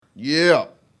Yeah.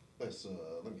 Let's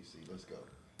let me see. Let's go.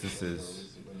 This is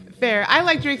Fair. I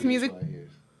like Drake's music.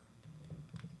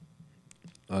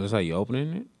 Oh, that's how you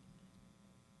opening it?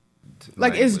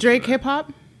 Like, is Drake hip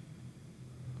hop?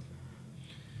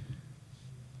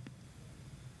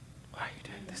 Why are you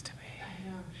doing this to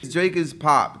me? Drake is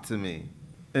pop to me,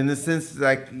 in the sense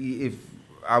like if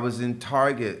I was in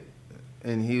Target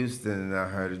in Houston and I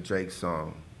heard a Drake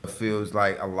song, it feels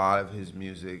like a lot of his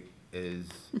music is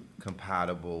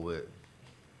compatible with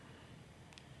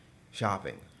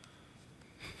shopping.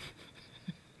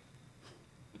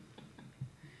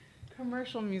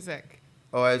 Commercial music.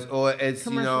 Or it's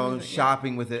Commercial music,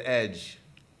 shopping with an edge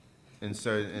in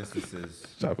certain instances.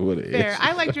 Shopping with an Fair. edge.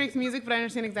 I like Drake's music, but I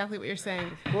understand exactly what you're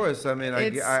saying. Of course, I mean, I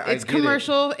It's get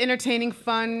commercial, entertaining,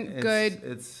 fun, good,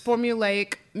 It's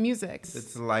formulaic music.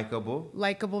 it's likable.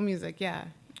 Likable music, yeah.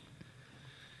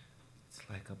 It's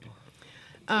likable.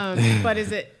 But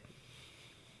is it?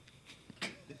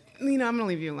 I'm gonna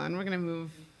leave you alone. We're gonna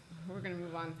move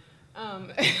on.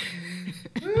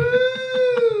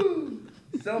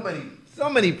 So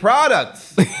many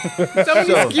products. So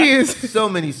many SKUs. So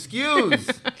many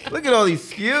SKUs. Look at all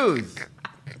these SKUs.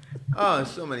 Oh,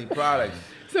 so many products.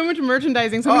 So much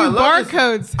merchandising. So I many love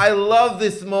barcodes. I love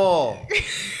this mall.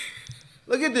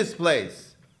 Look at this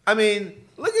place. I mean,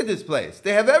 look at this place.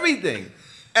 They have everything.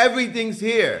 Everything's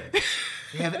here.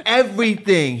 They have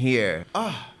everything here.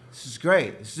 Oh, this is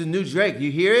great. This is a new Drake.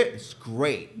 You hear it? It's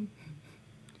great.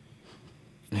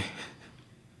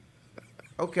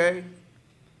 Okay.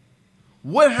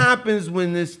 What happens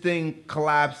when this thing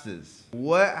collapses?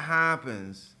 What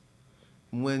happens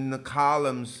when the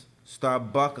columns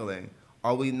start buckling?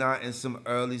 Are we not in some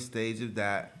early stage of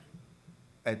that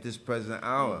at this present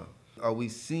hour? Are we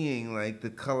seeing like the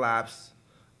collapse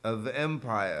of the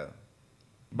empire?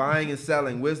 Buying and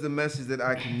selling, where's the message that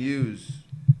I can use?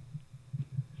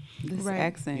 This Right.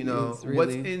 accent You know, is really...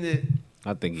 what's in it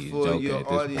I think he's for joking your at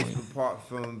this audience point. apart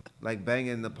from like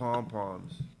banging the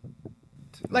pom-poms?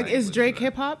 Like, is Drake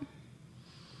hip hop?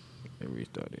 They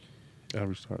restarted. I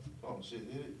restart. Oh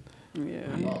shit, did it?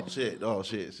 Yeah. Oh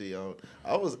shit. See,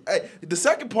 I was. Hey, the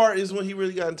second part is when he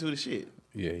really got into the shit.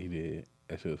 Yeah, he did.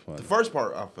 That shit was funny. The first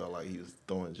part, I felt like he was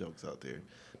throwing jokes out there.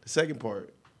 The second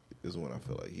part is when I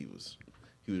felt like he was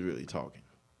really talking.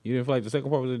 You didn't feel like the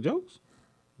second part was the jokes?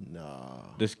 Nah.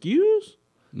 The SKUs?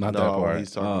 Not No, that part.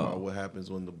 he's talking about what happens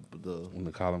when the When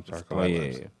the columns start Oh,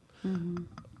 collapsing. yeah.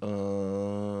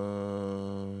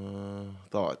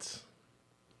 Thoughts.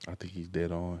 I think he's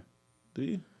dead on. Do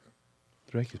you?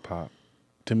 Drake is pop.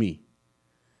 To me,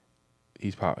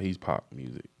 he's pop. He's pop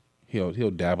music. He'll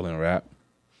dabble in rap.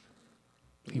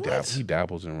 He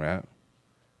dabbles in rap.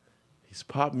 He's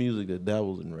pop music that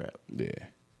dabbles in rap. Yeah,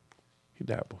 he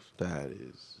dabbles. That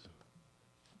is.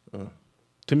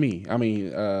 To me, I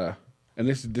mean, and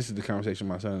this is the conversation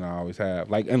my son and I always have.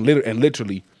 Like, and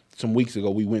literally, some weeks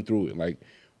ago we went through it. Like,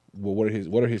 well, what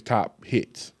are his top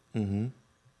hits? Mm-hmm.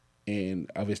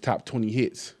 And of his top 20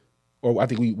 hits, or I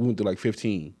think we went through like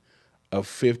 15. Of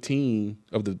 15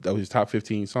 of his top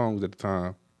 15 songs at the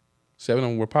time, 7 of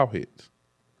them were pop hits.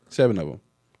 7 of them.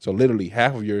 So literally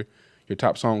half of your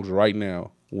top songs right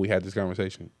now, when we had this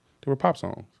conversation, they were pop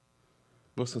songs.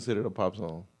 What's considered a pop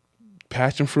song?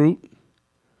 Passion Fruit,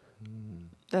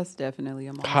 That's definitely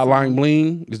a Hotline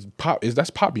Bling is pop. That's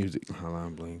pop music.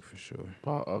 Hotline Bling for sure.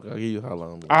 Pop, okay, I'll give you how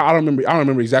long. I don't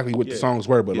remember exactly what the songs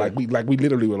were, but Yeah. we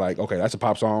literally were like, okay, that's a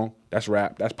pop song, that's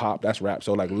rap, that's pop, that's rap.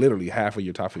 So like literally half of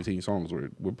your top 15 songs were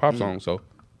pop songs. So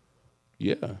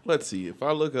yeah, Let's see. If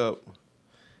I look up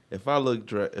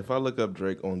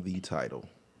Drake on the title.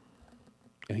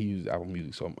 and he used Apple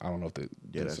Music, so I don't know if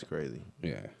That's crazy.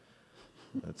 yeah.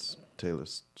 That's Taylor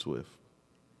Swift.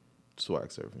 Swag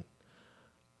surfing.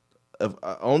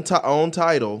 On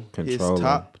title, his Controller.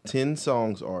 top 10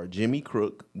 songs are Jimmy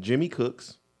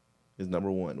Cooks is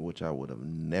number 1, which I would have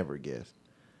never guessed.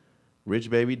 Rich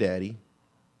Baby Daddy,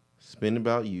 Spin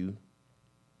About You,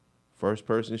 First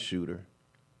Person Shooter,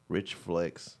 Rich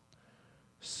Flex,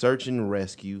 Search and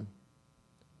Rescue,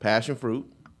 Passion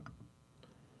Fruit,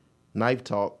 Knife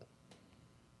Talk,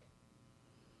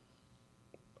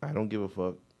 I Don't Give a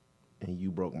Fuck, and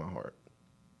You Broke My Heart.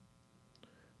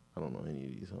 I don't know any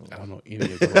of these songs. I don't know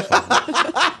any of those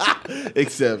songs.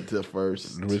 Except the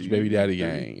first. The Rich 2, Baby Daddy 3.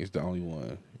 Gang is the only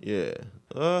one. Yeah.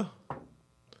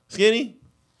 Skinny?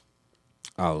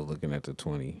 I was looking at the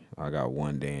 20. I got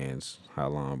One Dance,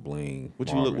 Hotline Bling. What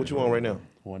you on right now?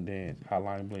 One Dance,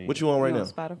 Hotline Bling. What you on right on now?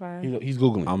 Spotify. He's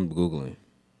Googling. I'm Googling.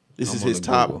 This I'm is on his the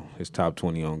top. Google. His top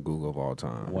 20 on Google of all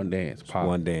time. One Dance, pop.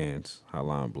 One Dance,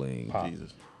 Hotline Bling. Pop.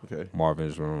 Jesus. Okay.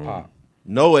 Marvin's Room. Pop.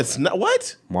 No, it's not.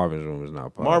 What? Marvin's Room is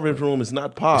not pop. Marvin's Room is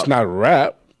not pop. It's not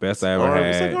rap. Best I ever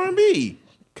It's like had. R&B.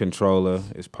 Controller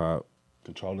is pop.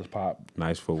 Controller's pop.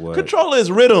 Nice for what? Controller is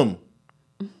rhythm.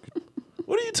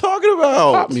 What are you talking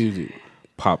about? Pop music.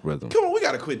 Pop rhythm. Come on, we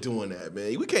gotta quit doing that,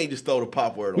 man. We can't just throw the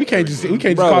pop word. We on can't just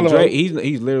everything. call Bro, him. Drake,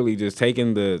 he's literally just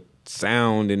taking the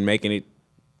sound and making it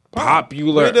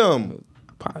popular. Rhythm.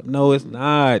 No, it's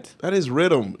not. That is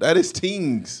rhythm. That is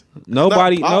teens.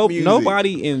 Nobody, It's not pop music.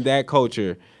 nobody in that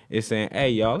culture is saying, "Hey,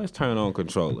 y'all, let's turn on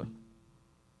Controller,"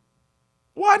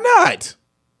 Why not?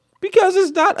 because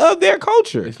it's not of their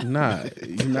culture. It's not.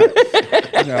 It's not.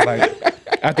 It's not like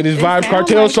after this Vibes sound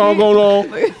Cartel like song it. going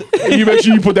on, you make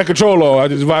sure you put that control on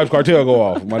after this Vibes Cartel go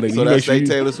off. My nigga, So you that's make sure say you,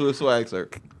 Taylor Swift swag, sir.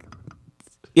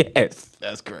 Yes.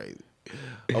 That's crazy.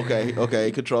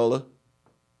 Okay, controller.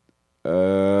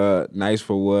 Nice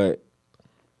for what?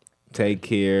 Take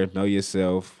care. Know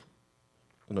yourself.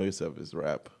 Know yourself is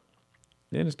rap.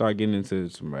 Then start getting into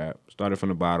some rap. Started from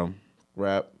the bottom.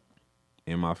 Rap.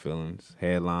 In my feelings.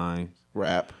 Headlines.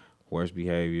 Rap. Worst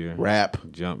behavior. Rap.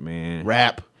 Jumpman.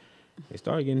 Rap. They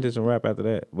started getting into some rap after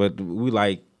that. But we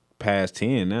like past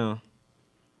 10 now.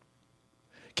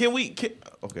 Okay,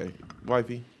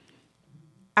 wifey.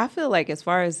 I feel like as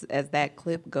far as that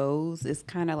clip goes, it's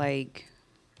kind of like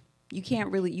you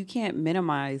can't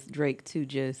minimize Drake to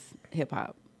just hip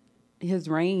hop. His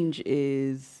range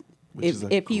is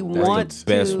if he wants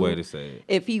the best to, way to say it.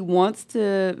 If he wants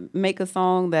to make a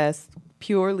song that's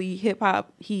purely hip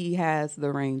hop, he has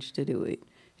the range to do it.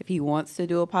 If he wants to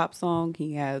do a pop song,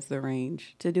 he has the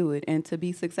range to do it. And to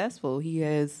be successful, he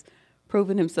has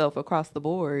proven himself across the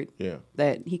board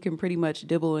that he can pretty much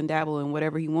dibble and dabble in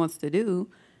whatever he wants to do,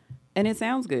 and it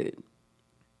sounds good.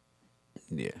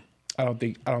 Yeah. I don't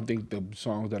think the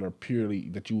songs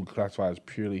that you would classify as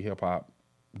purely hip hop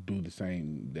do the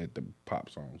same that the pop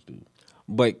songs do.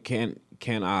 But can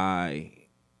I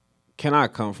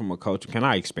come from a culture? Can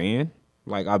I expand?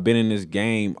 Like, I've been in this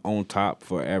game on top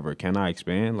forever. Can I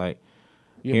expand? Like,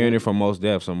 hearing it from Mos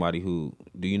Def, somebody who...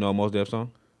 Do you know a Mos Def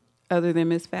song? Other than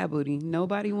Miss Fat Booty,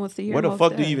 nobody wants to hear Where the Mos fuck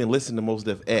Def. do you even listen to Mos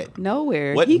Def at?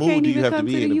 Nowhere. What He mood can't do you even have to come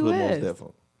be to in the to put Mos US. Def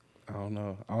on? I don't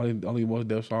know. Only Mos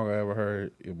Def song I ever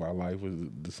heard in my life was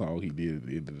the song he did at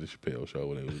the end of the Chappelle show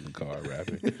when they was in the car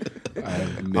rapping.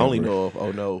 I only know of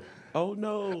Oh No. Oh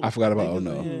No. I forgot about Oh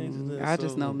No. I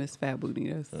just know Miss Fat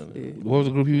Booty. That's it. What was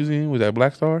the group he was in? Was that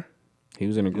Black Star? He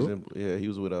was in a group? He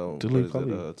was with Talib what is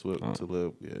Kweli. it?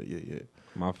 Talib. Yeah.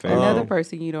 My favorite... Another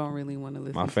person you don't really want to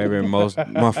listen My to.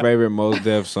 favorite Mos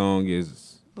Def song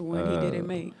is... The one he didn't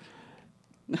make.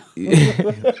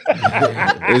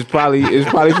 it's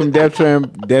probably from Def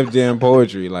Jam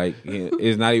Poetry. Like,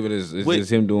 it's not even it's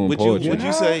just him doing poetry. Would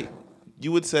you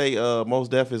say Mos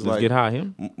Def is Let's like get high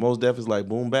him? Mos Def is like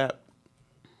boom bap?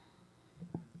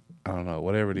 I don't know.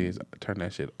 Whatever it is, turn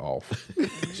that shit off.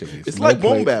 It's like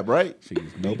boom bap, right? She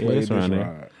gets no Yeah, play it's in this around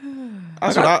ride.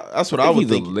 That's what I would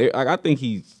think. I think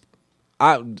he's...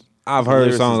 I've heard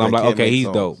lyricist songs. I'm that like, can't okay, make he's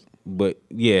songs. dope. But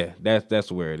yeah,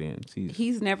 that's where it ends.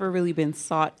 He's never really been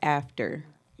sought after.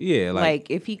 Yeah,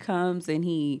 Like if he comes and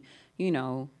he,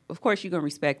 of course you're gonna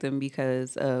respect him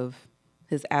because of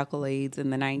his accolades in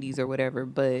the 90s or whatever,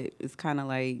 but it's kind of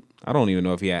like... I don't even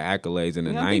know if he had accolades in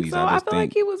the You don't think 90s. so? I I just feel think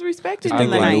like he was respected I in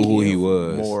the think I knew 90s. who he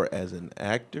was. More as an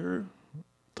actor,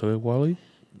 Talib Kweli?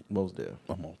 Mos Def.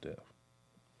 Mos Def.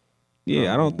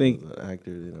 Yeah, I don't think... As an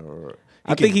actor, or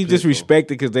I think he just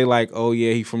respected because they like, oh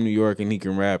yeah, he from New York and he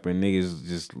can rap, and niggas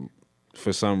just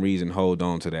for some reason hold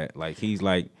on to that. Like he's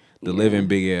like the living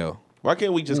Big L. Why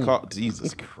can't we just call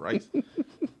Jesus Christ?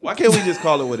 Why can't we just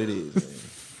call it what it is?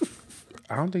 Man?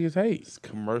 I don't think it's hate. It's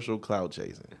commercial cloud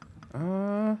chasing.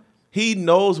 He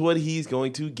knows what he's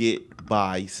going to get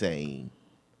by saying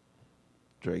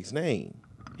Drake's name.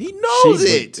 He knows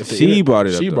it. She brought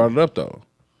it up. She though. brought it up though.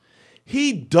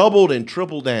 He doubled and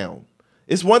tripled down.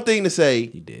 It's one thing to say,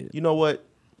 He did. You know what?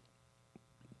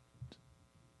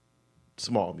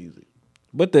 Small music.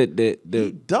 But He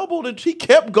the doubled and he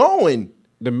kept going.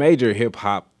 major hip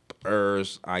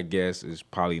hopers, I guess, is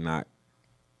probably not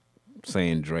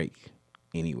saying Drake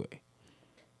anyway.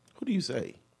 Who do you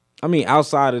say? I mean,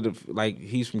 outside of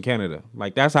he's from Canada.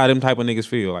 Like that's how them type of niggas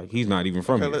feel. Like he's not even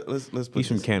from Okay, here. let's put He's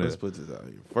from this, Canada. Let's put this out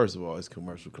here. First of all, it's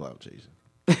commercial cloud chasing.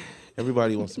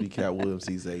 Everybody wants to be Cat Williams.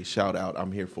 He's a shout out.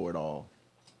 I'm here for it all.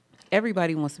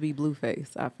 Everybody wants to be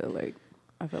Blueface. I feel like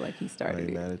he I started ain't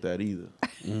it. mad at that either.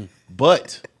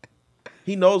 But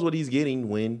he knows what he's getting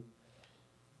when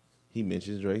he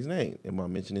mentions Drake's name. And by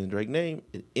mentioning Drake's name,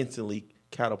 it instantly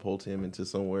catapults him into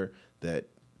somewhere that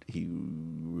he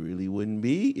really wouldn't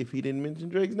be if he didn't mention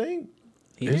Drake's name.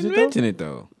 He Is didn't it though? mention it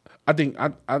though. I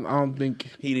don't think.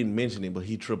 He didn't mention it, but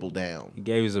he tripled down. He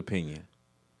gave his opinion.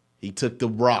 He took the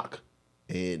rock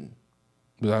and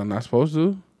Was I not supposed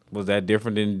to? Was that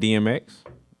different than DMX?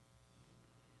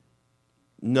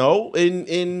 no,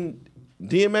 in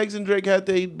DMX and Drake had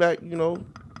they back,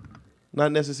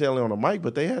 not necessarily on a mic,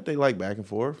 but they had they like back and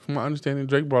forth. From my understanding,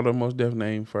 Drake brought up Mos Def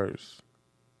name first.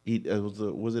 He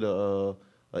was it a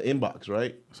inbox,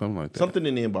 right? Something like that. Something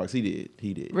in the inbox.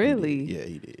 He did. Really? Yeah,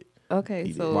 he did. Okay,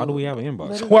 He so Why do we have an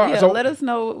inbox? Let us, Why- so- let us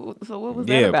know. So what was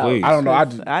Yeah, that about? please. I don't know. I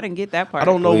 'Cause just- I didn't get that part. I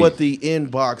don't know Please. what the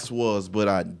inbox was, but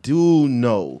I do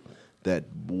know that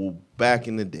back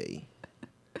in the day,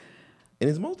 and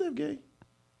is Mos Def gay?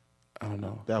 I don't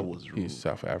know. That was rude. He's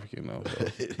South African though. So.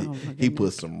 Oh, my He goodness.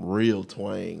 put some real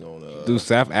twang on. Do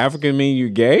South African mean you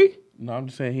gay? No, I'm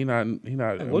just saying he not. What do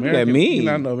American. that mean? He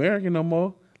not American no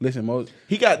more. Listen, Mos.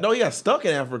 He got stuck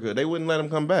in Africa. They wouldn't let him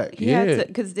come back. Yeah.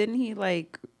 Because didn't he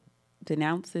like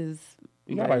denounce his?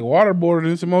 He got like waterboarded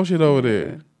and some more shit over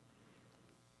there.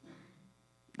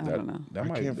 I don't know. That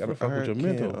might that'll fuck with your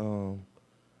mental.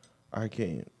 I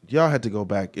can't. Y'all had to go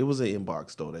back. It was an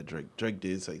inbox though that Drake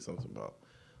did say something about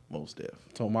Mos Def.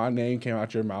 So my name came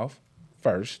out your mouth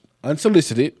first,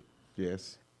 unsolicited,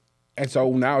 Yes. and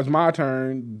so now it's my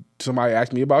turn. Somebody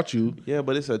asked me about you. Yeah,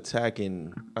 but it's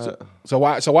attacking. So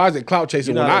why is it clout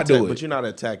chasing when I do it? But you're not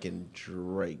attacking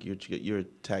Drake. You're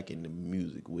attacking the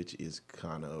music, which is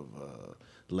kind of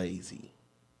lazy.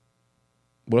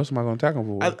 What else am I gonna attack him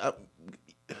for?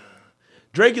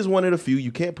 Drake is one of the few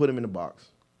you can't put him in a box.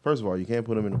 First of all, you can't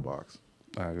put him in a box.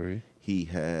 I agree. He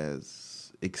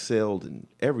has excelled in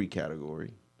every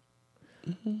category.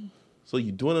 So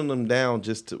you're dwindling them down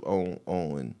just to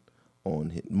on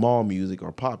mall music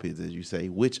or pop hits, as you say,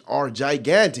 which are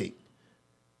gigantic.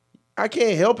 I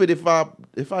can't help it if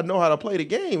I know how to play the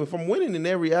game. If I'm winning in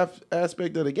every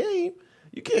aspect of the game,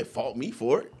 you can't fault me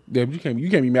for it. Yeah, but you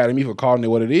can't be mad at me for calling it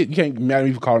what it is. You can't be mad at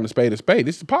me for calling a spade a spade.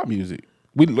 This is pop music.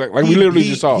 We literally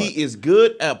just saw it. He is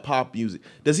good at pop music.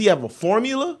 Does he have a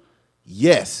formula?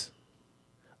 Yes.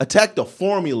 Attack the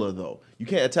formula though. You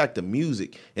can't attack the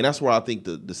music, and that's where I think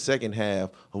the second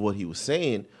half of what he was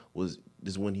saying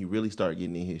is when he really started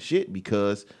getting in his shit,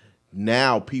 because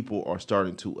now people are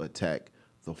starting to attack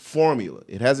the formula.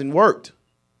 It hasn't worked.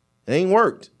 It ain't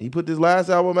worked. He put this last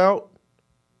album out.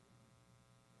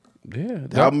 Yeah,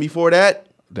 The album before that.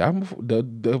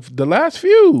 the last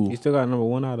few. He still got number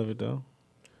one out of it though.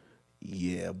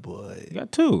 Yeah, but He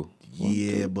got two.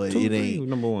 yeah, but two, it three, ain't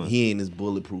number one. He ain't as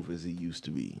bulletproof as he used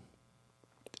to be.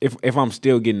 If I'm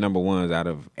still getting number ones out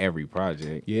of every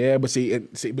project, Yeah, but see,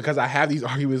 because I have these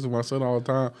arguments with my son all the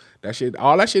time.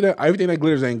 All that shit, everything that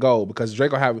glitters ain't gold. Because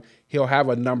Drake he'll have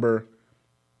a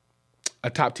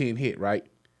top 10 hit, right?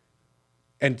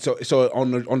 And so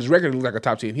on this record it looks like a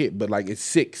top 10 hit, but like it's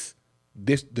 6.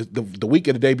 The week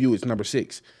of the debut it's number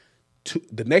 6.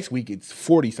 The next week it's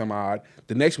 40 some odd.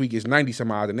 The next week is 90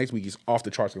 some odd. The next week is off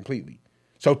the charts completely.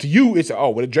 So to you it's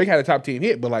Drake had a top 10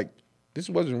 hit, but like this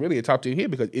wasn't really a top 10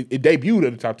 hit because it debuted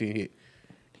at a top 10 hit.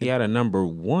 he had a number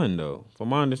one though. From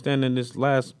my understanding, this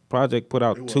last project put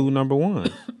out 2 number ones.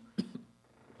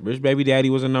 Rich Baby Daddy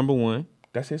was a number one.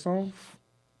 That's his song?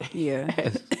 Yeah.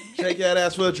 Shake that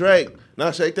ass for Drake.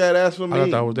 Now shake that ass for me. I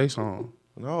thought that was their song.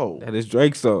 No. That is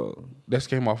Drake's song. That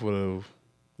came off of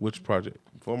which project?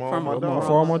 For my From dog.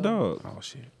 For all my dogs. Oh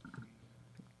shit.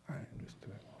 I ain't listened to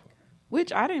that.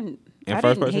 Which I didn't. And I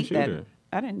first didn't person hate that. shooter.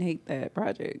 I didn't hate that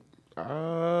project.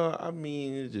 I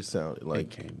mean, it just sounded like.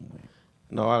 Came with.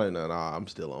 No, I didn't know. Nah, I'm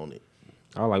still on it.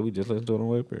 I like we just listened to it on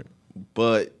Whipper.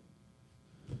 But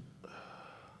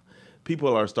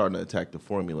people are starting to attack the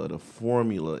formula. The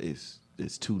formula is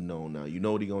too known now. You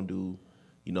know what he gonna do.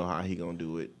 You know how he gonna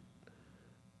do it.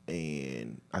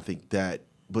 And I think that,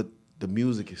 but the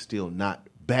music is still not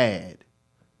bad.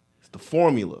 It's the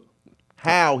formula.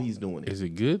 How he's doing it. Is it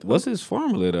good? What's his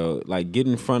formula though? Like get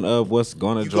in front of what's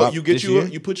gonna You drop. you this year?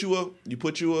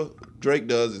 Drake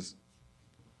does is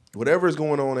whatever is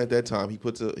going on at that time. He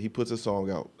puts a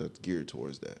song out that's geared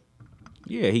towards that.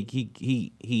 Yeah,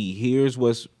 he hears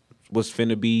what's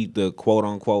finna be the quote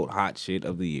unquote hot shit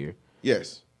of the year,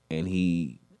 Yes, and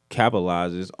he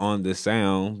capitalizes on the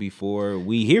sound before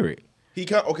we hear it.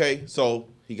 So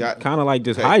he got Kind of like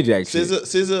just hijack shit.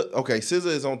 SZA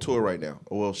is on tour right now.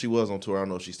 Well, she was on tour. I don't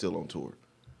know if she's still on tour.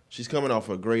 She's coming off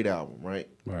a great album, right?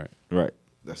 Right. Right.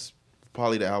 That's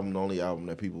probably the only album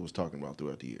that people was talking about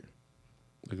throughout the year.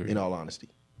 Agreed. In all honesty,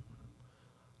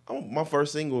 my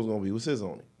first single is gonna be with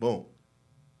SZA on it. Boom.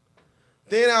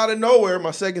 Then out of nowhere,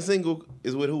 my second single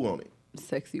is with who on it?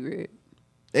 Sexy Red.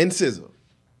 And SZA.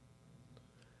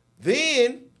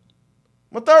 Then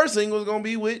my third single is gonna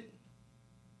be with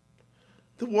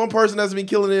The one person that's been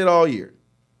killing it all year.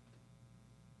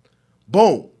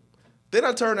 Boom. Then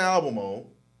I turn the album on.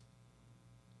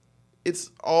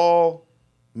 It's all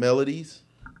melodies.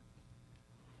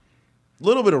 A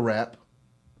little bit of rap.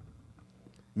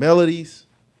 Melodies.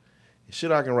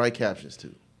 Shit I can write captions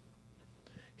to.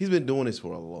 He's been doing this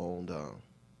for a long time.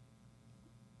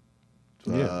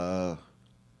 Yeah.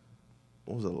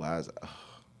 What was the last?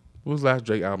 What was the last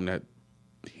Drake album that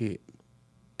hit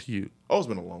to you? Oh, it's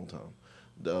been a long time.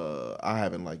 I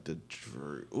haven't liked the.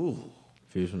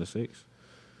 Fears from the Six.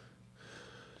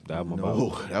 The album No,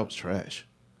 about. that was trash.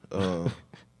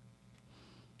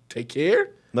 Take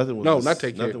Care? Nothing was. No, not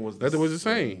Take Care. Nothing was the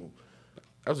same.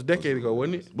 That was a decade ago,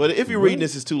 wasn't it? But if you're reading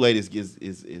this, it's too late.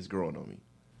 It's growing on me.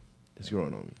 It's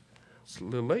growing on me. It's a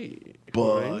little late.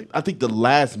 But I think the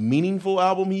last meaningful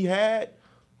album he had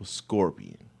was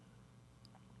Scorpion.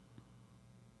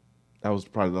 That was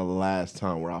probably the last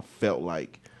time where I felt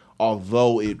like,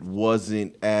 although it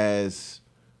wasn't as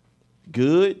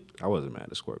good I wasn't mad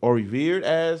at Scorpion. or revered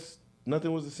as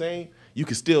Nothing Was the Same, you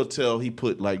could still tell he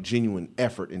put like genuine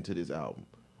effort into this album,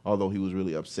 although he was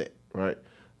really upset, right?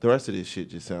 The rest of this shit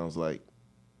just sounds like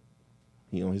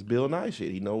he on his Bill Nye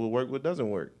shit. He know what works, what doesn't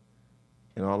work.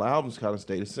 And all the albums kind of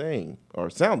stay the same or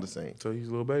sound the same. So he's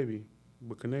a little baby,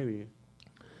 but Canadian.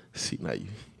 See, now you...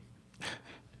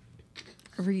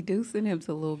 Reducing him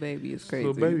to Lil Baby is crazy.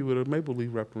 Little baby with a maple leaf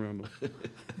wrapped around him.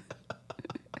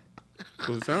 That's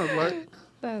what it sounds like.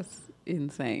 That's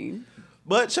insane.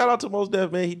 But shout out to Mos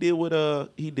Def, man. He did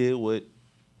what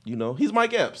he's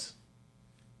Mike Epps.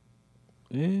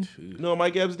 Yeah. You know what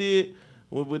Mike Epps did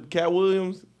with Cat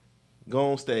Williams?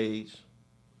 Go on stage,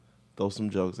 throw some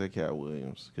jokes at Cat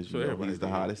Williams because he's the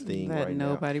hottest thing That right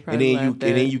nobody now. probably laughed And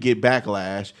then at. you get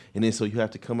backlash, and then so you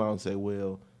have to come out and say,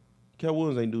 well, Cat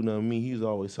Williams ain't do nothing to me. He's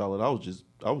always solid. I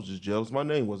was just jealous my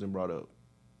name wasn't brought up.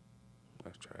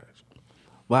 That's trash.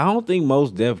 Well, I don't think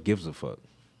Mos Def gives a fuck.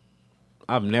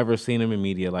 I've never seen him in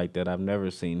media like that. I've never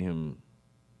seen him.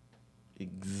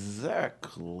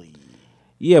 Exactly.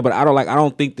 Yeah, but I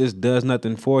don't think this does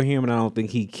nothing for him, and I don't think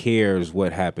he cares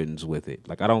what happens with it.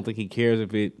 Like, I don't think he cares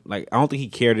if it, like, I don't think he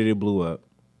cared that it blew up.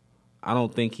 I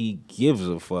don't think he gives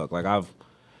a fuck. Like, I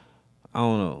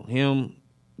don't know. Him,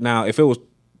 now, if it was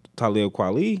Talib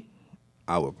Kweli,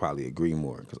 I would probably agree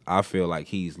more, because I feel like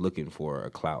he's looking for a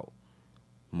clout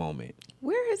moment.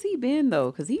 Where has he been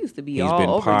though? Because he used to be He's all been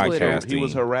over Twitter. podcasting. He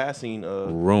was harassing.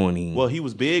 Ruining. Well, he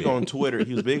was big on Twitter.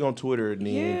 He was big on Twitter, and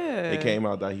then Yeah. it came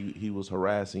out that he was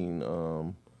harassing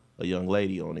a young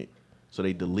lady on it. So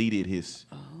they deleted his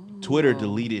Twitter.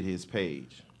 Deleted his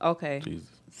page. Okay. Jesus.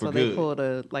 So For they good. pulled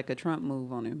a Trump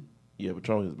move on him. Yeah, but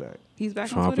Trump is back. He's back on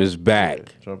Trump Twitter? is back.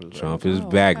 Yeah, Trump is back. Trump is Oh,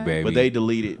 back, okay. baby. But they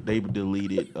deleted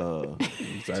to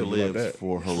about live that.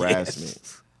 for harassment.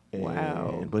 And-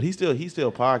 Wow. But he still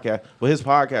podcast. But his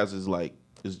podcast is like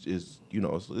it's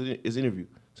interview.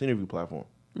 It's an interview platform.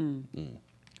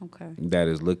 Okay. that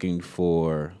is looking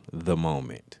for the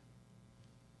moment.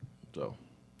 So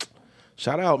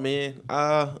shout out, man.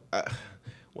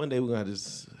 One day we're gonna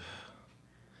just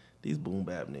these boom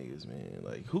bap niggas, man.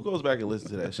 Like who goes back and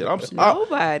listens to that shit?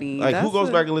 Nobody. Like who That's goes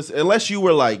a- back and listen? Unless you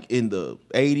were like in the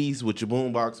 '80s with your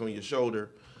boom box on your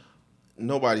shoulder.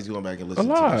 Nobody's going back and listen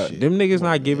to lot. that shit. Them niggas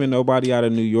not giving nobody out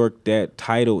of New York that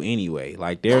title anyway.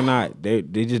 Like they're not.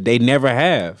 They never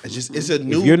have. It's a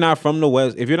new. If you're not from the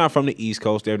West, if you're not from the East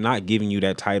Coast, they're not giving you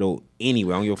that title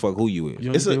anyway. I don't give a fuck who you is.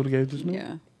 You It's don't a- think they would have gave this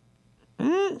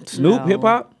Yeah. Snoop, No. hip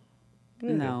hop.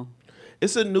 No.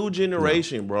 It's a new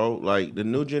generation, bro. Like the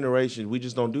new generation, we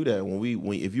just don't do that.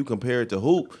 When if you compare it to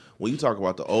Hoop, when you talk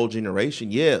about the old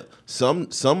generation, yeah, some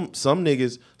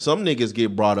niggas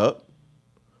get brought up,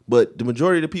 but the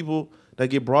majority of the people that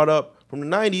get brought up from the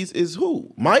 '90s is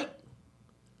who? Mike.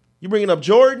 You bringing up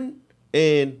Jordan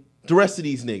and the rest of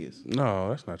these niggas. No,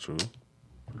 that's not true.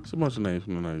 It's a bunch of names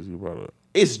from the 90s you brought up.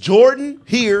 It's Jordan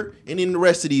here and then the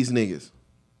rest of these niggas.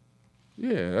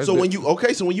 Yeah. That's So when you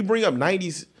bring up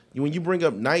 '90s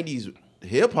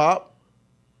hip hop,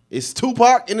 it's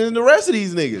Tupac and then the rest of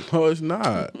these niggas. No, it's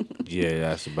not. Yeah,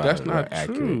 that's about. That's not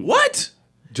accurate. true. What?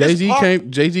 Jay-Z That's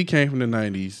Pac. came from the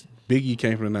 90s. Biggie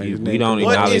came from the 90s. We don't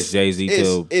What acknowledge is- Jay Z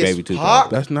till is Baby Pac-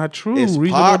 2000. That's not true. It's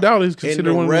Reasonable Pac Doubt is and considered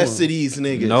the one rest of of these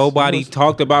niggas. Nobody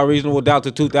talked about Reasonable Doubt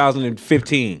to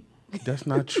 2015. That's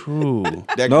not true.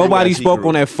 That grew Nobody as he spoke grew.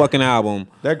 on that fucking album.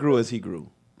 That grew as he grew.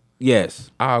 Yes.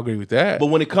 I'll agree with that. But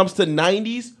when it comes to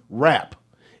 '90s rap,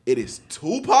 it is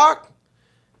Tupac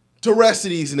to rest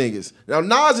of these niggas. Now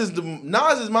Nas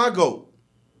is my GOAT.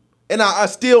 And I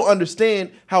still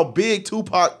understand how big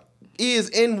Tupac is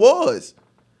and was.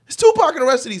 It's Tupac and the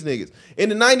rest of these niggas. In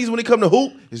the 90s, when it come to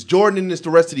hoop, it's Jordan and it's the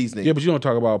rest of these niggas. Yeah, but you don't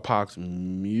talk about Pac's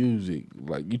music.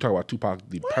 Like, you talk about Tupac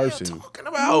the person. What are you talking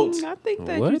about? I think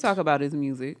that What? you talk about his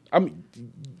music. I mean,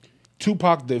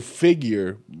 Tupac the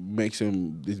figure makes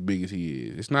him as big as he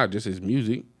is. It's not just his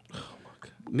music.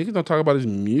 Niggas don't talk about his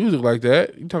music like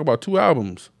that. You talk about 2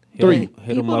 albums. 3. Hit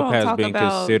 'em People Up don't has talk been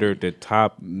about- considered the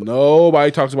top.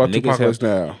 Nobody talks about Niggas Tupac have- list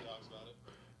now.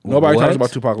 Nobody What? talks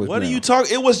about Tupac list What now. are you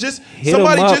talking? It was just 'em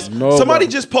somebody up. just No, somebody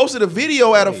bro. just posted a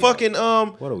video at a fucking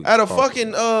What are we at a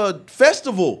talking fucking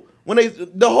festival when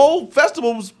the whole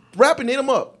festival was rapping Hit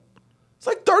 'em Up. It's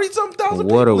like 30-something thousand What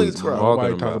people are in we this crowd. talking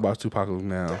Nobody about? talk about Tupac list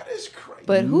now. That is crazy.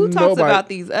 But who talks Nobody- about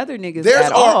these other niggas There's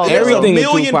at all? there's a Everything in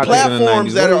million Tupac is in the platforms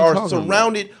 90s. that What are we are talking about?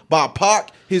 surrounded by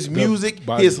Pac, his music,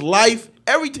 by- his life,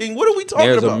 everything. What are we talking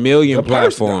There's about? a million The person.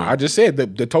 platforms. I just said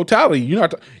the totality.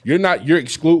 You're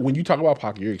exclude when you talk about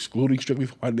Pac. You're excluding strictly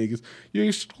for my niggas. You're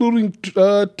excluding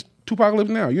Tupac lives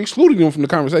now. You're excluding them from the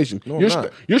conversation. No, I'm you're not.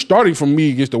 you're starting from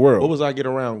Me Against the World. What was I get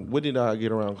around? What did I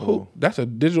get around? Come on. That's a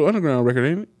Digital Underground record,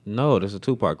 ain't it? No, that's a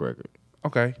Tupac record.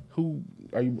 Okay. Who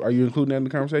are you including that in the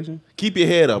conversation? Keep your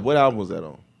head up. What album was that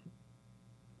on?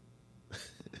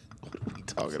 What are we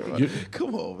talking about?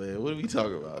 Come on, man. What are we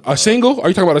talking about? A single? Are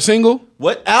you talking about a single?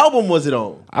 What album was it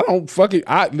on? I don't fucking.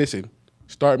 Listen.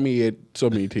 Start Me at So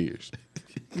Many Tears.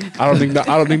 I don't think that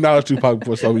was Tupac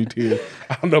before So Many Tears.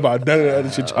 I don't know about none of the other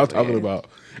shit y'all talking about.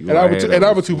 And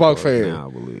I'm a Tupac fan. Now,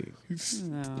 I believe.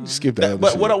 Skip that.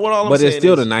 But what all I'm But saying it's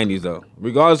still is, the 90s though.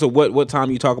 Regardless of what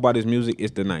time you talk about his music,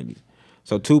 it's the 90s.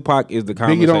 So Tupac is the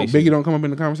conversation. Biggie don't come up in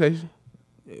the conversation.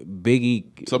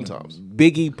 Biggie sometimes.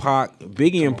 Biggie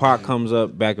and Pac comes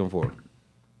up back and forth.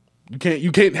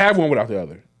 You can't have one without the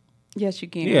other. Yes, you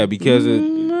can. Yeah, because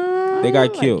they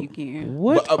got like killed. you can.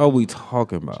 What are we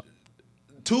talking about?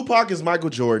 Tupac is Michael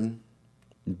Jordan.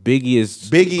 Biggie is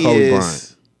Biggie Kobe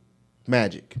is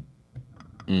Magic.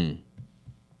 Bryant.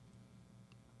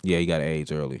 Yeah, he got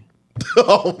AIDS early.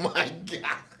 Oh my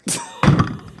god.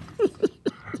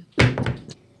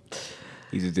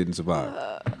 He just didn't survive.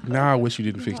 Now I wish you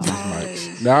didn't fix these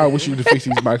mics. Now I wish you didn't fix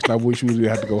these mics. And I wish you didn't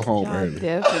have to go home early.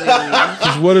 Definitely.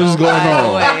 Because what is going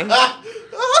on?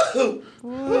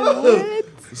 What?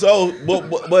 So,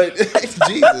 but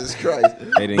Jesus Christ.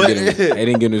 They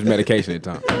didn't give him his medication at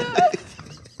the time.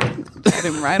 Get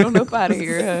him right on up out of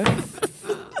here. Huh?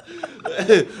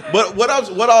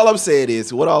 But all I'm saying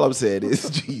is,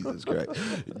 Jesus Christ.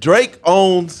 Drake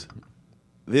owns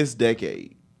this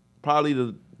decade.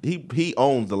 Probably he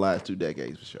owns the last 2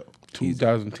 decades for sure.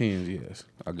 2010s, yes.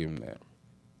 I'll give him that.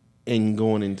 And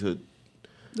going into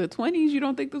The 20s, you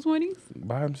don't think the 20s?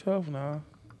 By himself, nah.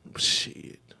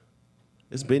 shit.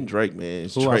 It's been Drake, man.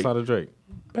 It's Who Drake. outside of Drake?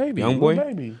 Baby. Young Lil boy?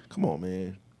 Baby. Come on,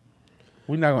 man.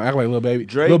 We're not going to act like Lil Baby.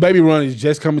 Drake- Lil Baby run is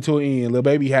just coming to an end. Lil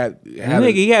Baby had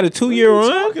Nigga, he had a 2-year What are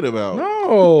you run. talking about?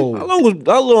 No. How long was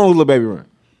Lil Baby run?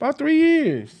 About 3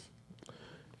 years.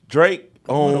 Drake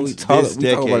What are we owns talking? this We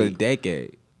talking about a decade.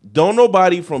 decade. Don't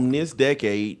nobody from this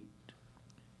decade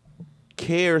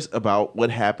cares about what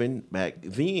happened back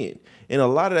then. And a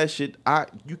lot of that shit,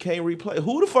 you can't replay.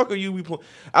 Who the fuck are you replaying?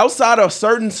 Outside of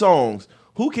certain songs,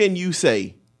 who can you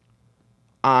say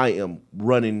I am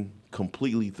running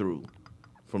completely through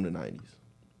from the 90s?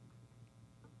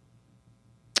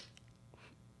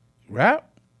 Rap?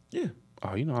 Yeah. Oh,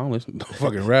 I don't listen to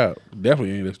fucking rap.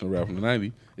 Definitely ain't listen to rap from the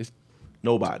 90s. It's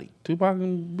Nobody. Tupac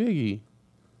and Biggie.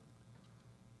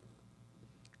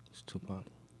 It's Tupac.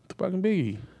 Tupac and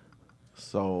Biggie.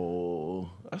 So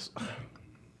that's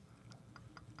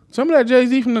Some of that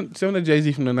Jay-Z from the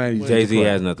 90s. Jay-Z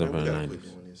has nothing from the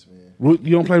 90s.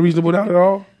 You don't play Reasonable Doubt at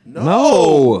all?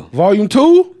 No. Volume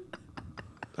 2?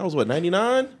 That was what,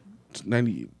 99?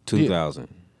 90. 2000.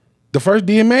 The first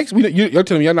DMX? You're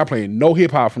telling me y'all not playing no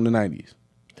hip hop from the 90s?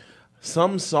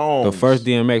 Some songs. The first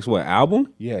DMX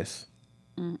album? Yes.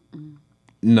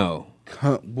 No.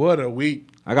 What a week.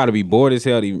 I got to be bored as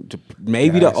hell.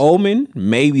 Maybe the Omen.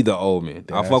 Maybe the Omen.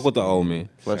 I fuck with the Omen.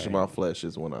 Flesh of My Flesh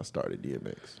is when I started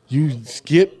DMX. You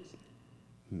skip.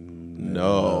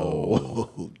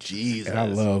 No. Jesus. And I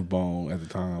love Bone at the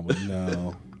time, but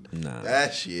no. Nah.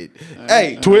 that shit.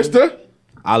 Hey, Twister?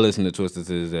 I listen to Twister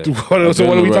to this day. So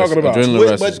what are we talking about? Adrenaline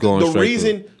Rush is but going the straight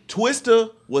reason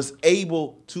Twista was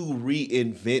able to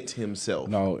reinvent himself.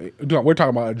 No, we're talking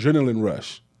about Adrenaline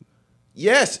Rush.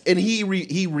 Yes, and he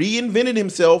reinvented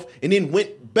himself and then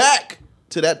went back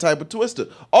to that type of Twista.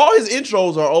 All his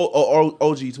intros are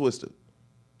OG Twista. through.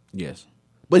 Yes.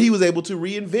 But he was able to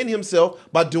reinvent himself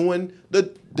by doing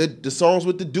the songs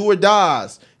with the do or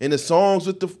dies and the songs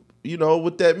with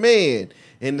with that man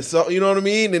and the song, you know what I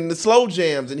mean, and the slow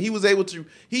jams, and he was able to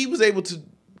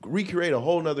recreate a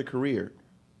whole nother career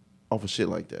off of shit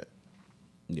like that.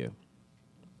 Yeah.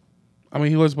 I mean,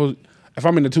 he was supposed. If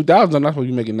I'm in the 2000s, I'm not supposed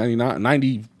to be making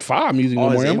 95 music All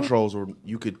no his more. Am I? intros were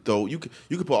you could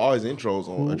put all his intros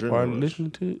on Who are Adrenaline Rush.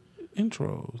 listening to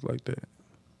intros like that?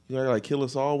 You know, like Kill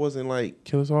Us All wasn't like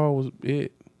Kill Us All was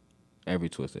it. Every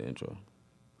Twisted intro.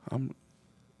 I'm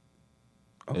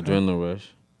okay. Adrenaline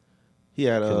Rush. he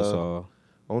had Kill Us All.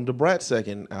 on the Brat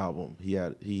second album. He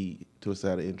Twista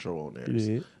had an intro on there. He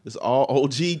did. It's all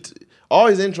OG. All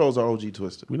his intros are OG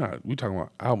Twista. We talking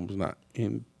about albums, not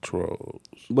intros.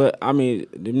 But I mean,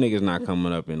 them niggas not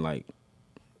coming up in like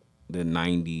the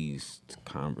 90s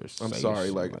conversation. I'm sorry,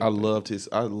 like I loved his.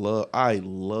 I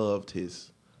loved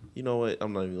his. You know what?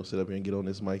 I'm not even gonna sit up here and get on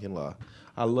this mic and lie.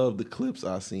 I love the clips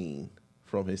I seen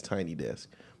from his tiny desk,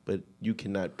 but you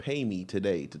cannot pay me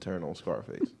today to turn on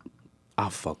Scarface. I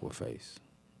fuck with Face.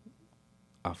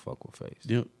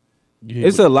 Yep.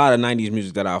 It's a lot of 90s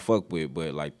music that I fuck with,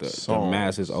 but like the Songs.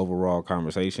 masses overall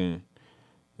conversation,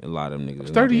 a lot of them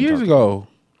niggas. 30 years ago.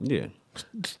 Yeah.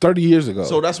 30 years ago.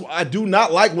 So that's why I do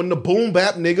not like when the boom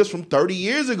bap niggas from 30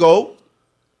 years ago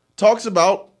talks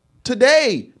about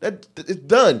today. That it's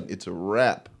done. It's a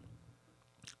wrap.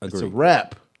 It's a Agreed.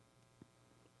 wrap.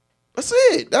 That's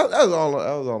it. That was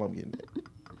all I'm getting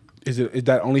at. is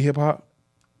that only hip hop?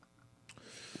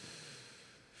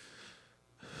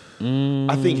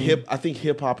 I think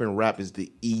hip hop and rap is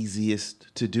the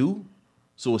easiest to do.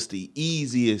 So it's the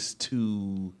easiest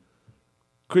to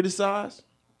criticize.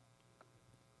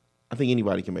 I think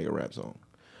anybody can make a rap song.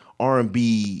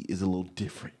 R&B is a little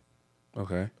different.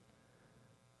 Okay.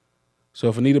 So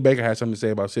if Anita Baker had something to say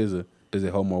about SZA, does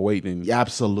it hold more weight than? Yeah,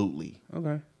 absolutely.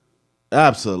 Okay.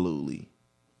 Absolutely.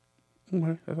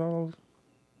 Okay. That's all.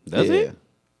 Does Yeah. it?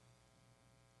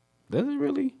 Does it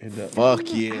really? Fuck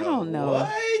yeah. I don't know.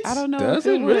 What? I don't know Does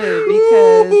if it it would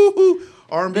Ooh, because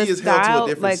R&B the is held to a style,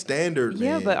 different like, standard,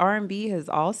 yeah, man. but R&B has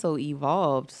also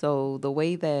evolved. So the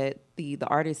way that the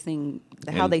artists sing,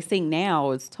 how And- they sing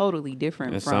now is totally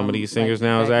different. And from, some of these singers like,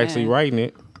 now is back actually then. writing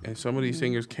it. And some of these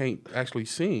singers can't actually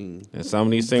sing. And some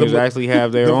of these singers The- actually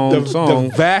have their own song,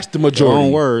 The vast their majority.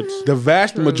 own words. The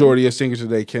vast majority of singers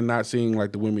today cannot sing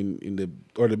like the women in the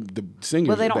singers.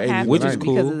 Well, they of don't the 80s have and Which to is 90s.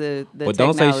 cool. because of the But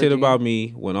don't say shit technology. about me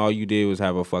when all you did was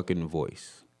have a fucking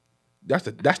voice. That's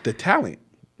the talent.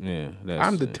 Yeah,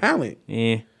 I'm the talent.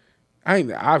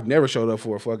 I've never showed up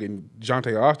for a fucking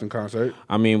Jonte Austin concert.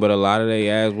 I mean, but a lot of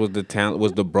their ass was the talent,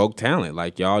 was the broke talent.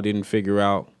 Like y'all didn't figure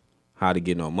out how to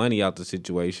get no money out the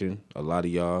situation. A lot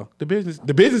of y'all, The business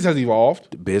has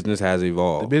evolved. the business has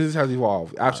evolved. The business has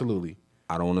evolved. Absolutely.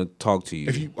 I don't want to talk to you.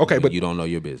 If you- okay, when but- you don't know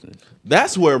your business.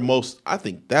 That's where most of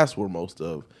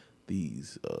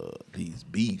these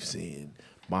beefs and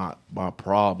my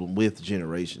problem with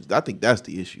generations. I think that's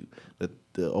the issue. That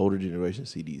the older generation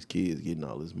see these kids getting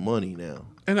all this money now.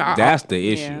 And That's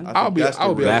the issue. Yeah. I think that's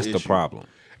the real That's the issue. problem.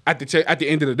 at the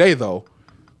end of the day, though,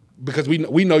 because we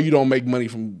know you don't make money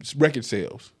from record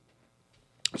sales.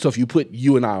 So if you put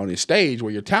you and I on this stage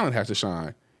where your talent has to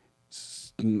shine,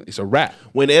 it's a wrap.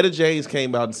 When Etta James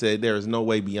came out and said there is no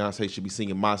way Beyonce should be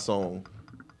singing my song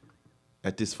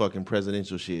at this fucking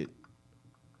presidential shit,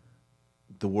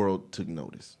 the world took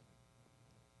notice.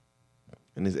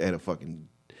 And this Etta fucking,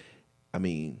 I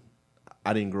mean,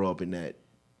 I didn't grow up in that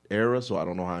era, so I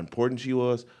don't know how important she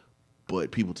was,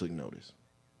 but people took notice.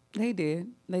 They did.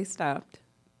 They stopped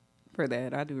for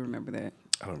that. I do remember that.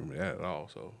 I don't remember that at all.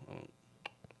 So I don't,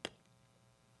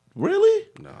 Really?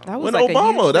 That was When like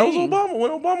Obama, a huge that was thing. Obama,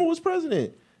 when Obama was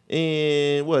president.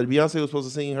 And what, Beyonce was supposed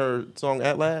to sing her song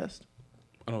At Last?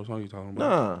 I know what song you're talking about.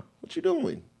 Nah, what you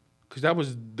doing? Because that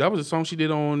was a song she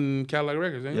did on Cadillac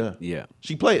Records, ain't Yeah. it? Yeah,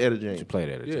 She played Etta James. she played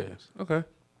at it. Yeah. Okay.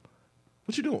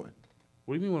 What you doing?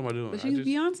 What do you mean? What am I doing? But she's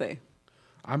Beyonce.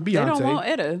 I'm They don't want Beyonce.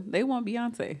 Etta. They want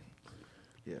Beyonce.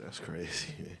 Yeah, that's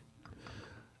crazy.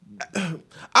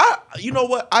 You know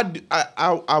what?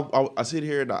 I sit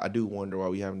here and I do wonder why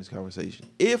we having this conversation.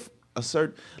 If a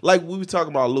certain, like we were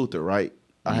talking about Luther, right?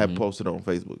 I had posted on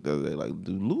Facebook the other day, like,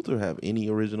 do Luther have any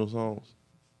original songs?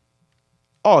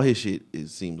 All his shit, it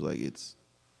seems like it's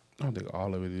I don't think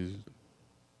all of it is.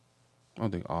 I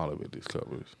don't think all of it is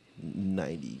covers.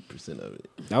 90% of it.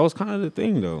 That was kind of the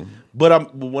thing, though.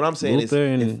 But what I'm saying Luther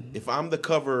is, and- if I'm the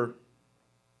cover,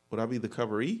 would I be the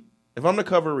coveree? If I'm the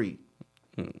coveree,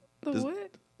 The Does-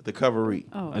 what? the coveree.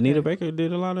 Oh, okay. Anita Baker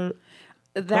did a lot of.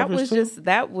 That covers was too? just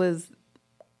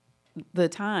the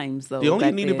times though. The only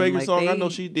back Anita then. Baker Like, song I they- know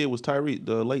she did was Tyree,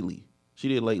 the Lately. She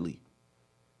did Lately.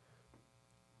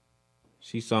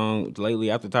 She sung lately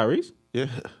after Tyrese. Yeah.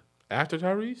 After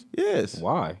Tyrese? Yes.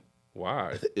 Why?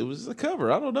 Why? It was a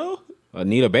cover. I don't know.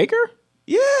 Anita Baker?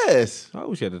 Yes. How old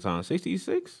was she at the time?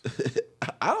 66?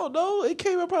 I don't know. It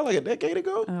came out probably like a decade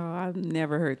ago. Oh, I've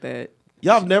never heard that.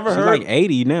 Y'all have never She's heard? like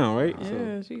 80 now, right?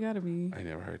 Yeah, she gotta be. I ain't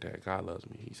never heard that. God loves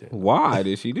me. He said, Why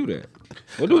did she do that?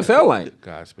 What do it sound like?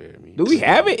 God spared me. Do we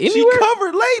have it She anywhere?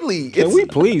 covered lately. Can we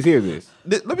please hear this?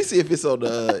 Let me see if it's on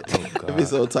the if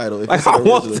it's on title. If Like, it's an I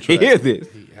want original to track. hear this.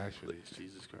 He actually is.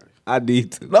 Jesus Christ. I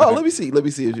need to. No, let me see. Let me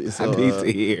see if it's. I need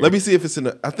to hear. Let me see if it's in.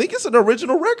 I think it's an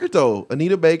original record though.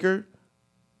 Anita Baker.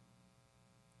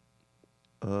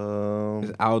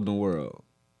 It's out in the world.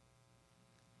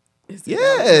 It's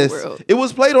Yes, the world. it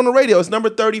was played on the radio. It's number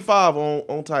 35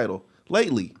 on title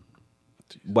lately.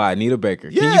 By Anita Baker.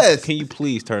 Yes. Can you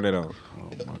please turn it on? Oh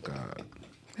my God.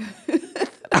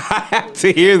 I have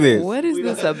to hear this. What is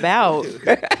this about?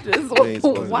 ain't supposed to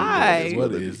do Why? this.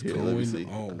 What Let me is see. Let me see.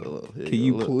 going on? Hold on. Here Can go.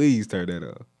 you Look. please turn that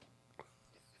on?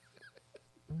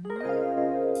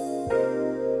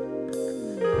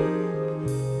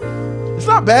 It's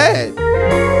not bad. She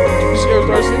ever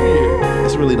started singing here?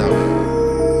 It's really not bad.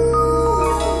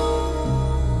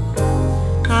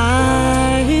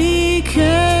 I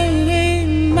can't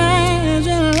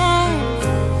imagine life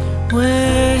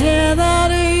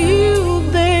without you,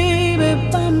 baby,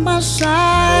 by my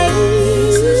side.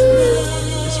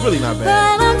 It's really not bad.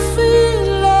 And I'm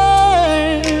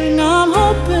feeling, I'm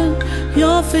hoping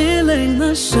you're feeling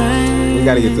the same. We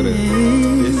gotta get to this.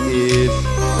 This is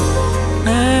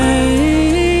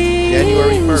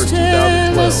January 1st,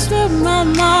 2012. Slip my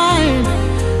mind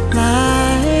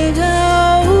like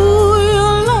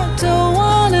you're like the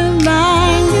one in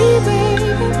mind,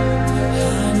 baby.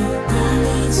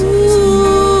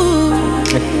 Ooh,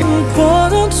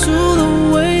 according to the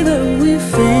way that we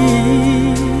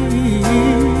feel.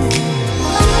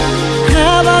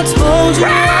 Have I told you I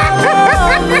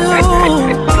love you?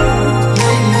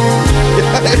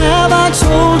 Have I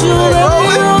told you that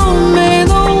you mean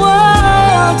the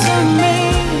world to me?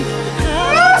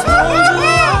 Have I told you I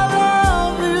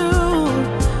love you?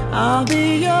 I'll be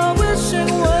your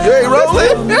wishing well. You ain't rolling?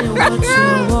 Tell me what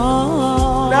you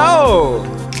want.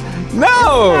 No.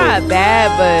 Not bad,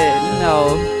 but no.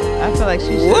 I feel like she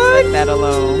should What? let that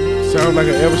alone. Sounds like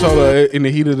an episode of In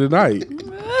the Heat of the Night.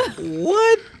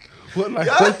 What? What like?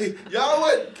 Y'all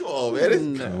went. Come on, man.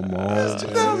 It's Come on. She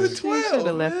 2012. should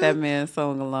have left that man's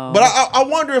song alone. But I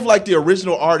wonder if like the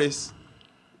original artist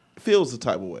feels the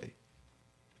type of way,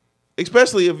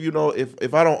 especially if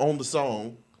if I don't own the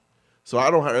song, so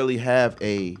I don't really have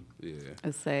a.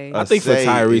 I say, I think for say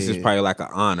Tyrese, it's it. probably like an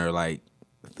honor. Like,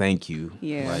 thank you.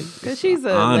 yeah, Like, because she's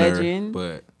a honor, legend.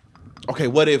 But Okay,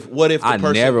 what if the I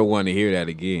person never want to hear that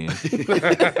again.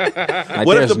 Like,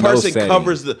 what if the there's no person setting.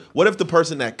 covers the what if the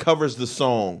person that covers the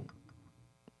song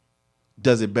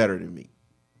does it better than me?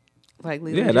 Like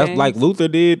Lila Yeah, that's James. like Luther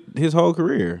did his whole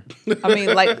career. I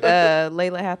mean, like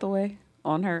Layla Hathaway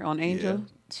on Angel. Yeah.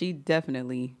 She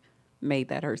definitely made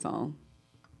that her song.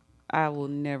 I will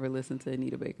never listen to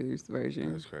Anita Baker's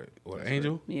version. That's great. What,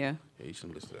 Angel? Yeah, Yeah, you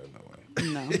shouldn't listen to that, no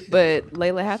way. no. But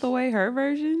Layla Hathaway, her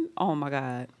version, oh my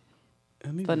God,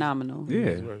 Anita's- phenomenal. Yeah.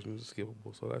 Anita's version is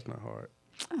skippable, so that's not hard.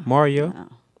 Mario, No.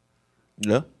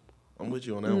 Yeah, I'm with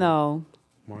you on that one. No,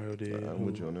 Mario did. I'm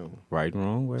with you on that one. right and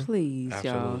wrong way. please, y'all.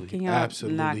 Absolutely. Can y'all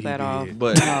Absolutely knock he that did. off?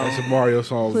 But That's a Mario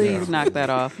song. Please now. knock that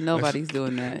off. Nobody's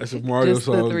doing that. That's a Mario Just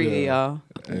song the three now. of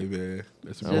y'all. Hey man,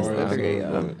 that's a Just Mario the three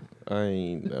song. of y'all.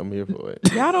 I'm here for it.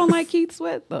 Y'all don't like Keith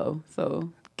Sweat though,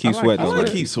 so Keep I sweating.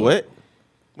 like Keith Sweat.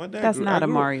 My dad that's grew- not I a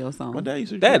grew up- Mario song. My dad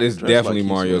used to That dress is like definitely Keith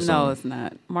Mario's Sweat. song. No, it's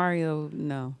not. Mario,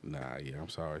 no. Nah, yeah, I'm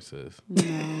sorry, sis. No.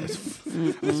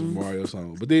 That's a Mario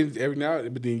song. But then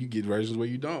you get versions where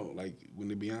you don't. Like when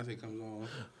the Beyonce comes on.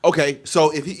 Okay,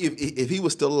 so if he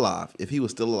was still alive, if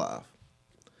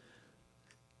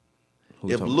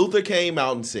Luther came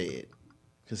out and said,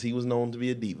 because he was known to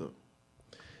be a diva,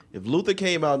 if Luther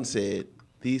came out and said,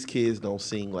 these kids don't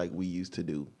sing like we used to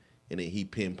do, and then he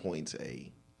pinpoints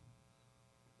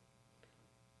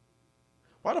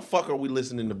why the fuck are we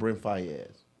listening to Brent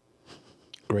Faiyaz?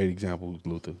 Great example,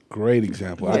 Luther. Great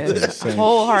example. I Yes. can't say.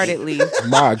 Wholeheartedly.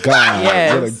 My God,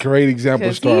 Yes. what a great example to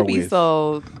Because he start be with.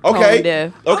 so Okay, tone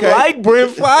deaf. okay. I like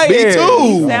Brent Fire. Me He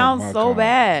too. sounds my so God.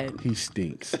 bad. He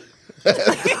stinks.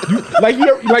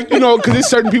 Because there's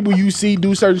certain people you see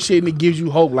do certain shit and it gives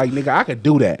you hope. Like, nigga, I could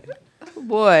do that.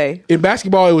 Boy. In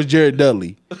basketball, it was Jared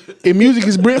Dudley. In music,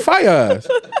 it's Brent Faiyaz.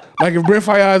 Like, if Brent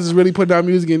Faiyaz is really putting out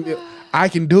music, and I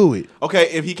can do it. Okay,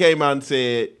 if he came out and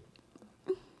said,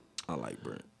 I like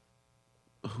Brent.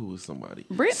 who was somebody?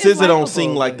 Brent is SZA don't likable,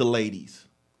 sing like but- the ladies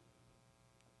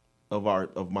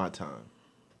of my time.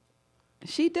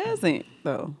 She doesn't,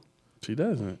 though. She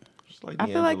doesn't. Just like I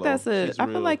feel like D'Angelo. that's She's I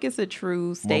feel real like it's a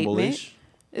true statement. mumble-ish.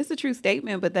 It's a true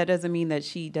statement, but that doesn't mean that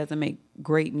she doesn't make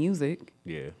great music.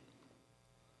 Yeah.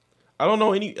 I don't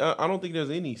know any. I don't think there's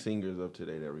any singers of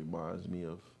today that reminds me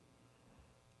of.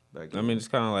 Back I then. mean, it's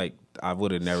kind of like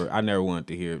I never wanted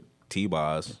to hear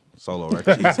T-Boz solo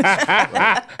record.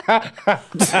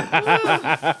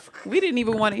 We didn't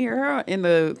even want to hear her in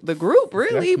the group,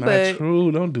 really. That's but not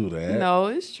true. Don't do that. no,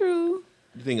 it's true.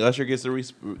 You think Usher gets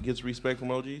gets respect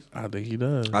from OGs? I think he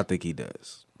does. I think he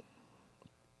does.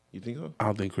 You think so? I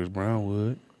don't think Chris Brown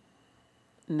would.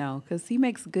 No, because he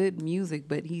makes good music,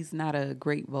 but he's not a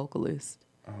great vocalist.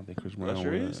 I don't think Chris Brown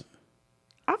Usher would. is.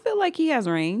 I feel like he has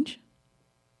range.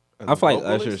 As I a feel like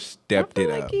vocalist? Usher stepped I it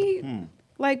feel like up. he,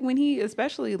 like when he,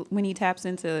 especially when he taps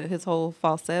into his whole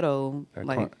falsetto That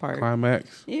like part.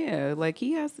 climax. Yeah, like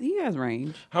he has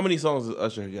range. How many songs does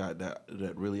Usher got that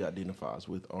really identifies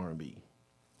with R&B?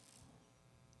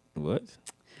 What?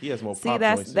 He has more See, pop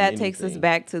joints that than takes us anything.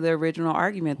 back to the original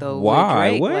argument though. with Why?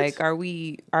 Drake. What? Like, are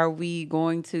we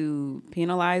going to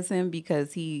penalize him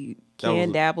because he That can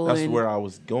was- dabble That's in? where I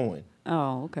was going.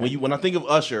 Oh, okay. When I think of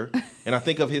Usher, and I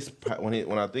think of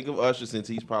when I think of Usher, since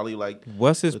he's probably like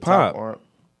What's his the top pop?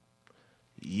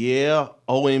 yeah,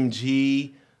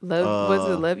 OMG, was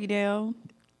it Love You Down?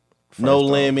 No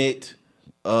off. Limit.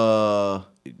 No.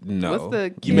 What's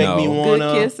the You Make Me Good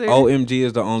Wanna- Kisser? OMG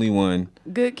is the only one.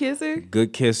 Good Kisser.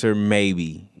 Good Kisser,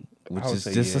 maybe. Which I would is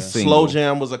say just a yeah. single. Slow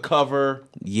Jam was a cover.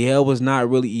 Yeah, it was not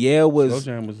really. Yeah, it Slow was.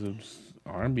 Jam was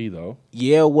R&B though.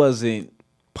 Yeah, it wasn't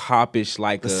popish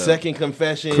like The a Second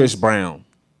Confession. Chris Brown.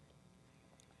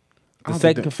 I The don't Second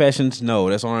think that- Confessions, no,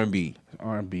 that's R&B.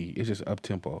 R&B. It's just up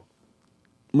tempo.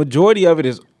 Majority of it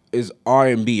is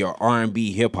R&B or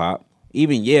R&B hip hop.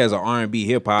 Even is a R&B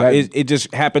hip hop. That- It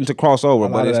just happened to cross over, A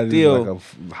lot but of it's that is still like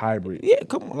a hybrid. yeah.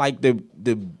 Come on, like the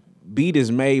beat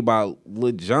is made by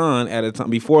Lil Jon at a time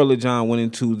before Lil Jon went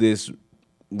into this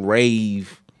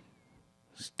rave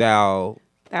style.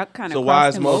 That kind of So why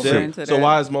is him Mos over Def? into So that.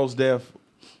 why is Mos Def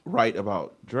right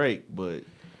about Drake, but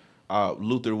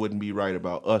Luther wouldn't be right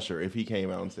about Usher if he came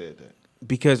out and said that?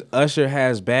 Because Usher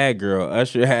has Bad Girl,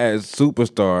 Usher has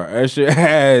Superstar, Usher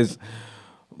has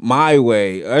My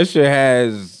Way, Usher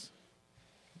has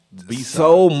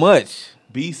so much.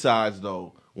 B-sides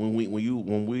though, when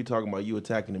we talking about you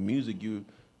attacking the music,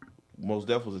 Mos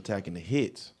Def was attacking the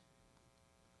hits.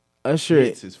 Usher,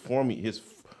 Hits his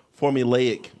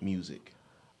formulaic music.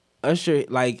 Usher,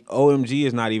 like OMG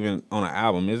is not even on an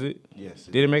album, is it? Yes.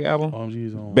 Did it make an album? OMG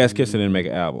is on. Best Kisser didn't make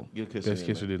an album. Good Kisser. Best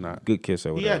Kisser did not. Good Kisser.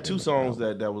 He whatever. had two songs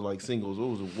that was like singles. What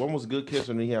was it? One was Good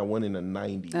Kisser, and then he had one in the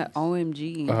 90s.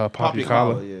 OMG. Poppy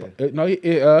Collar, Collar. yeah. No, he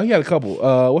had a couple.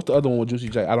 What's the other one with Juicy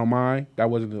J? I Don't Mind. That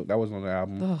wasn't on the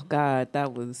album. Oh God,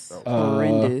 that was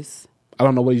horrendous. I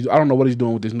don't know what he's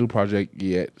doing with this new project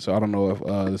yet. So I don't know if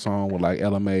the song with like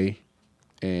LMA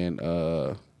and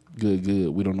Good.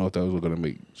 We don't know if those were gonna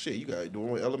make Shit, you got the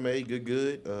one with LMA,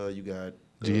 Good. You got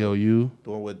GLU. the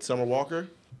one with Summer Walker.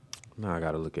 Now I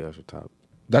gotta look at Usher top.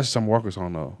 That's some Walker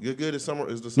song though. Good is Summer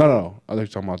is the No, song. no. I think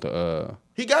you're talking about the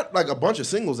He got like a bunch of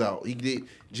singles out. He did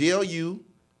GLU.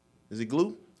 Is it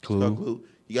Glue? Glue. It's called Glue.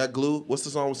 You got Glue. What's the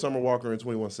song with Summer Walker and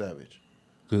 21 Savage?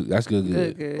 good. That's good.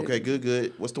 Good. Okay,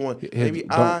 Good. What's the one? Hey, Maybe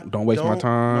Don't Waste My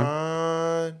Time.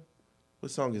 Mind. What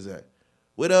song is that?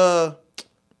 With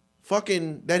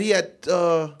fucking that he had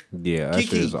Yeah, Kiki.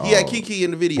 Usher is all. He had Kiki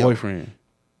in the video. Boyfriend.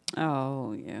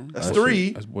 Oh yeah, That's Usher- three.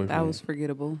 That's Boyfriend. that was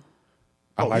forgettable.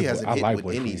 I like He hasn't I hit like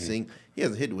with any Boyfriend. sing. He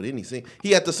hasn't hit with any sing.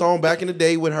 He had the song back in the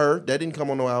day with her. That didn't come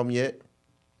on no album yet.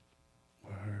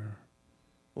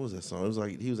 What was that song? It was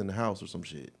like he was in the house or some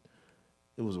shit.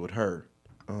 It was with her.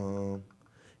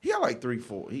 He got like 3,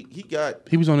 4. He got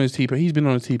He was on his T-Pain. He's been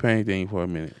on the T-Pain thing for a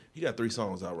minute. 3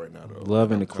 songs out right now though.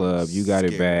 Love in the I'm kinda Club, You Got It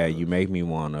scared Bad, of. You Make Me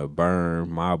Wanna, Burn,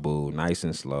 My Boo, Nice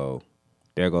and Slow,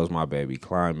 There Goes My Baby,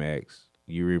 Climax,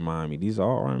 You Remind Me. These are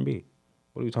all R&B.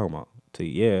 What are we talking about?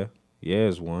 Yeah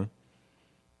is one.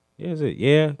 Yeah is it.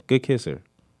 Yeah, Good Kisser.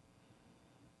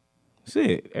 That's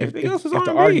it. Everything else is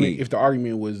R&B. If the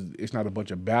argument was it's not a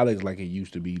bunch of ballads like it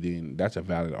used to be, then that's a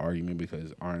valid argument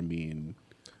because R&B and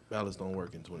Ballads don't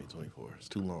work in 2024. It's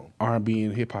too long. R&B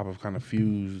and hip hop have kind of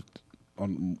fused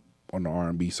on the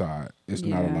R&B side. It's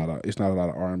not a lot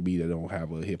of R&B that don't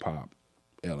have a hip hop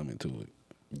element to it,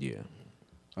 Yeah.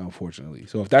 unfortunately.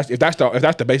 So if that's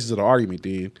the basis of the argument,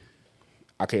 then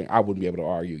I wouldn't be able to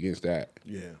argue against that.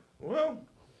 Yeah. Well.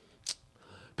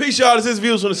 Peace, y'all. This is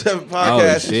Views from the 7th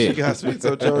Podcast. shit. You guys speak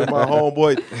so join my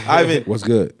homeboy Ivan, What's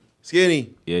good?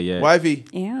 Skinny, Yeah. Wifey.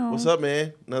 Yeah. What's up,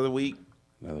 man? Another week.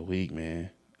 Another week, man.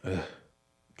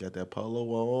 Got that polo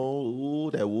on.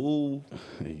 Ooh, that woo.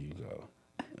 There you go.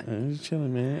 Just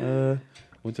chilling, man.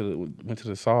 Went to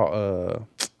the Saw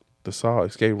the Saw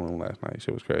escape room last night.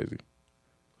 Shit was crazy.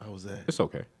 How was that? It's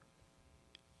okay.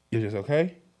 You're just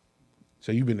okay?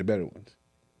 So you've been to better ones.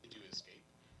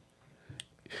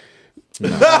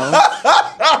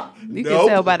 You can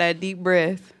tell by that deep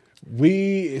breath.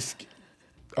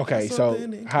 Okay,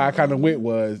 so how I kind of went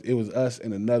was it was us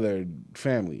and another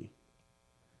family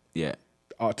Yeah.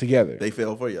 all together. They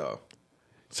fell for y'all.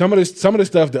 Some of the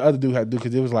stuff the other dude had to do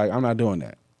because it was like I'm not doing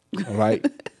that, all right?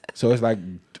 So it's like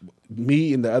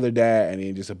me and the other dad and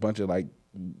then just a bunch of like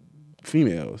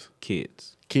females,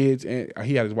 Kids. and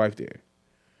he had his wife there.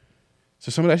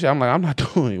 So some of that shit I'm like I'm not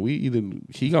doing. We either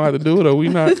he gonna have to do it or we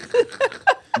not.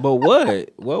 But what?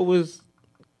 What was?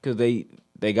 Because they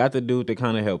got the dude that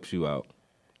kind of helps you out.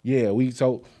 Yeah,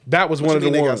 so that was one of the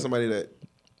They got ones. somebody that.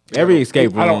 Every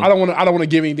escape room. I don't want to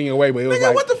give anything away, but it was Nigga,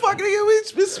 like what the fuck?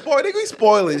 Nigga, we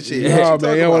spoiling shit. no,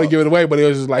 man, I don't want to give it away, but it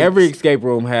was just like Every escape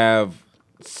room have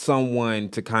someone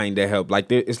to kind of help.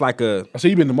 Like it's like a So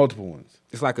you've been to multiple ones.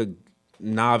 it's like a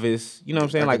novice. You know what I'm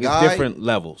saying? Like Like a it's guy? different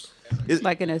levels.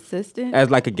 Like an assistant. As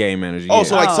like a game manager. Oh, yeah.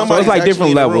 so like Oh. So somebody it's like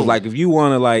different levels. Room. Like if you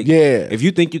want to like Yeah. if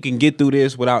you think you can get through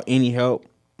this without any help,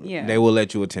 Yeah. they will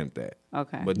let you attempt that.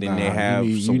 Okay. But then Nah, they have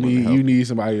you someone need to help. you need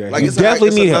somebody that Like helps. it's, definitely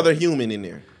it's need another help. human in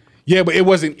there. Yeah, but it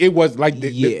was like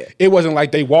Yeah. it wasn't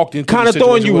like they walked into Kind the of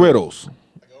throwing situation you with- riddles.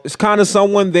 It's kind of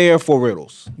someone there for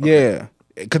riddles. Yeah,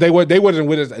 because they wasn't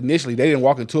with us initially. They didn't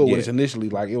walk into it with Yeah. us initially.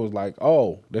 Like it was like,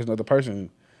 oh, there's another person.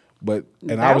 But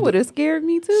and I That was would have scared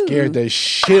me too. scared the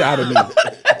shit out of me.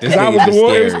 This I nigga was the just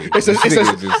one. scary. It's This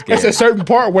nigga just a scary. certain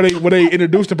part where they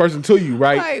introduce the person to you,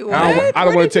 right? Like, I what? don't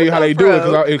Where want to did tell you you how they come do it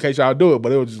from? in case y'all do it.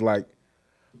 But it was just like,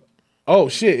 oh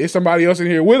shit, it's somebody else in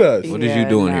here with us. What is you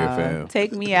doing here, fam?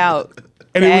 Take me out.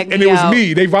 And it was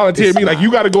me. They volunteered me like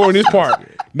you got to go in this part.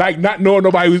 Like not knowing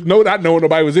nobody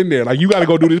was in there. Like you got to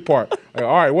go do this part. Like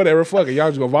all right, whatever, fuck it. Y'all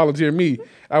just gonna volunteer me.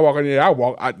 I walk in there.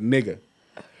 Nigga.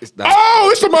 It's not, Oh,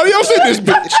 it's somebody else in this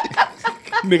bitch.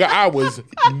 Nigga, I was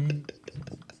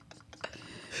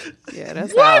Yeah,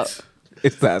 that's what?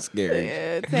 it's not scary.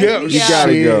 Yeah, take Yeah, me You out.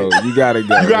 gotta Shit. go. You gotta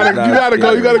go. You gotta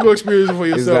go. You gotta go experience it for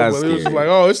It's yourself. not But it was scary. like,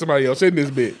 oh, it's somebody else in this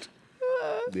bitch.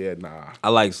 Yeah, nah. I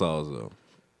like Saws though.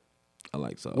 I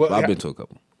like Saws. Well, But I've yeah. been to a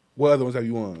couple. What other ones have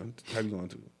you won? Have you gone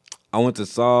to? I went to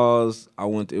Saws.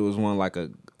 It was one like a,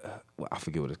 I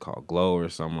forget what it's called, glow or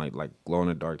something like glow in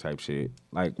the dark type shit.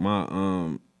 Like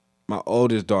my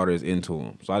oldest daughter is into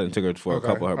them, so I didn't take her for a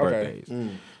couple of her okay.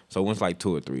 birthdays. So it was like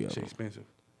 2 or 3 of Shit them. expensive.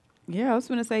 Yeah, I was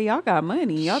gonna say y'all got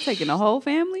money. Y'all taking the whole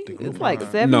family? It's like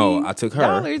 $70. No, I took her.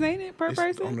 Dollars, ain't it, per On the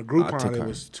person? I Groupon, took it her.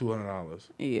 was $200.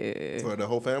 Yeah. For the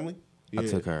whole family? I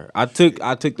took her. I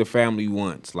took the family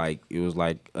once. Like it was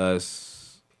like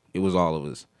us. It was all of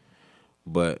us.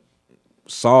 But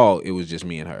Saul, it was just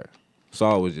me and her.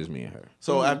 Saul was just me and her.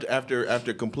 So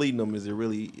after completing them, is it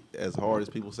really as hard as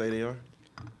people say they are?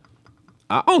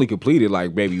 I only completed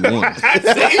like maybe once. See?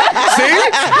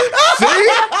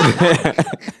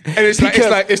 And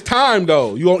it's time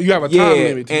though. You have a time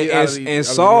limit. To get out of these- out and of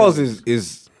Saul's these.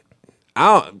 is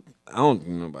I don't think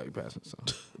nobody passing Saul.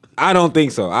 I don't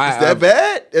think so. Is that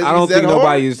bad? I don't Is that think hard?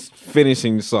 nobody is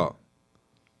finishing Saul.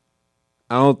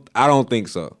 I don't think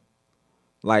so.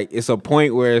 Like it's a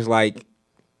point where it's like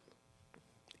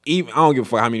even I don't give a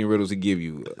fuck how many riddles he give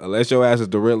you. Unless your ass is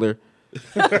the Riddler.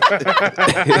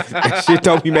 Shit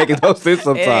don't be making no sense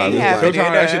sometimes. It It's ain't like,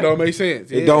 Sometimes that shit don't make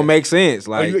sense. it don't make sense.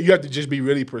 Oh, Like you have to just be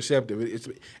really perceptive.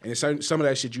 Some of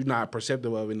that shit you're not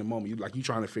perceptive of in the moment. You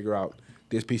trying to figure out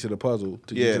this piece of the puzzle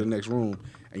to get Yeah. to the next room,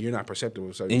 and you're not perceptive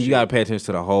of certain and you shit. gotta pay attention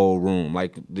to the whole room.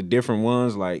 Like the different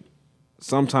ones, like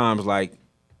sometimes like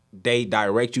they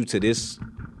direct you to this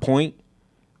point,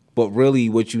 but really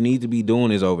what you need to be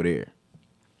doing is over there.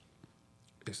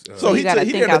 So You he gotta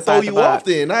he think there to throw outside the you off box.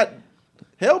 then, not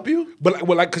help you. But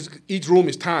because each room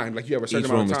is timed, like you have a certain Each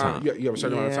amount of room is time. timed. You have a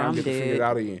certain amount of Yeah, time I'm to figure it dead.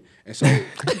 out again. And so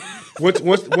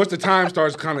once the time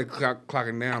starts kind of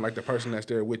clocking down, like the person that's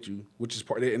there with you, which is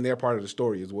part, and they're part of the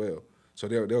story as well. So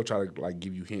they'll try to like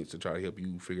give you hints to try to help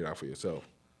you figure it out for yourself.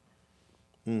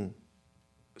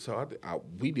 So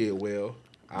we did well.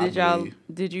 I believe.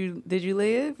 Did you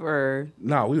live or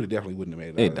No, we definitely wouldn't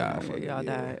have made They it. out of that died. motherfucker. y'all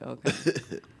Yeah. died?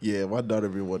 Okay. Yeah, my daughter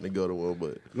really wanted to go to one,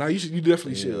 but No, you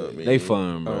definitely you know what I should. mean? They fun,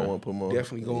 I don't bro. want to put more.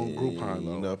 Definitely go on Groupon,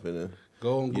 though. You're not finna.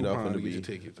 Go on You're not Groupon finna and get be- your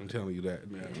tickets. I'm telling you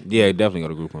that, man. Yeah, definitely go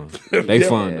to Groupon. They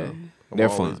fun though. I'm They're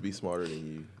always fun. be smarter than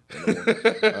you.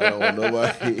 I don't want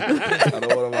nobody. I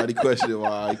don't want nobody questioning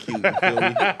my IQ.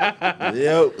 You feel me?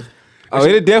 Yep. Oh,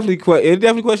 it definitely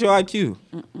question your IQ.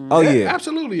 Oh yeah.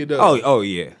 Absolutely, it does. Oh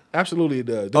yeah. Absolutely, it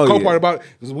does. The Oh, cool yeah. part about it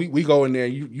is we go in there,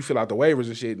 you fill out the waivers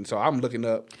and shit, and so I'm looking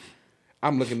up.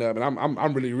 I'm looking up and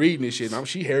I'm really reading this shit. And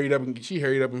she hurried up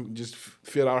and just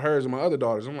filled out hers and my other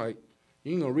daughters. I'm like,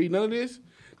 you ain't gonna read none of this?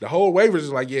 The whole waivers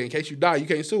is like, yeah, in case you die, you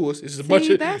can't sue us. It's a bunch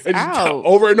of that's it's just out.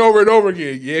 over and over and over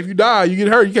again. Yeah, if you die, you get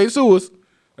hurt, you can't sue us.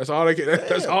 That's all they can.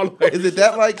 That's all. Is it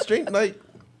that like strength? Like,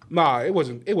 Nah, it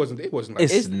wasn't. Like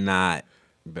It's not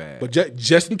bad. But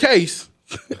just in case,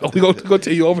 we gonna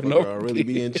tell you over and over. really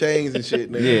be in chains and shit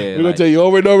now. Yeah, We're gonna tell you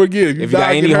over and over again. if you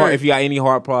got any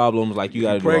heart problems, like you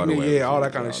got to do all the pregnant, way. yeah, all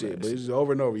that kind of shit. But it's just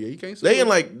over and over. Yeah, you can't.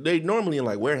 They normally in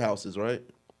like warehouses, right?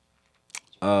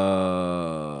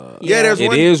 Yeah, there's It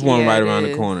one. is one Yeah, right it around the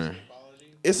is. corner.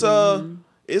 It's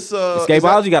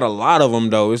Escapology got a lot of them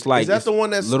though. It's like Is that it's the one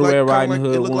that's Little like, Red kinda Riding like,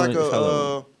 Hood it look one? like It's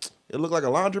hella- it looked like a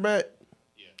laundromat?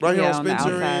 Right here Yeah, on on the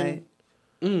Spencer outside.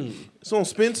 it's on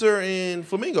Spencer and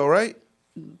Flamingo, right?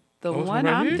 The it's one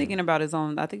right I'm here? thinking about is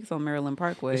on. I think it's on Maryland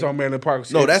Parkway. It's on Maryland Park.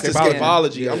 No, that's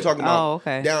Escapology. Yeah. I'm talking about Oh,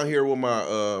 okay. down here where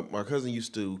my cousin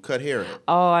used to cut hair at.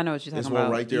 Oh, I know what you're talking There's about.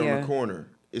 one right there yeah. on the corner.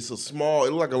 It's a small.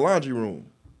 It look like a laundry room.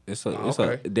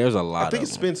 okay. There's a lot. I think of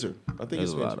it's them. Spencer. I think There's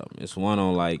it's a lot Spencer. of them. It's one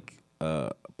on like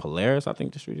Polaris. I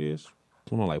think the street is.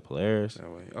 One on like Polaris. That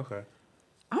way. Okay.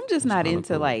 I'm just not kinda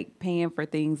into cool. like paying for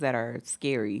things that are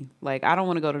scary. Like I don't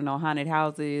want to go to no haunted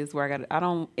houses where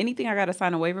anything I got to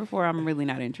sign a waiver for. I'm really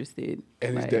not interested.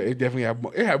 And Like, it definitely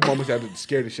have moments that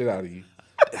scare the shit out of you.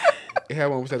 It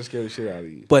have moments that scare the shit out of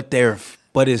you. But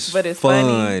it's it's fun.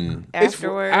 funny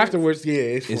afterwards. Afterwards, yeah,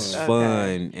 it's fun. It's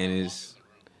fun and it's.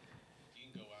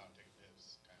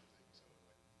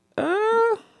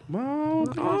 Mom,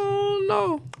 Oh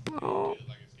no. Oh.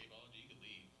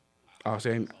 I was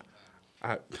saying,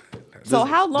 So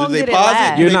how long they did it pause it?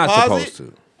 last? Do You're they not pause supposed it? to.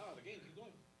 Oh, the games keep going.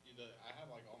 I have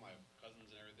like all my cousins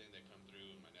and everything. They come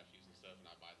through and my nephews and stuff, and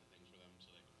I buy the things for them so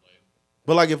they can play.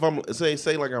 But like if I'm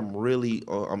say like I'm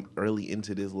really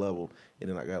into this level and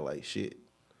then I got like shit,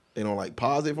 they don't like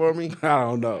pause it for me. I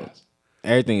don't know.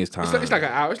 Everything is time. It's like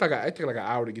an hour. It take like an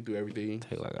hour to get through everything.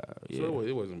 Take like a, yeah. So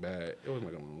it wasn't bad. It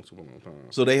wasn't like a super long time.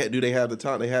 So they have the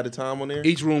time. They had the time on there.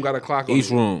 Each room got a clock on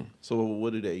Each it. room. So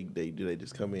what do they do? They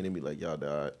just come in and be like, y'all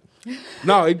died.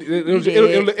 No,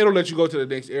 it'll let you go to the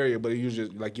next area, but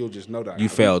you'll just know that You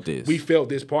felt this. We felt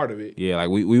this part of it. Yeah, like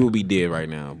we would be dead right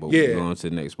now, but Yeah. we're going to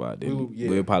the next spot. Then Yeah.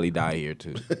 we'll probably die here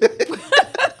too.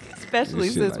 Especially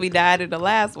Shit since like we that. died in the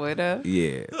last one, huh?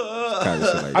 Yeah, kind of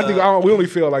shit like I that. think we only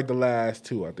feel like the last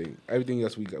two. I think everything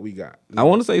else we got. I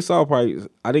want to say Saw probably.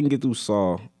 I didn't get through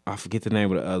Saw. I forget the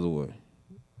name of the other one,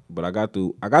 but I got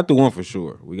through one for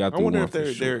sure. We got I through wonder one if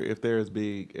for sure. they're as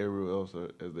big everywhere else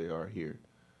as they are here.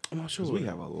 I'm not sure. 'Cause we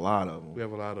have a lot of them. We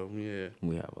have a lot of them. Yeah.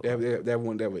 We have a They have that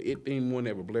one. They have a It theme one. They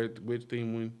have a Blair Witch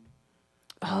theme one.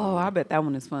 Oh, I bet that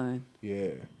one is fun. Yeah.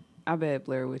 I bet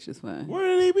Blair Witch is fun. Where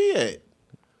do they be at?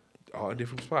 All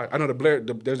different spots. I know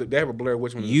they have a Blair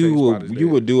Witch one. In the You same spot as would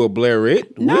theirs. do a Blair Witch?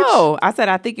 No, I said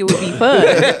I think it would be fun.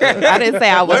 I didn't say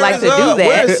I would like to do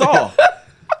Where is that. Saw?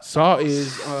 Saw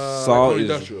is Saw like on is-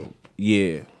 industrial.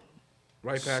 Yeah,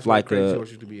 Right past it's where like Crazy a. Horse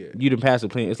used to be at. You done passed the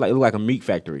plant. It's like it look like a meat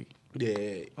factory.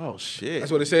 Yeah. Oh shit!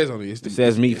 That's what it says on it. It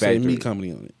says meat says factory. meat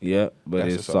company on it. Yeah, but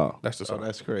That's it's the Saw. That's the Saw. Oh,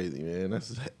 that's crazy, man.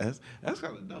 That's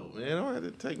kind of dope, man. I don't have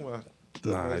to take my.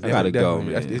 Nah, I gotta go,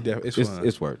 man. It's fun.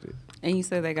 It's worth it. And you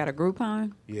said they got a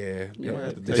Groupon? Yeah.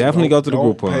 Definitely go to the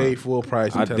Don't Groupon. pay full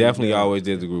price. I definitely always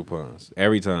did the Groupons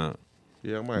every time.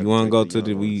 Yeah, I might. You want to go to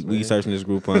the we searching this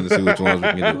Groupon to see which ones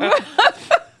we can do.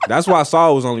 That's why I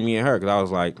saw it was only me and her because I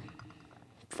was like,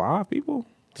 5 people?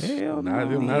 Hell no.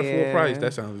 Not full Yeah. price.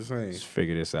 That sounds the Let's same.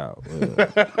 figure this out.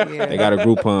 Yeah. They got a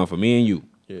Groupon for me and you.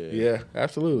 Yeah,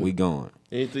 absolutely. We going.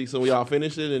 Anything? So we all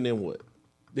finished it, and then what?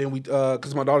 Then we,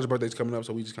 cause my daughter's birthday's coming up,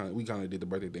 so we kind of did the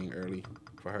birthday thing early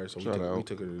for her. So we Shout took, out. we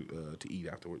took her to eat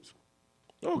afterwards.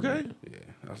 Okay. Yeah,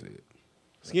 that's it.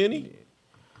 Skinny.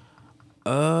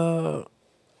 I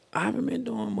haven't been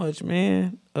doing much,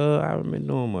 man. I haven't been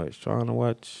doing much. Trying to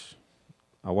watch.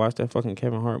 I watched that fucking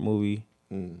Kevin Hart movie.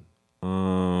 Kevin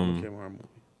Hart movie.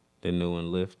 The new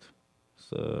one, Lift.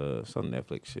 It's some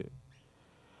Netflix shit.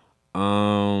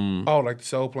 Oh, like the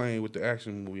Soul Plane with the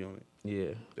action movie on it.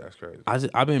 Yeah. That's crazy.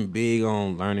 I've been big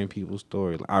on learning people's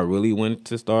stories. I really went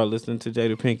to start listening to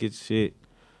Jada Pinkett shit.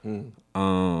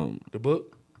 The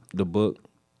book. The book.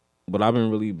 But I've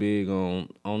been really big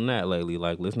on that lately,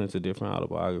 like listening to different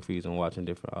autobiographies and watching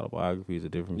different autobiographies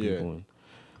of different people and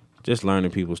just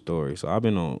learning people's stories. So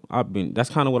that's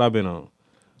kind of what I've been on.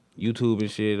 YouTube and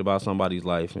shit about somebody's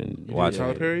life and watching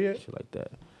Tyler Perry yet? shit like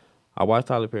that. I watched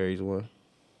Tyler Perry's one.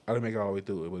 I didn't make it all the way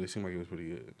through it, but it seemed like it was pretty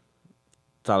good.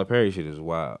 Tyler Perry shit is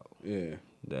wild. Yeah,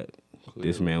 That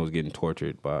this man was getting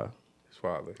tortured by it's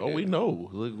father. Oh, we know.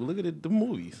 Look at it, the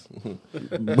movies.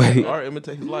 But, Art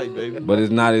imitates life, baby. but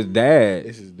it's not his dad.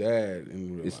 It's his dad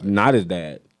in real It's life. not his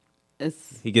dad.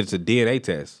 It's He gets a DNA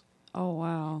test. oh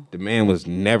wow. The man was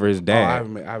never his Oh, I dad.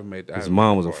 haven't made that. His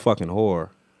mom was a fucking whore.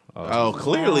 Oh,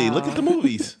 clearly. Look at the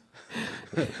movies.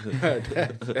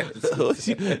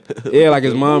 Yeah, like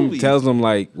his mom movies. tells him,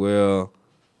 like, well,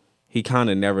 he kind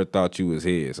of never thought you was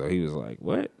his. So he was like,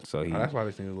 what? So he Oh, that's why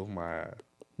this thing was my eye.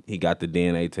 he got the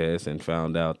DNA test and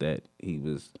found out that he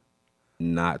was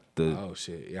not the Oh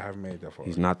shit! Yeah, I haven't made that far.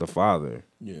 he's not the father.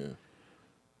 Yeah,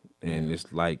 And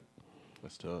it's like,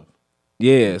 that's tough.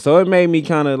 yeah. So it made me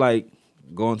kind of like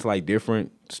go into like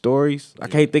different stories. I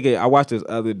can't think of. I watched this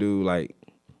other dude. Like,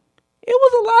 it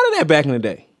was a lot of that back in the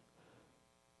day.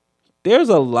 There's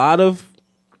a lot of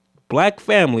black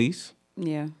families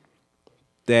Yeah.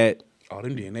 that Oh,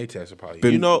 them DNA tests are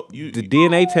probably. You know, the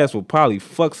DNA test will probably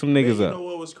fuck some man, niggas you up. know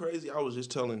what was crazy? I was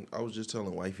just telling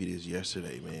wifey this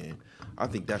yesterday, man. I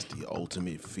think that's the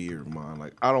ultimate fear of mine.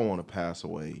 Like, I don't want to pass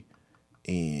away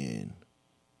and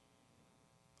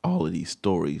all of these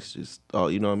stories just,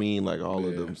 you know what I mean? Like all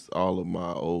of them, all of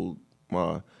my old,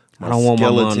 my I don't want my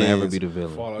mom to skeletons- ever be the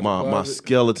villain. Fall out my the my closet.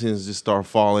 skeletons just start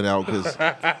falling out because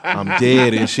I'm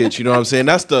dead and shit. You know what I'm saying?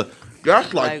 That's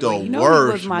like Like, the well, you know he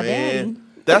worst, was my man. daddy.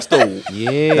 That's the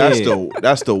Yeah.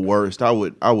 that's the worst. I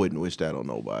wouldn't wish that on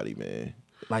nobody, man.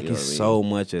 Like, You know it's what I mean? so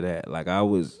much of that. Like, I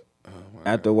was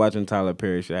after watching Tyler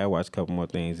Perry shit, I watched a couple more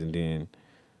things, and then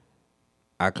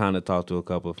I kind of talked to a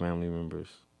couple of family members,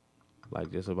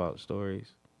 like, just about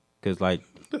stories, cause like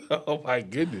Oh my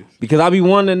goodness! because I be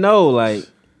wanting to know. Like,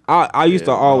 I used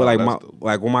to Yeah, always no, like that's the-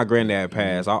 like when my granddad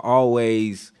passed, I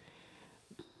always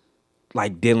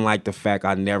like didn't like the fact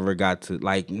I never got to,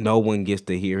 like, no one gets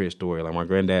to hear his story. Like, my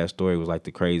granddad's story was like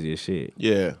the craziest shit.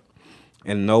 Yeah.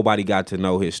 And nobody got to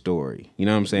know his story. You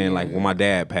know what I'm saying? Like, when my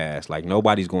dad passed, like,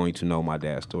 nobody's going to know my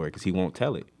dad's story because he won't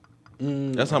tell it.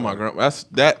 That's how my grandma.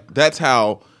 That's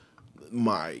how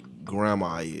my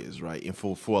grandma is, right? And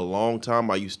for a long time,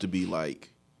 I used to be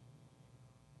like,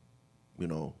 you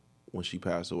know, when she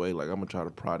passed away, like, I'm gonna try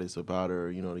to pry this about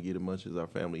her, you know, to get as much as our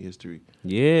family history.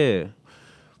 Yeah.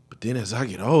 But then as I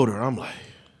get older, I'm like,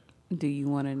 Do you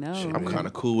want to know? I'm kind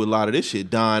of cool with a lot of this shit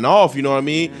dying off. You know what I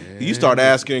mean? You start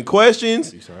asking questions,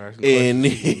 start asking and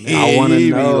I wanna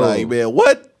he be know. like, man,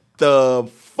 what the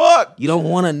fuck? You don't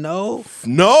want to know?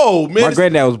 No, man. My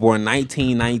granddad was born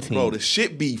 1919. Bro, the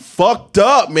shit be fucked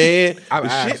up, man. I've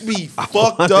The asked. shit be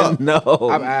fucked up. No.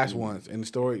 I've asked once, and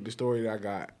the story that I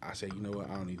got, I said, you know what?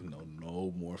 I don't need to know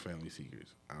no more family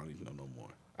secrets. I don't need to know no more.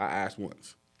 I asked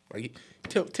once, like,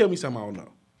 tell me something I don't know.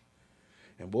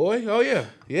 And boy, oh yeah,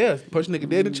 punch a nigga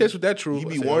dead in the chest with that truth. You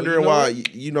I be said, wondering know why,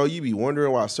 what? you be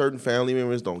wondering why certain family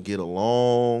members don't get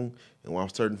along and why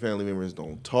certain family members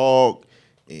don't talk.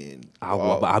 And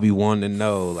I be wanting to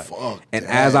know. Like, Fuck and that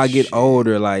as I get shit.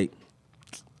 older, like,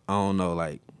 I don't know,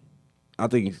 like, I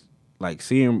think, like,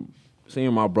 seeing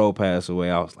my bro pass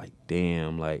away, I was like,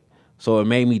 damn, like, so it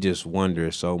made me just wonder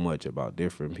so much about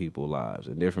different people's lives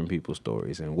and different people's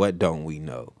stories and what don't we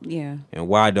know. Yeah. And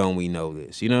why don't we know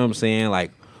this? You know what I'm saying?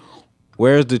 Like,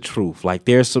 where's the truth? Like,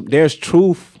 there's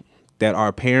truth that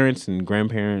our parents and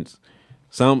grandparents,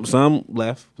 some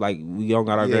left. Like, we don't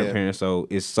got our Yeah. grandparents, so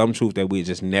it's some truth that we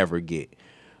just never get.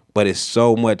 But it's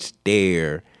so much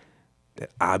there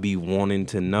that I be wanting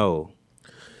to know.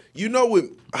 you know what?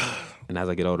 And as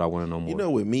I get older, I want to know more. You know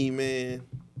with me, man,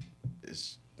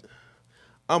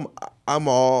 I'm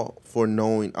all for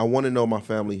knowing. I want to know my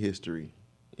family history.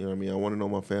 You know what I mean? I want to know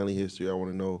my family history. I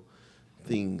want to know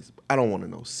things. I don't want to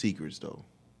know secrets though.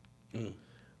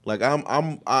 Like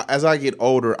as I get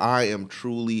older, I am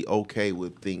truly okay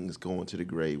with things going to the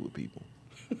grave with people.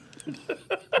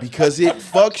 Because it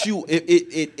fucks you.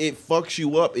 It fucks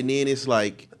you up, and then it's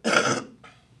like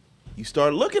you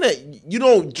start looking at. You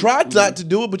don't try not to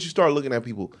do it, but you start looking at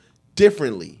people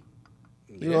differently.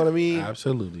 You know what I mean?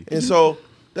 Absolutely. And so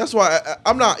that's why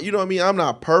I'm not. You know what I mean? I'm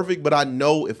not perfect, but I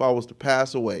know if I was to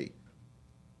pass away,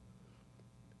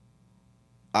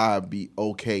 I'd be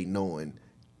okay knowing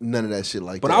none of that shit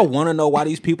like But that. I want to know why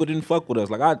these people didn't fuck with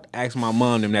us. Like, I ask my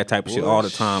mom them that type of shit all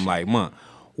the time. Like, Mom,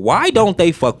 why don't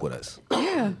they fuck with us?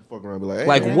 Yeah. Fuck around, and be like, hey,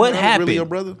 Like, man, what that was happened? Really your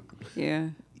brother? Yeah.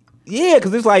 Yeah,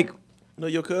 because it's like, No,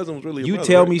 your cousin was really. Your you brother,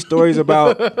 tell right? me stories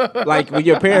about, like, when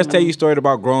your parents tell you stories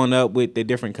about growing up with their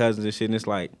different cousins and shit, and it's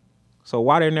like, so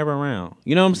why they're never around?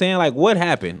 You know what I'm saying? Like, what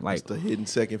happened? Like, It's the hidden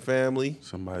second family.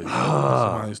 Somebody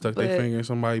stuck But- their finger in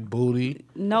somebody's booty.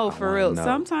 No, for wanna real. know.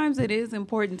 Sometimes it is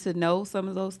important to know some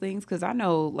of those things because I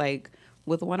know, like,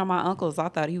 with one of my uncles, I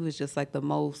thought he was just like the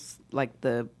most, like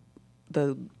the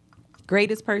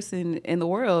greatest person in the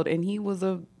world, and he was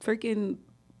a freaking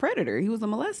predator. He was a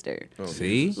molester.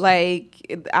 See? Like,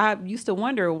 I used to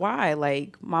wonder why,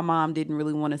 like, my mom didn't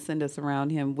really want to send us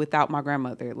around him without my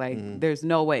grandmother. Like, there's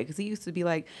no way. Because he used to be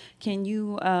like, can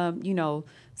you,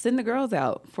 send the girls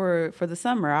out for the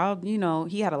summer?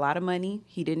 He had a lot of money.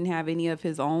 He didn't have any of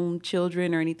his own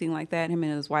children or anything like that. Him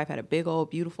and his wife had a big old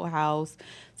beautiful house.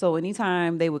 So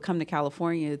anytime they would come to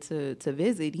California to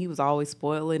visit, he was always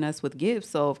spoiling us with gifts.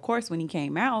 So, of course, when he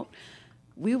came out,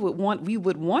 we would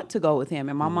want to go with him,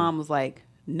 and my mom was like,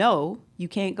 no, you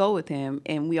can't go with him.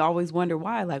 And we always wonder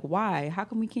why. Like, why? How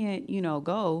come we can't,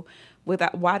 go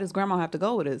without? Why does grandma have to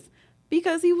go with us?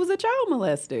 Because he was a child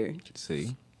molester.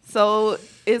 See? So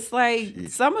it's like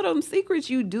some of them secrets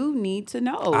you do need to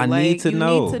know. I need to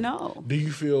know. Do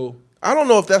you feel? I don't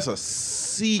know if that's a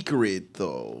secret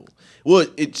though. Well,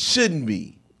 it shouldn't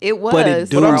be. It was. But it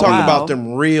do. But I'm for a talking while. about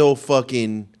them real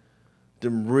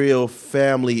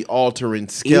family altering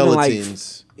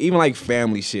skeletons. Even like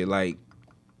family shit. Like,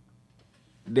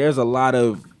 there's a lot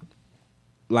of,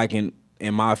 like in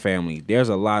my family, there's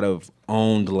a lot of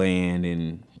owned land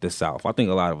in the South. I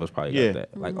think a lot of us probably got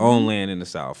that. Like, owned land in the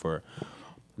South, or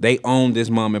they own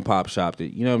this mom and pop shop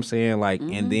that, you know what I'm saying? Like,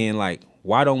 and then like,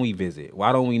 why don't we visit?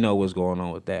 Why don't we know what's going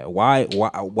on with that? Why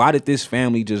did this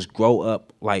family just grow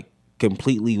up like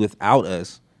completely without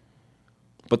us?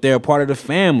 But they're a part of the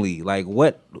family. Like,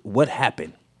 what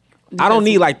happened? I don't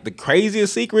need like the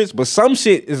craziest secrets, but some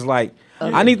shit is like,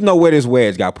 I need to know where this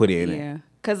wedge got put in. Yeah.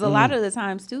 Because a lot of the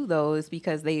times, too, though, is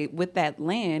because with that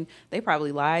land, they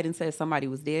probably lied and said somebody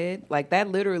was dead. Like, that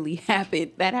literally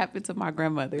happened. That happened to my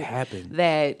grandmother. It happened.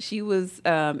 That she was,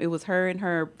 it was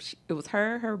her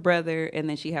brother, and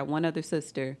then she had one other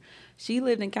sister. She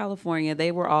lived in California.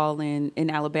 They were all in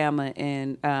Alabama.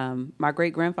 And my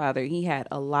great-grandfather, he had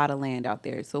a lot of land out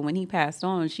there. So when he passed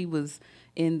on, she was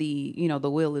in the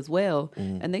will as well,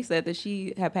 and they said that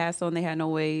she had passed on. They had no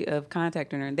way of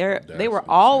contacting her, and they were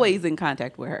always in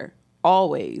contact with her,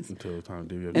 always Until it was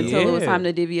time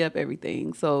to divvy up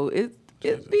everything. So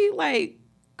it'd be like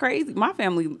crazy. My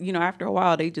family, after a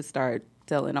while, they just start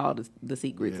telling all the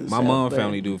secrets. And My stuff, mom but-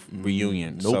 family do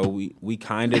reunions, so we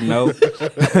kind of know.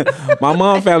 My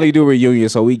mom family do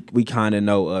reunions, so we kind of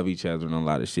know of each other and a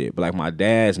lot of shit. But like my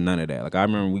dad's none of that. Like I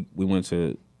remember we went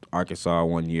to Arkansas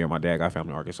one year. My dad got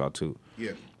family in Arkansas too.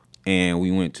 Yeah. And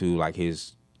we went to like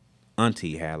his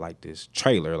auntie had like this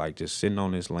trailer like just sitting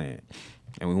on this land.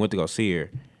 And we went to go see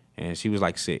her, and she was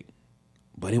like sick.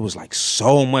 But it was like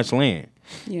so much land.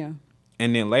 Yeah.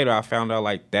 And then later I found out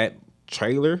like that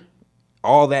trailer,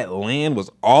 all that land was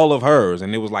all of hers,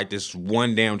 and it was like this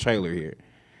one damn trailer here.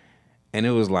 And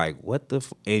it was like, what the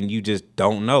and you just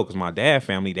don't know, because my dad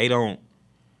family, they don't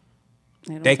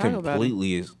talk about it.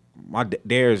 completely is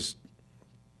there's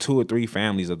 2 or 3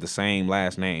 families of the same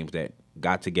last names that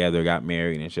got together, got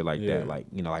married and shit like that. Like,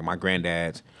 like my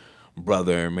granddad's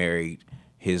brother married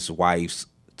his wife's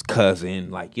cousin.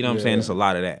 Like, you know what I'm saying? It's a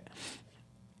lot of that.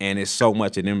 And it's so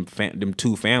much of them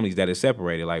 2 families that is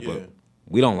separated. Like, but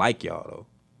we don't like y'all though.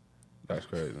 That's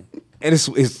crazy. And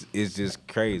it's just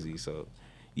crazy. So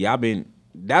yeah,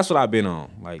 that's what I've been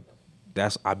on. Like,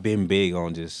 I've been big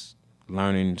on just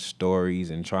learning stories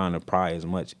and trying to pry as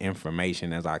much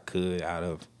information as I could out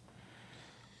of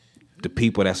the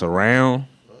people that's around.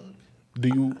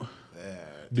 Do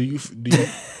you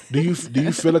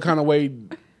feel a kind of way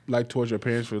like towards your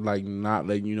parents for like not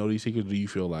letting you know these secrets? Do you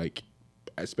feel like,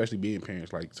 especially being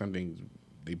parents, like some things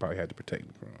they probably had to protect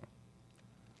you from?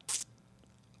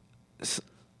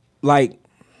 Like,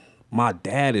 my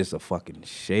dad is a fucking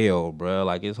shell, bro.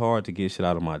 Like, it's hard to get shit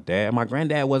out of my dad. My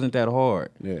granddad wasn't that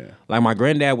hard. Yeah. Like, my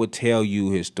granddad would tell you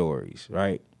his stories,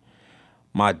 right?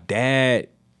 My dad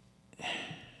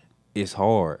is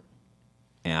hard,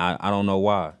 and I don't know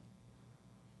why.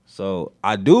 So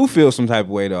I do feel some type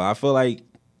of way though. I feel like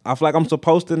I'm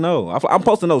supposed to know. I'm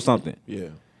supposed to know something.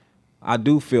 Yeah. I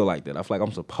do feel like that. I feel like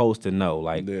I'm supposed to know.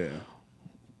 Like, Yeah.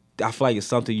 I feel like it's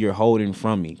something you're holding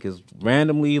from me, because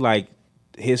randomly, like,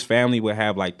 his family would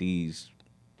have like these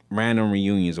random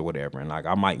reunions or whatever, and like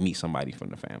I might meet somebody from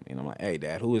the family, and I'm like, "Hey,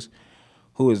 Dad, who is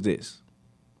this?"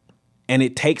 And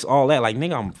it takes all that. Like,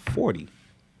 nigga, I'm 40.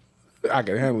 I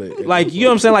can handle it. Like, you know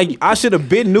what I'm saying? Like, I should have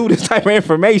been knew this type of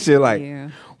information. Like, Yeah.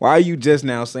 why are you just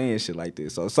now saying shit like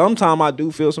this? So sometimes I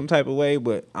do feel some type of way,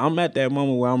 but I'm at that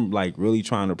moment where I'm like really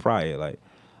trying to pry it. Like,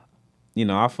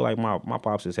 I feel like my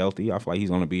pops is healthy. I feel like he's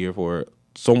gonna be here for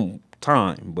some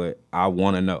time, but I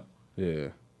want to know. Yeah.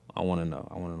 I want to know.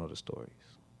 I want to know the stories.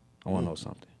 I want to know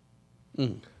something.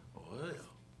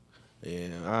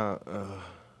 Yeah,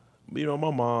 you know,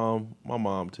 my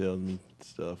mom tells me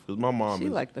stuff because my mom She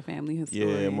is like the family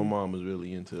historian. yeah, my mom is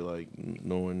really into like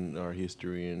knowing our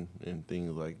history and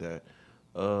things like that.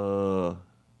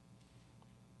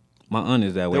 My aunt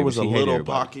is that way. There but was she a hate little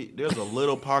everybody. pocket. There's a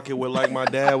little pocket where like my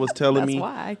dad was telling That's me,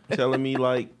 why. telling me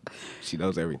like She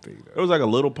knows everything. Though. there was like a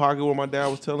little pocket where my dad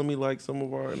was telling me like some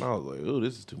of our, and I was like, oh,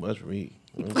 this is too much for me.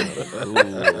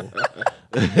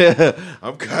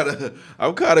 I'm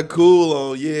kind of cool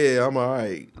on I'm all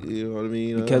right. You know what I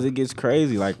mean? Because it gets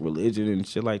crazy, like religion and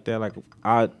shit like that. Like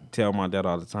I tell my dad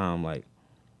all the time, like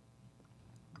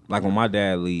when my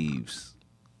dad leaves,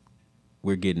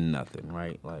 we're getting nothing,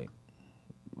 right? Like,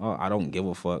 oh, I don't give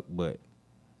a fuck, but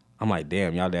I'm like,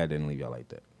 damn, y'all dad didn't leave y'all like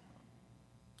that.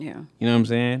 Yeah. You know what I'm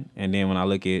saying? And then when I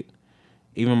look at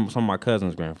even some of my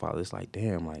cousins' grandfathers, it's like,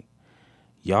 damn, like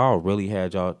y'all really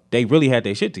had they really had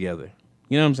their shit together.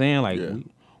 You know what I'm saying? Like,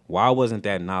 why wasn't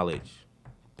that knowledge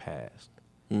passed?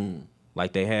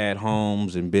 Like they had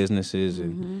homes and businesses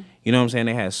and, you know what I'm saying?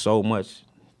 They had so much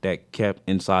that kept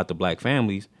inside the black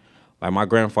families. Like my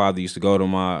grandfather used to go to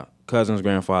my cousin's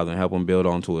grandfather and help him build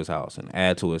onto his house and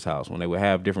add to his house when they would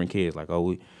have different kids. Like,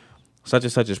 oh, such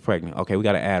and such is pregnant. Okay, we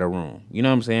got to add a room. You know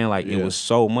what I'm saying? Like it was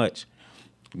so much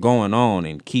going on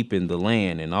and keeping the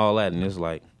land and all that. And it's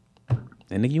like,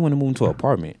 and nigga, you want to move into an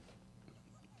apartment.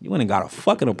 You went and got a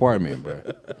fucking apartment, bro.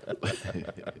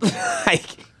 Like,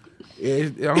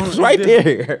 it's right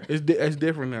there. It's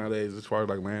different nowadays as far as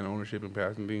like land ownership and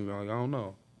passing things. Like, I don't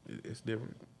know. It's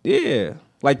different. Yeah.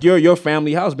 Like your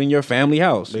family house been your family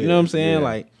house. You know what I'm saying? Yeah.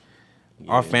 Like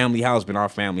our family house been our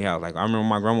family house. Like I remember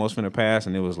my grandma was finna pass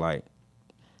and it was like,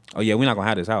 oh yeah, we're not gonna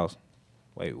have this house.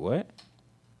 Wait, what?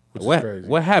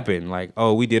 What happened? Like,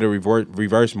 oh, we did a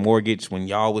reverse mortgage when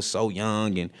y'all was so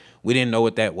young and we didn't know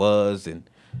what that was, and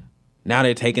now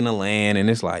they're taking the land, and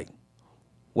it's like,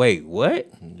 wait, what?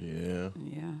 Yeah.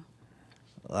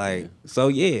 Like,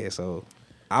 so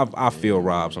I feel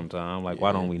robbed sometimes. Like,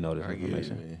 why don't we know this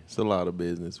information? Man. It's a lot of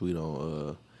business we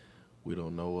don't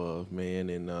know of, man.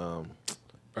 And Are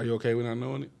you okay with not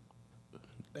knowing it?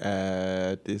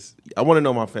 I want to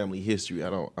know my family history.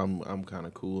 I'm kind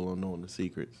of cool on knowing the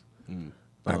secrets.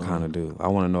 I kind of do. I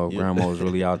want to know if grandma was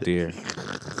really out there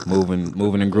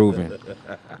moving and grooving.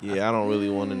 Yeah, I don't really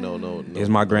want to know. No, Is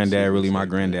my granddad really my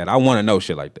granddad? I want to know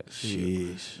shit like that.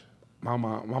 Sheesh. My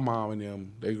mom and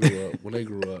them, they grew up. When they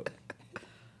grew up,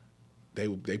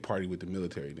 they party with the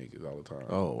military niggas all the time.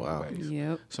 Oh wow.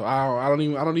 Yep. So I don't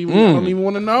even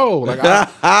want to know. Like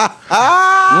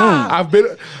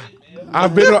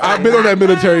I've been on that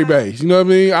military base. You know what I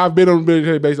mean? I've been on the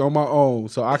military base on my own,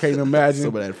 so I can't imagine.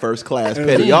 Some of that first class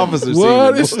petty officer.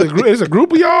 What? It's a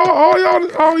group of y'all. All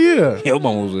y'all. Oh yeah. Your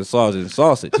mom was with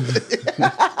sausage.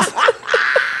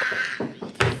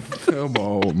 Come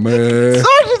on, man.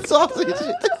 Sausage.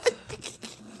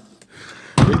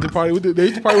 They used to party with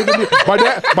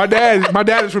my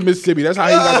dad is from Mississippi. That's how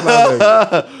he got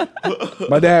the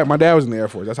name. My dad was in the Air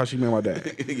Force. That's how she met my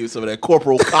dad. Give some of that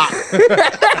corporal cock.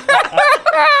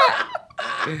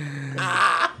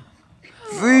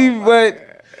 See,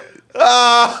 but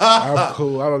I'm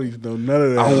cool. I don't need to know none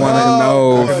of that. I want to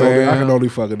know, fam. I can only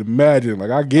fucking imagine.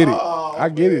 Like I get it. I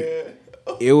get it.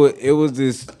 It was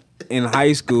this in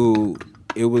high school.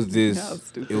 It was this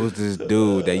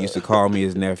dude that used to call me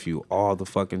his nephew all the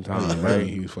fucking time, right?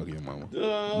 He was fucking your mama.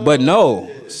 But no,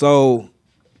 so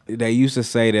they used to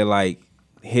say that like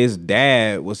his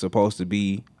dad was supposed to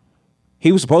be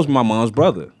my mom's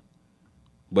brother,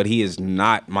 but he is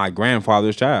not my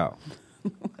grandfather's child,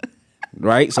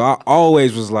 right? So I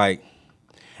always was like,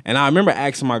 and I remember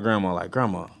asking my grandma, like,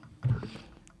 Grandma,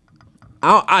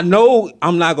 I know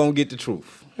I'm not gonna get the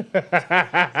truth,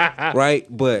 right?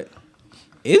 But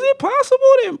is it possible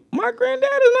that my granddad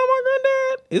is not my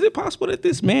granddad? Is it possible that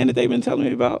this man that they've been telling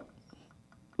me about,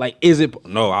 like, is it?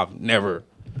 No, I've never.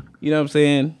 You know what I'm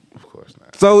saying? Of course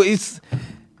not. So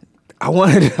I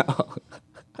wanted to,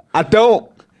 I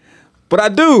don't, but I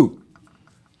do.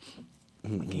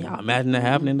 Can y'all imagine that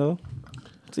happening though?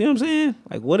 See what I'm saying?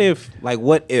 Like, what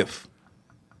if?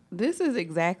 This is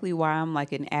exactly why I'm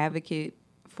like an advocate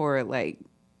for like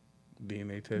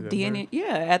DNA test. DNA,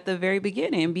 at the very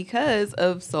beginning, because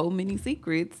of so many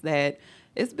secrets that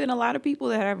it's been a lot of people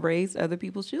that have raised other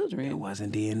people's children. It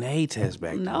wasn't DNA test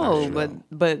back then. No,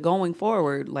 but going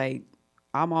forward, like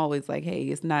I'm always like, hey,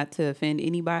 it's not to offend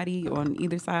anybody on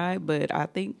either side, but I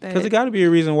think that because there got to be a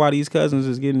reason why these cousins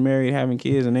is getting married, having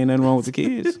kids, and ain't nothing wrong with the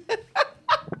kids.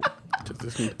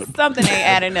 something ain't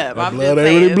adding up. I'm blood just ain't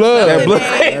saying, really blood. something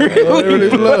blood ain't- Ain't really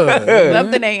blood.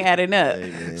 something ain't adding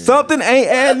up. Something ain't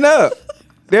adding up.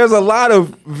 There's a lot of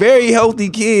very healthy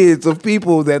kids of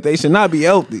people that they should not be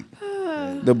healthy.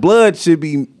 The blood should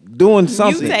be doing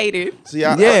something. Mutated. See,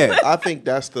 I think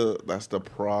that's the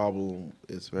problem,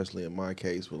 especially in my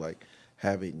case with like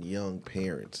having young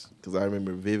parents. Because I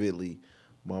remember vividly,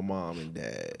 my mom and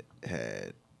dad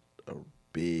had a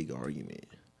big argument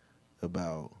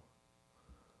about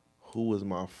who was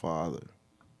my father,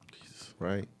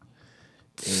 right?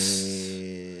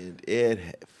 And it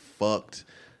had fucked.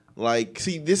 Like,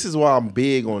 see, this is why I'm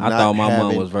big on I not thought my mom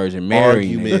having was Virgin Mary.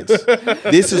 arguments.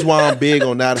 This is why I'm big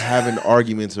on not having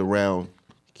arguments around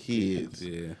kids.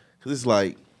 Yeah. Because it's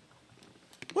like,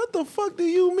 what the fuck do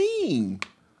you mean?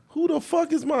 Who the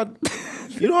fuck is my...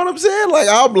 You know what I'm saying? Like,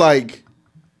 I'm like...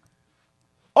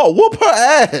 Oh, whoop her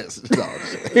ass.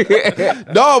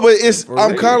 No, but it's...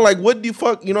 I'm kind of like, what the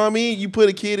fuck... You know what I mean? You put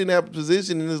a kid in that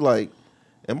position and it's like,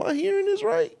 am I hearing this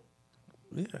right?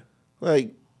 Yeah.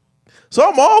 Like... So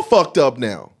I'm all fucked up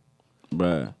now.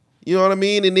 Bruh. You know what I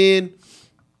mean? And then,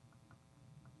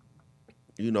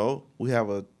 you know, I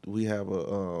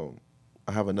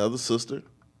have another sister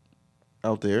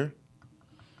out there.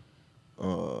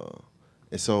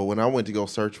 And so when I went to go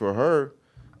search for her,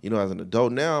 you know, as an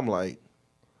adult now, I'm like,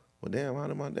 well, damn, how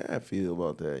did my dad feel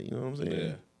about that? You know what I'm saying?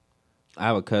 Yeah. I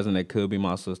have a cousin that could be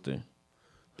my sister.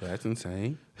 That's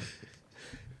insane.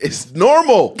 It's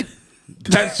normal.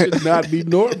 That should not be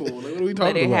normal. Like, what are we But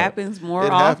talking it about? happens more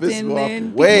It often happens more than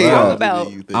often. Way people talk often about.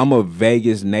 than you think. I'm a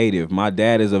Vegas native. My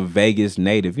dad is a Vegas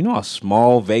native. You know how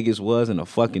small Vegas was in the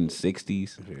fucking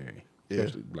 60s? Very. Yeah.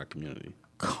 Especially black community.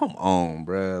 Come on,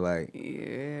 bruh. Like,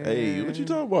 Yeah. Hey, what you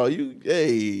talking about?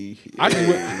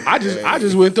 I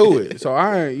just went through it. So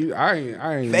I ain't in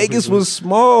a Vegas position- was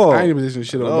small. I ain't in a position to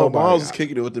shit on No, nobody. Miles was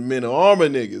kicking it with the men of armor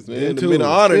niggas, man. Yeah, The too. men of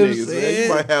honor You know what I'm niggas, man. saying?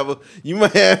 You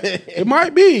might have. It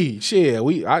might be.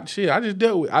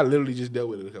 I literally just dealt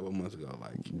with it a couple months ago.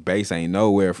 Like, Base ain't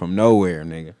nowhere from nowhere,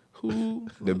 nigga. who?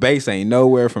 The base ain't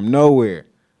nowhere from nowhere.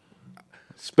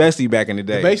 Especially back in the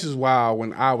day. The base is wild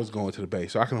when I was going to the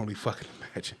base, so I can only fucking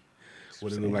imagine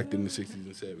what it looked like in the 60s and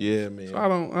 70s. Yeah, man. So I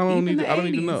don't Even need the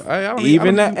to know. 80s. I don't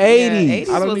Even need- the I 80s. 80s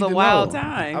I don't was need a to wild know.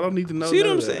 time. I don't need to know. See what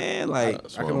none I'm of that. saying? Like,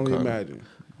 I can only imagine.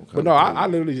 But no, I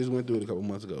literally just went through it a couple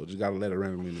months ago. Just got a letter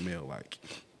randomly in the mail like,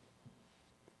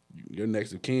 your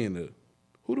next of kin to,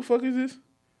 who the fuck is this?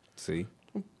 see.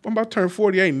 I'm about to turn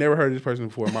 40. I ain't never heard of this person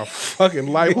before in my fucking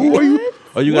life. Who are you?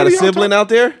 Oh, you What got are a y'all sibling out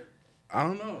there? I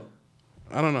don't know.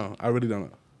 I really don't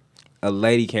know. A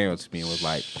lady came up to me and was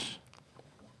like,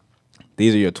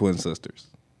 these are your twin sisters.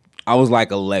 I was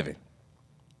like 11.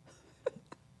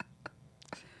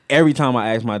 Every time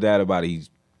I asked my dad about it, he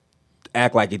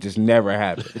act like it just never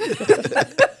happened.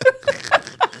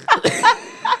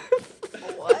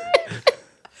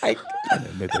 I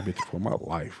met that bitch for my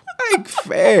life. Like,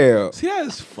 fair. See,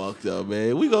 that's fucked up,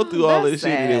 man. We go through all this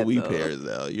That's shit and then sad, we though. parents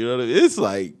out. You know what I mean? It's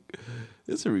like,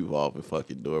 it's a revolving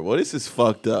fucking door. Well, this is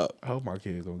fucked up. I hope my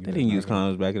kids don't get They that didn't use knock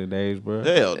on- condoms back in the days, bro.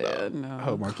 Hell no. Yeah, no. I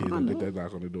hope my kids don't get that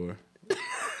knock on the door.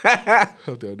 I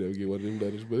hope they'll never get one of them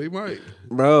letters, but they might.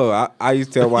 Bro, I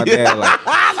used to tell my dad, like,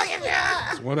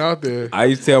 There's one out there. I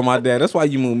used to tell my dad, that's why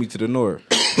you moved me to the north.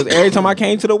 Because every time I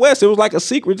came to the west, it was like a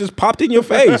secret just popped in your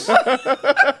face.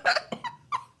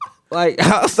 Like,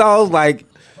 so I was like,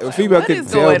 a female What could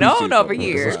is tell going me on shit. over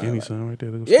here? Skinny son right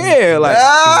there. Yeah, like,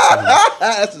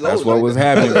 That's that's what was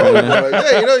happening, man.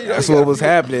 Yeah, you know, That's what was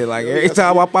happening. Like, every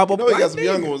time I pop up, You know, you like, got some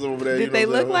young ones over there. Did they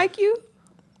look like you?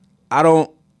 I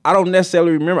don't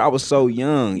necessarily remember. I was so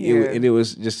young, Yeah. and it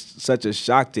was just such a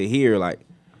shock to hear. Like,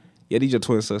 yeah, these are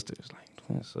twin sisters. Like,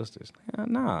 twin sisters?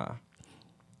 Nah.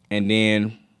 And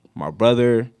then my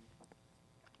brother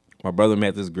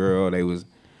met this girl. They was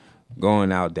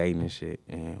going out dating and shit.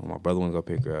 And when my brother went to go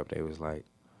pick her up, they was like,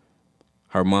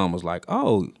 her mom was like,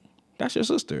 "Oh, that's your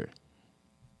sister."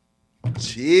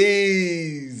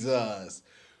 Jesus.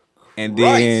 And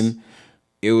Christ. then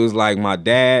it was like my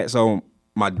dad. So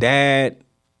my dad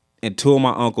and two of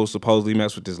my uncles supposedly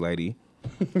messed with this lady.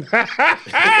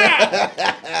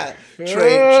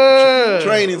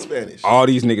 Train in Spanish. All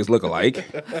these niggas look alike.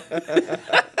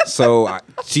 So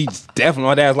she's definitely,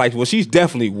 my dad's like, well, she's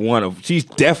definitely Belong to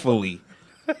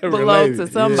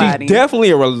somebody. she's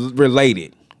definitely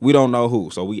related. We don't know who.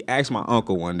 So we asked my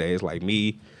uncle one day. It's like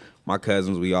me, my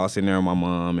cousins, we all sitting there with my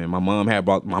mom, and my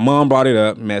mom brought it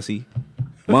up, messy.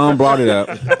 Mom brought it up.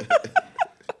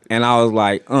 And I was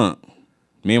like,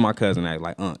 me and my cousin act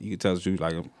like, you can tell the truth,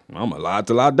 like, I'm alive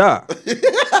till I die.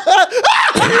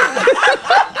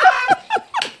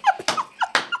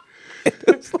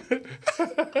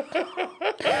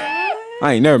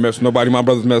 I ain't never messed with nobody my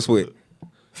brothers mess with.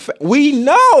 We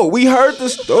know. We heard the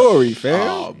story, fam.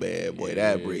 Oh man, boy,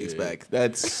 that brings back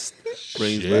real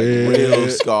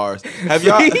scars. Have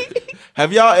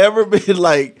Have y'all ever been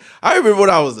like? I remember when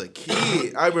I was a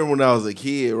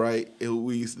kid. Right?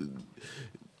 We used to.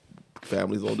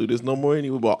 Families don't do this no more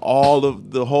anyway. But all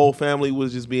of the whole family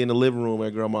was just be in the living room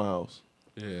at grandma's house.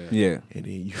 Yeah. And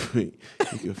then you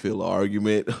can feel an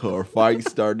argument or a fight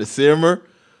start to simmer.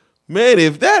 Man,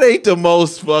 if that ain't the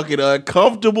most fucking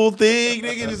uncomfortable thing,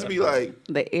 nigga, just be like,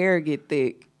 The air get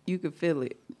thick. You could feel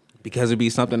it. Because it'd be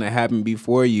something that happened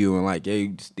before you, and like, yeah,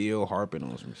 you still harping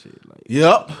on some shit. Like,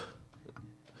 yep.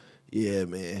 Yeah,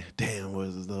 man. Damn,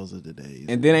 those are the days.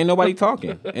 and then ain't nobody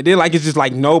talking. And then like it's just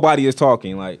like nobody is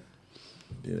talking. Like,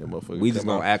 Yeah, that motherfucker we just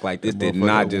come gonna out- act like this that did motherfucker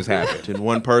not just happen. Then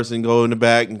one person go in the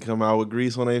back and come out with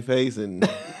grease on their face, and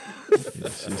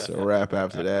it's just a wrap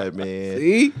after that, man.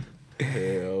 See?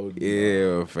 Hell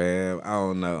Yeah, fam. I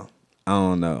don't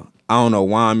know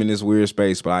why I'm in this weird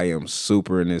space, but I am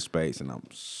super in this space, and I'm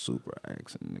super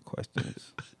asking the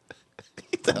questions.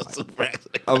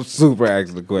 I'm super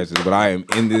asking the questions, but I am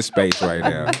in this space right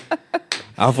now.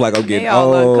 I feel like I'm getting They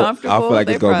all old. I uncomfortable. feel like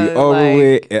They it's gonna be probably over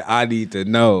with, like- and I need to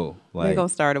know. They're Like, gonna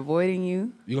start avoiding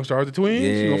you. You gonna start with the twins?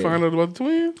 Yeah. You gonna find out about the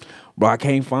twins? bro, I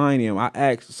can't find him. I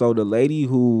asked. So the lady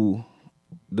who,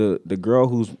 the girl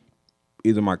who's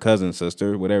either my cousin's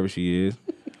sister, whatever she is,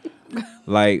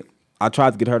 like I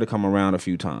tried to get her to come around a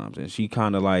few times, and she's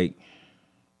kind of like,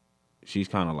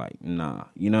 nah.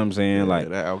 You know what I'm saying? Yeah,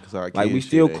 that outside like kid we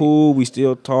still shit, cool. We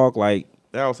still talk. Like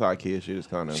That outside kid shit is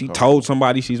kind of. she told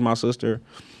somebody she's my sister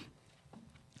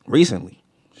recently.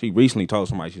 She recently told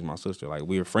somebody she's my sister. Like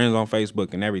we were friends on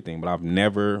Facebook and everything, but I've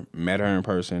never met her in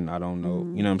person. I don't know.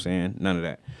 You know what I'm saying? None of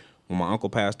that. When my uncle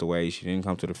passed away, she didn't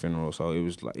come to the funeral, so it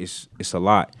was like it's a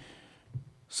lot.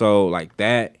 So like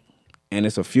that, and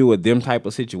it's a few of them type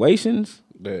of situations.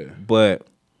 Yeah. But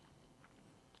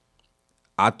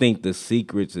I think the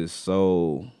secrets is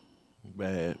so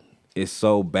bad. It's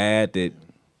so bad that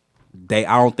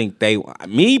I don't think they.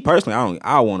 Me personally,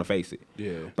 I want to face it.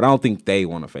 Yeah. But I don't think they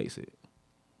want to face it.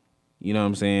 You know what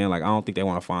I'm saying? Like I don't think they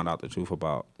want to find out the truth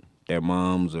about their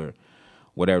moms or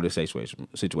whatever the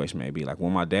situation may be. Like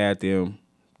when my dad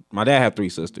have 3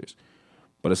 sisters,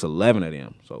 but it's 11 of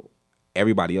them. So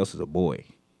everybody else is a boy.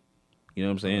 You know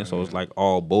what I'm saying? So it's like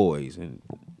all boys, and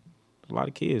a lot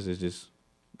of kids is just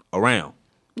around.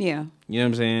 Yeah. You know what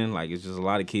I'm saying? Like it's just a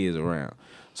lot of kids around.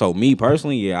 So me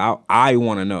personally, yeah, I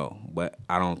want to know, but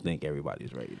I don't think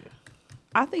everybody's ready to.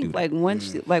 I think like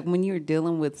once like when you're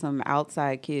dealing with some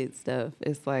outside kid stuff,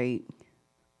 it's like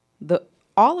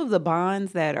all of the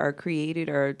bonds that are created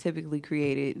are typically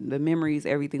created, the memories,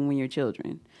 everything when you're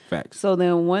children. Facts. So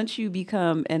then once you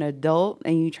become an adult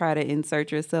and you try to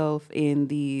insert yourself in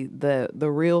the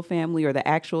real family or the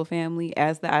actual family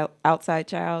as the outside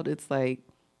child, it's like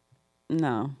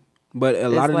no. But a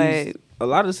lot like-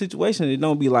 of the situations, it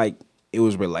don't be like it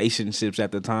was relationships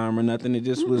at the time or nothing. It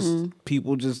just was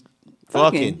people just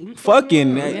fucking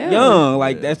Yeah. young.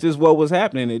 Like that's just what was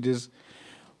happening. It just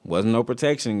wasn't no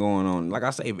protection going on. Like I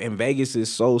say, and Vegas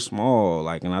is so small.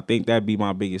 Like, and I think that'd be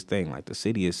my biggest thing. Like the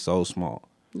city is so small.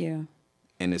 Yeah.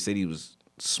 And the city was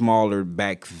smaller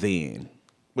back then.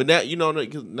 But now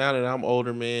cause now that I'm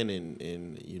older, man,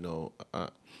 and you know,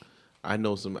 I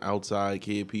know some outside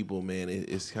kid people, man.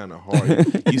 It's kind of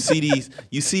hard. you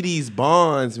see these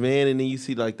bonds, man, and then you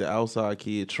see like the outside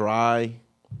kid try,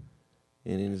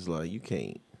 and then it's like you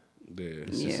can't.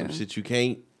 It's just some shit you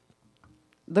can't.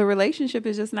 The relationship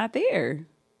is just not there.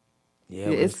 Yeah,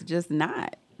 It's just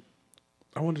not.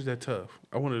 I wonder if that tough.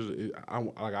 I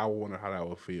wonder how that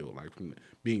would feel like from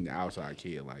being the outside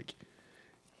kid. Like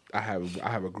I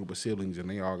have a group of siblings and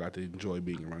they all got to enjoy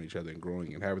being around each other and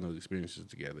growing and having those experiences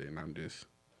together. And I'm just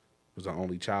was the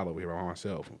only child over here by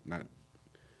myself. I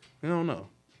don't know.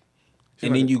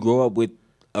 And then you grow up with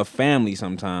a family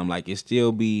sometime. Like it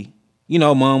still be,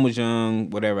 mom was young,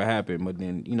 whatever happened, but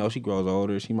then, she grows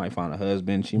older. She might find a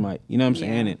husband. She might, you know what I'm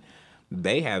saying? And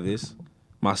they have this.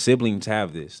 My siblings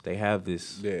have this. They have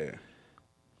this. Yeah.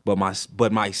 But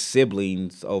my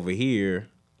siblings over here,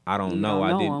 I don't know. don't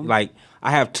know I didn't 'em. like.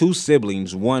 I have 2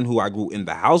 siblings. One who I grew in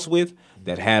the house with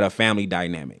that had a family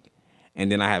dynamic,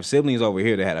 and then I have siblings over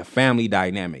here that had a family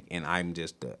dynamic, and I'm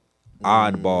just the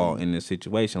oddball in this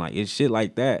situation. Like it's shit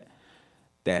like that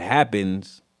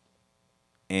happens,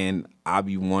 and I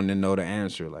be wanting to know the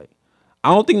answer. Like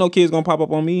I don't think no kid's gonna pop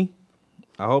up on me.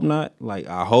 I hope not. Like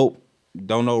I hope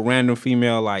don't no random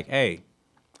female like, hey,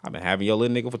 I've been having your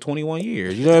little nigga for 21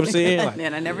 years. You know what I'm saying? Like,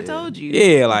 Man, I never told you.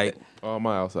 yeah, like. All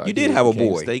my outside. You did kids have a became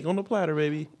boy. Steak on the platter,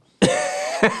 baby.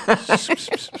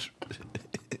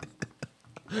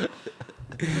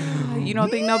 You don't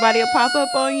think nobody will pop up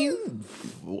on you?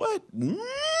 What?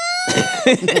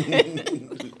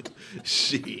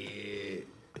 Shit.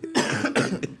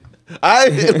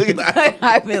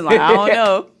 I've been like, I don't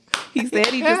know. He said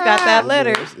he just got that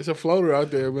letter. It's a floater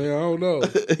out there, man. I don't know.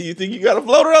 You think you got a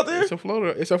floater out there? It's a floater.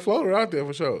 It's a floater out there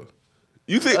for sure.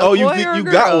 You think? A You boy think or a you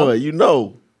got girl? one? You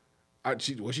know.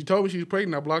 She told me she was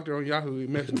pregnant. I blocked her on Yahoo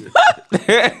Messenger.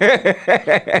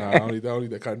 I don't need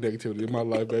that kind of negativity in my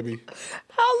life, baby.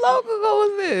 How long ago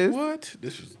was this? What?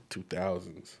 This was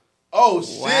 2000s. Oh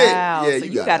shit! Wow. Yeah, so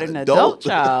you got an adult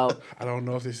child. I don't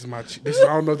know if this is my. I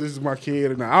don't know if this is my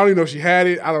kid or not. I don't even know if she had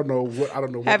it. I don't know what. I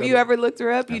don't know. What Have you ever looked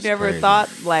her up? You never crazy. thought,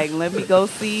 like, let me go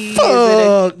see. Is it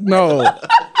a- No.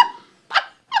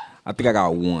 I think I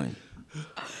got one.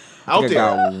 I Out think there.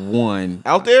 I got one.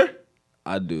 Out there?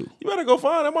 I do. You better go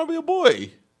find. That might be a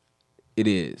boy. It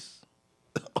is.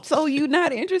 So you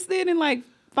not interested in like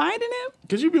finding him?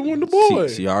 Because you been wanting the boy.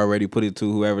 She already put it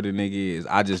to whoever the nigga is.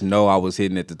 I just know I was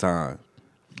hitting at the time.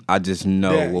 I just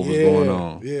know That- what was yeah, going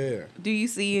on. Yeah. Do you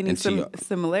see any And she-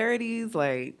 similarities?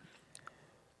 Like,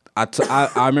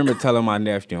 I remember telling my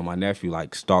nephew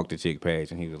like stalked the chick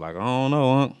page, and he was like, I don't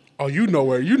know, Unc. Oh, you know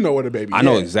where the baby. I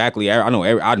know is. exactly. I know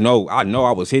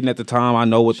I was hitting at the time. I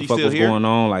know what She the fuck still was here? going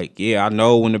on. Like, yeah, I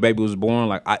know when the baby was born.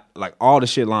 Like, all the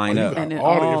shit lined you up. got and it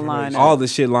all the all information. line up. All the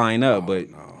shit lined up, but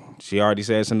she already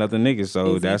said it's another nigga, so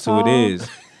Is he that's who it tall? is. Is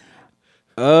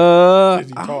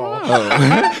he tall?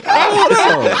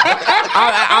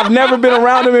 I've never been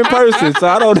around him in person, so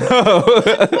I don't know.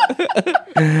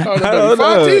 Oh, I don't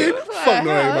know. 5'10"? Fuck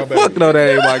no, that ain't my baby. Fuck no, that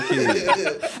ain't my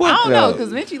kid. Fuck I don't know, no.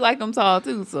 because Vinci like them tall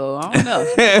too, so I don't know.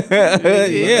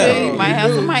 Yeah. He might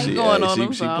have some height going on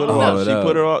him. She So I put don't him know. off. She up.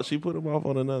 put her off. She put him off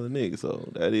on another nigga. So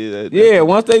that is. Yeah,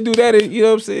 once they do that, you know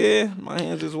what I'm saying? My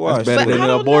hands is washed. better But than I an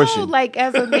don't abortion. know, like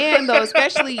as a man though,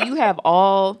 especially you have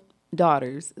all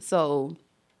daughters, so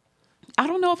I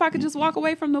don't know if I could just walk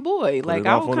away from the boy. Like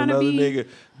I would kind of be. nigga.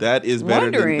 That is better.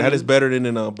 wondering. That is better than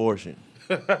an abortion.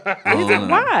 Is it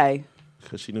why?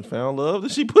 Cause she done found love,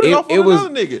 and she put it off on it was-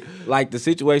 another nigga. Like the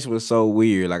situation was so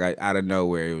weird. Like out of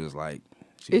nowhere, it was like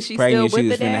she Is was she pregnant. still She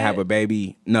with was the finna dad? have a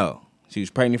baby. No, she was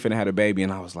pregnant, finna have a baby,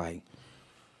 and I was like,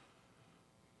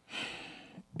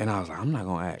 I'm not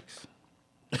gonna ask.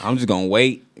 I'm just gonna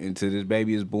wait until this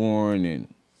baby is born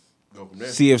and Go from there.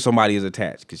 see if somebody is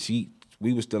attached. Cause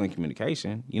we were still in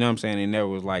communication. You know what I'm saying? It never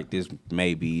was like this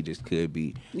may be, this could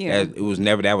be. Yeah. That was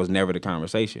never the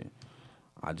conversation.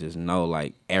 I just know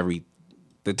like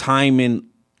the timing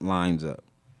lines up.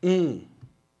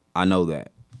 I know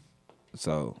that.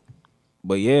 So,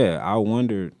 but yeah, I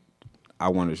wondered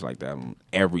like that on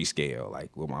every scale,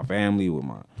 like with my family,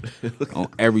 on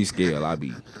every scale, I be.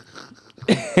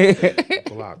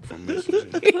 Blocked from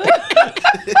messaging.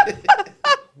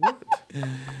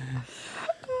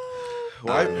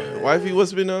 Wifey,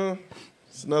 what's been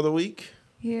it's another week.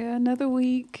 Yeah, another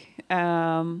week.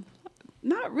 Not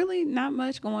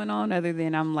much going on other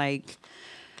than I'm like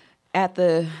at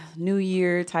the New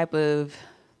Year type of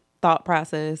thought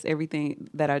process, everything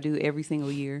that I do every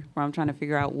single year, where I'm trying to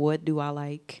figure out what do I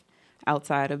like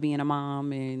outside of being a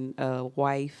mom and a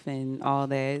wife and all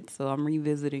that. So I'm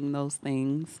revisiting those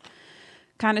things.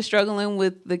 Kind of struggling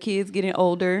with the kids getting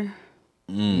older.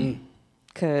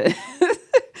 Cause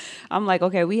I'm like,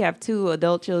 okay, we have 2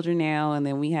 adult children now, and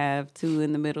then we have 2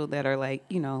 in the middle that are like,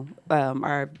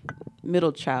 our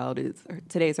middle child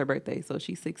today's her birthday, so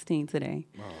she's 16 today.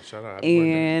 Oh, shout out. Happy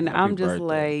birthday. And I'm just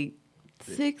birthday. like,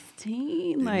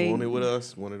 16, They like, wanted with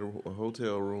us, wanted a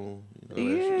hotel room.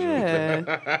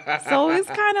 yeah. So it's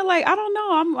kind of like, I don't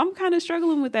know. I'm kind of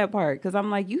struggling with that part because I'm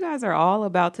like, you guys are all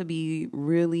about to be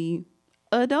really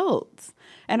adults,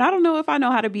 and I don't know if I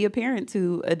know how to be a parent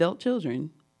to adult children.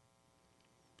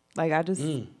 Like I just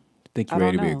Think I you're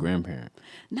ready don't to be a know. grandparent?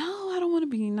 no, I don't want to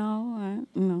be no.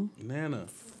 Nana.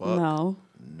 Fuck no.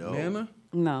 Nana?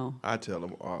 No. I tell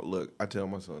him, look, I tell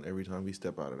my son every time he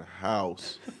step out of the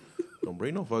house, don't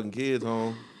bring no fucking kids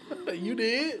home. You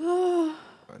did? I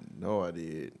know I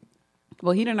did.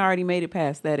 Well, he done already made it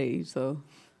past that age, so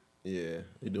Yeah,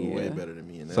 he doing way Yeah. better than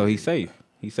me. In that So he's area. safe.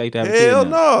 He's safe to have a kid Hell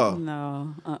now.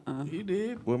 no. no. He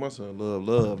did. Well, my son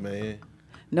love, man.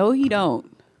 No, he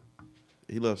don't.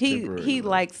 He loves He temporary. he love.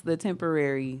 likes the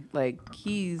temporary. Like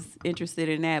he's interested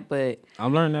in that, but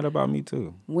I'm learning that about me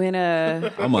too. when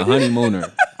I'm a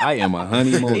honeymooner. I am a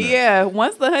honeymooner. yeah,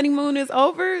 once the honeymoon is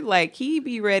over, like he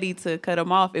be ready to cut him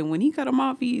off, and when he cut him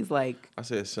off, he's like I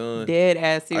said, son, dead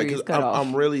ass Like, serious 'cause cut off.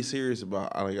 I'm really serious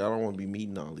about. I don't want to be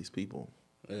meeting all these people.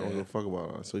 I don't give a fuck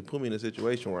about it. So he put me in a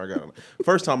situation where I got.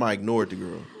 First time I ignored the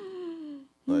girl.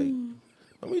 Like,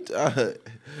 let me.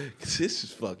 This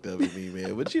is fucked up with me,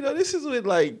 man. But this is with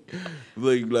like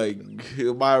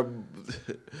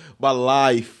my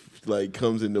life like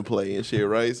comes into play and shit,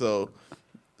 right? So,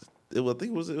 I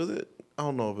think was it. I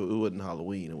don't know if it wasn't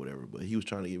Halloween or whatever, but he was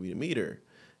trying to get me to meet her.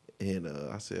 And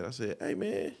I said, hey,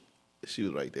 man. She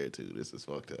was right there, too. This is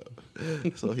fucked up.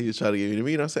 So he was trying to get me to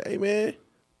meet her. I said, hey, man,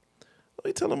 let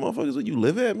me tell them motherfuckers where you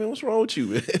live at, man. What's wrong with you,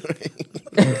 man?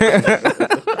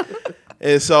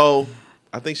 And so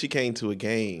I think she came to a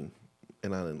game,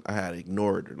 and I had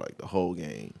ignored her, like, the whole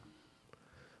game.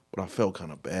 But I felt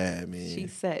kind of bad, man. She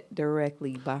sat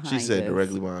directly behind us. She sat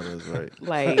directly behind us, right?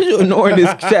 Like, You ignoring this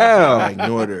I child.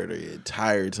 ignored her the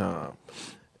entire time.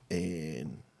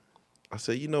 And I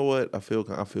said, you know what? I feel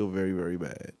very, very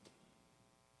bad.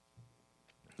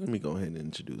 Let me go ahead and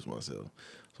introduce myself.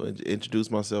 So I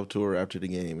introduced myself to her after the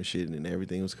game and shit, and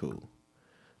everything was cool.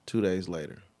 2 days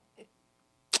later,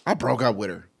 I broke up with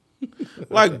her.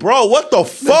 Like, bro, what the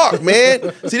fuck, man?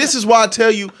 See, this is why I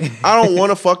tell you I don't want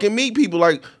to fucking meet people.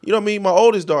 Like, you know what I mean? My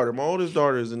oldest daughter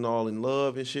is all in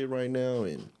love and shit right now,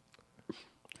 and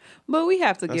but we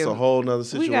have to that's give a whole nother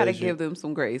situation. We got to give them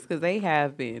some grace because they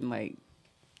have been like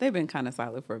they've been kind of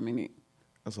silent for a minute.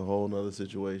 That's a whole nother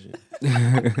situation.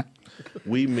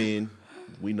 We men,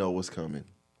 we know what's coming.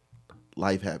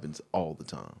 Life happens all the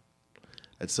time.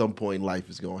 At some point, life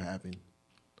is gonna happen,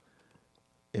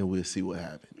 and we'll see what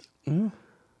happens. Mm-hmm.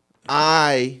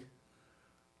 I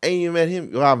ain't even met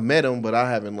him. Well, I've met him, but I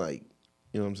haven't, like,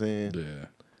 you know what I'm saying? Yeah.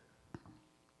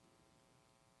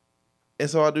 And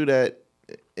so I do that,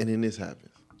 and then this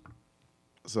happens.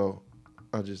 So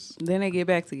I just Then they get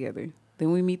back together.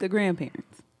 Then we meet the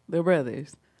grandparents, the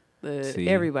brothers, See?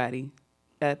 everybody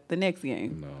at the next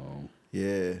game. No.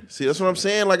 yeah. See, that's what I'm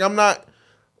saying. Like, I'm not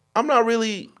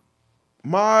really.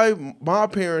 My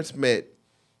parents met.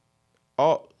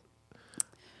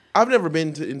 I've never been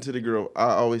into the girl. I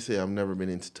always say I've never been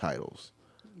into titles.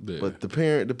 Yeah. But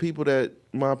the people that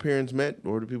my parents met,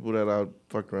 or the people that I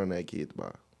fucked around that kids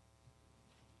by,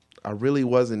 I really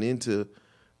wasn't into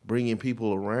bringing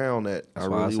people around that That's I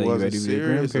why I really say you wasn't ready to be a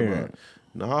serious about. grandparent.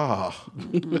 Nah,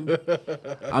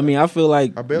 I mean, I feel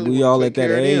like I barely we wanna all take at that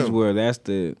care of age them.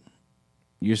 where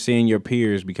you're seeing your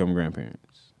peers become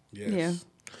grandparents. Yes. Yeah,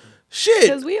 shit,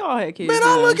 because we all had kids. man.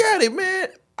 I young. look at it, man.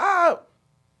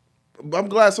 I'm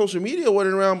glad social media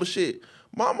wasn't around, but shit,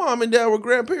 my mom and dad were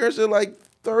grandparents at like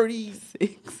 30,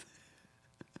 6.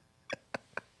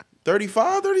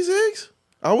 35, 36.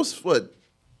 I was what,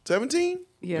 17?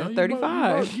 Yeah, No,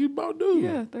 35. You about do.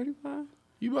 Yeah, 35.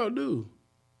 You about do.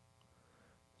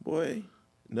 Boy,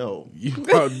 no, You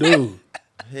about do.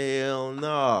 hell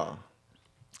no.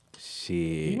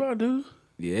 Shit. You about do.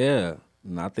 Yeah.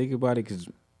 And I think about it because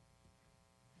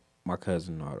my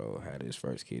cousin Nardo had his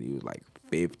first kid. He was like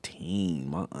 15.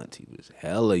 My auntie was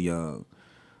hella young.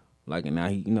 Like, and now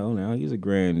now he's a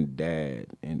granddad.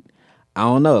 And I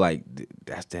don't know, like,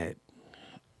 that's that.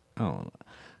 I don't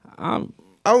know.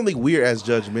 I don't think we're as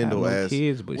have judgmental no as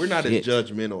kids, but we're not shit. as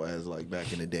judgmental as like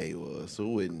back in the day was. So it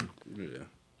wouldn't Yeah.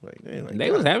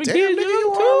 They was having damn, kids nigga, you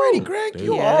young, too. already grand,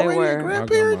 you Yeah, they already were. a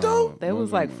grandparent though. They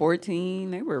was like 14.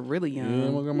 They were really young. Yeah,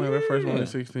 my grandma had her first one Yeah. at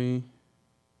 16.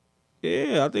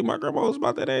 Yeah, I think my grandma was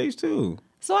about that age too.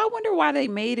 So I wonder why they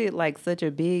made it like such a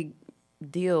big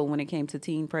deal when it came to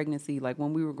teen pregnancy. Like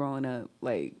when we were growing up,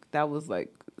 like that was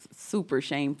like super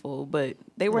shameful. But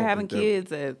they were don't having think that-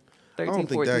 kids at 13, I don't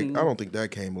think 14. that. I don't think that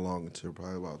came along until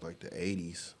probably about like the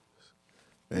 80s,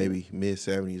 maybe mid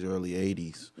 70s, early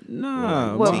 80s.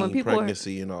 Nah, Well, Teen when people are-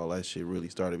 pregnancy and all that shit really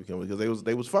started becoming because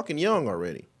they was fucking young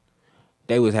already.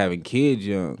 they was having kids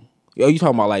young. Yo, you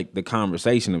talking about like the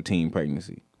conversation of teen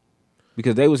pregnancy?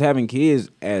 Because they was having kids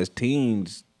as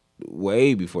teens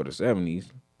way before the 70s.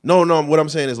 No. What I'm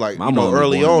saying is like My mom was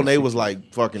early born in on the they was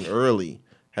like fucking early,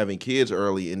 having kids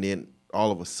early, and then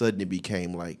all of a sudden it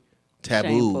became like taboo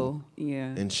Shameful. Yeah.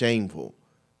 and shameful.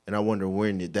 And I wonder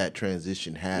when did that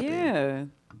transition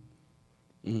happen?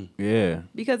 Yeah. Yeah.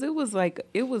 Because it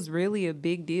was really a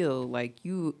big deal. Like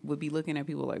you would be looking at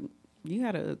people like,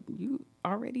 you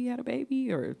already had a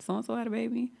baby, or so and so had a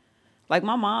baby. Like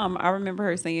my mom, I remember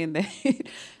her saying that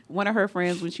one of her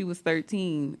friends when she was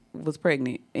 13 was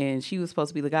pregnant, and she was supposed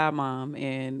to be the godmom,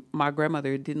 and my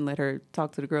grandmother didn't let her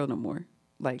talk to the girl no more.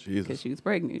 Like, Jesus. because she was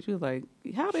pregnant. She was like,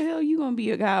 how the hell you going to be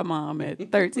a godmom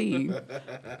at 13?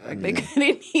 Like, they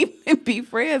couldn't even be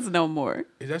friends no more.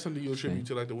 Is that something you attribute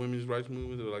to like the women's rights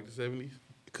movement of like the 70s?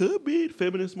 Could be the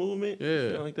feminist movement,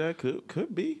 Yeah. shit like that.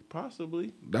 Could be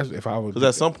possibly. That's if I was Because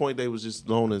at some point they was just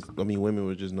known as. I mean, women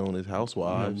were just known as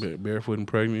housewives. barefoot and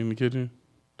pregnant in the kitchen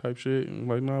type shit. And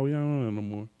like, nah, we don't want that no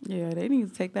more. Yeah, they need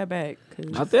to take that back.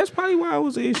 'Cause That's probably why it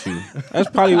was an issue. That's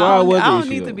probably why I it don't, was I an don't issue.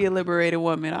 need to though. be a liberated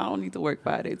woman. I don't need to work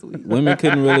 5 days a week. Women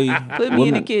couldn't really Put me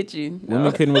in the kitchen. Women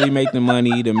couldn't really make the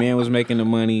money. The man was making the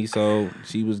money, so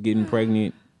she was getting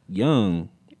pregnant young.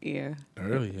 Yeah.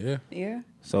 Early, yeah. Yeah.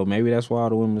 So maybe that's why all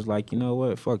the women's like, you know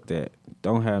what? Fuck that.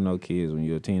 Don't have no kids when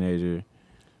you're a teenager.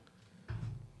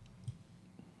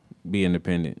 Be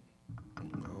independent. I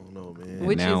don't know, man.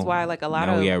 Which Now- is why, like,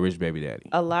 now we got rich baby daddy.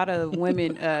 a lot of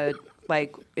women,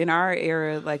 like in our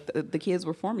era, like the kids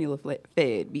were formula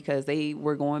fed because they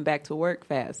were going back to work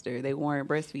faster. They weren't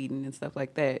breastfeeding and stuff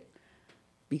like that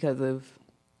because of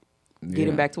getting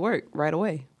Yeah. back to work right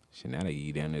away. Shit, now they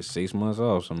eat down there 6 months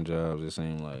off some jobs, it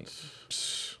seems like.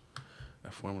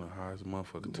 That formula high as a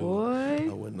motherfucker too. Boy,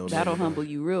 wouldn't know that'll nothing humble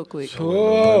you real quick.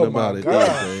 Oh Nothing my about it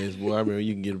God. these days, boy. I remember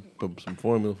you can get some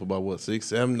formula for about what,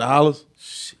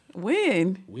 $6-7?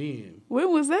 When? When?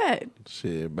 When was that?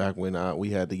 Shit, back when we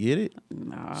had to get it.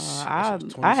 Nah, was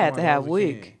I had to have $20 a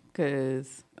Wick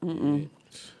because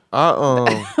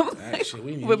Actually,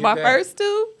 we didn't with get my that. first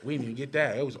two, We didn't even get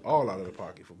that. It was all out of the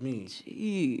pocket for me.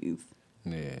 jeez.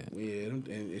 Yeah. Yeah,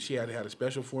 and she had to have a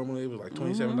special formula. It was like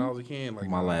 $27 a can. Like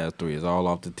My last 3 is all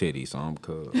off the titty, so I'm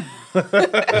cool.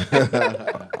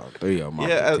 3 of them off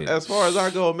Yeah, the as titties. far as I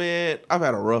go, man, I've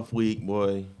had a rough week,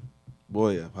 boy.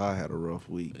 Boy, have I had a rough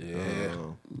week. Yeah.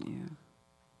 Yeah.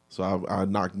 So I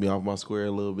knocked me off my square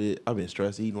a little bit. I've been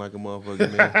stress eating like a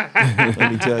motherfucker, man.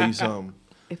 Let me tell you something.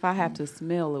 If I have to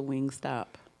smell a Wingstop,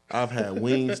 I've had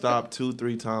Wingstop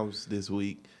 2-3 times this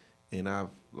week, and I've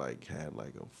had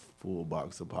like a full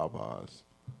box of Popeyes.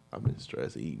 I've been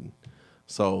stress eating.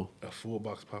 So, a full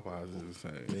box of Popeyes is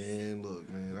insane. man, look,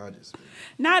 man, I just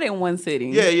not in one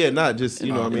sitting. yeah, not just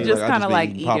you know what I mean. Just I kind of been like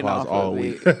eating eating Popeyes off all of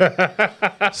week.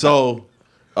 it. So,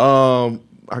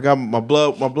 I got my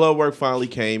blood work finally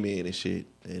came in and shit,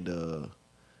 and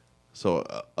so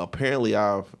apparently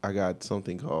I got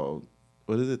something called,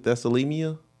 what is it,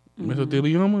 thessalemia?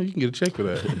 Mesothelioma, you can get a check for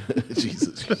that.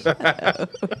 Jesus,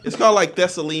 it's called like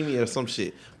thessalemia or some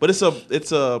shit, but it's a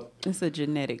It's a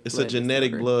genetic. it's a blood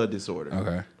genetic disorder. blood disorder.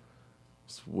 Okay.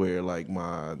 It's where like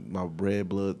my red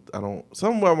blood,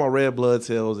 something about my red blood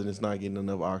cells, and it's not getting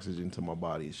enough oxygen to my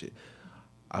body and shit.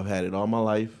 I've had it all my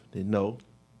life, didn't know.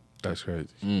 That's crazy.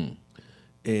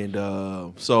 And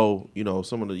so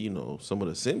some of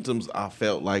the symptoms I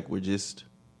felt like were just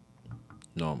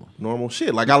normal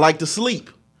shit. Like I like to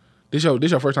sleep. This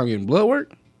your first time getting blood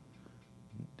work?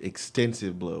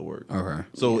 Extensive blood work. Okay.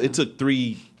 So it took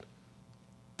three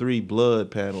blood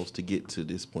panels to get to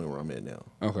this point where I'm at now.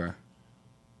 Okay.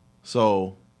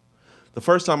 So the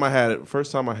first time I had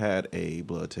a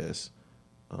blood test,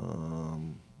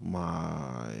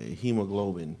 my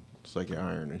hemoglobin, it's like your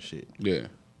iron and shit, Yeah.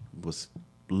 was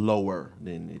lower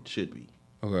than it should be.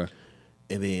 Okay.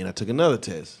 And then I took another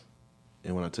test.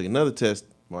 And when I took another test,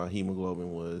 my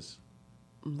hemoglobin was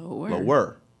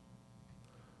lower.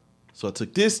 So I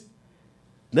took this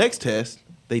next test.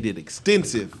 They did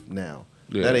extensive now.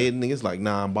 Yeah. That it's like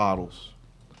 9 bottles.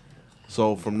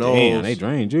 So from those, Damn, they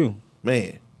drained you.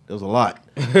 man, there was a lot.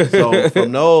 So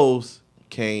from those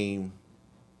came,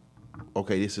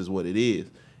 okay, this is what it is.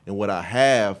 And what I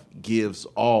have gives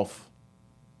off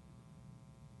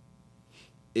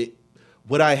it.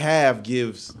 What I have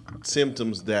gives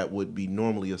symptoms that would be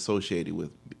normally associated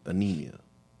with anemia.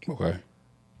 Okay.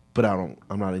 But I'm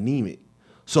not anemic.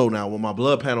 So now when my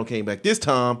blood panel came back this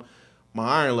time, my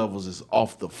iron levels is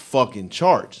off the fucking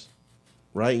charts.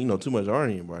 Right? You know, too much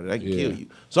iron in your body, that can kill you.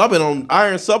 So I've been on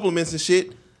iron supplements and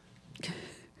shit,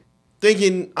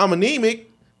 thinking I'm anemic,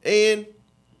 and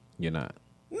You're not.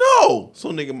 no.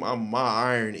 So nigga, my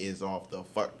iron is off the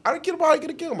fuck. I didn't get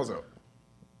to kill myself.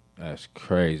 That's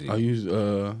crazy. I used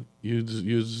a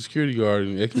security guard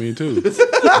in X-Men too.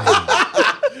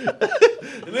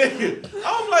 Nigga,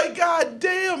 I'm like, God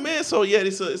damn, man. So yeah,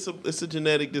 it's a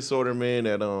genetic disorder, man.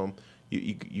 That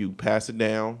you pass it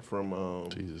down from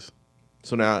Jesus.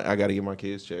 So now I got to get my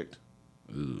kids checked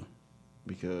Ugh.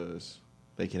 because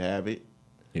they can have it.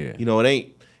 Yeah. You know,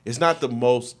 it's not the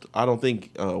most, I don't think,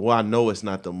 I know it's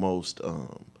not the most,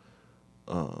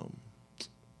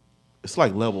 it's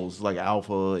like levels, like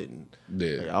alpha and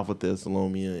Yeah. like alpha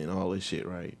thessalemia and all this shit,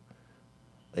 right?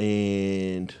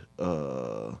 And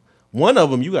one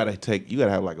of them, you gotta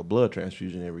have like a blood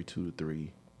transfusion every 2 to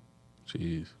 3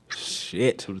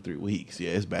 Shit. 2 to 3 weeks.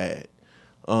 Yeah, it's bad.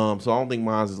 So I don't think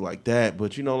mine is like that.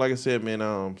 But like I said,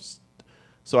 man,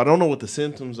 so I don't know what the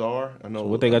symptoms are. I know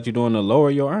What they got you doing to lower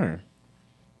your iron?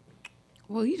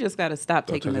 Well, you just got to stop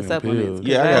taking the taking supplements. pills. 'cause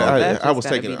Yeah, that I just was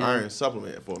gotta taking be an done. iron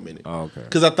supplement for a minute. Oh, okay.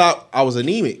 Because I thought I was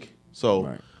anemic. So,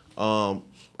 Right.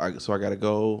 so I gotta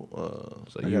go.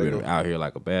 So I you gotta been go. out here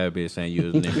like a bad bitch saying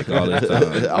you was anemic all this time.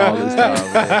 all this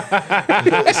time, man.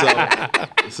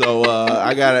 so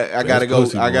I gotta go.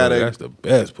 Pussy, I boy. gotta. That's the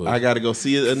best pussy. I gotta go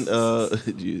see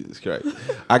Jesus Christ.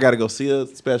 I gotta go see a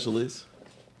specialist.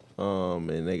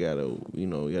 and they gotta,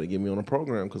 get me on a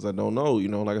program because I don't know.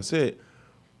 Like I said,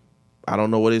 I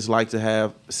don't know what it's like to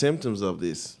have symptoms of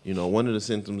this. One of the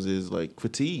symptoms is like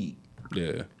fatigue.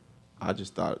 Yeah. I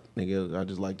just thought, nigga, I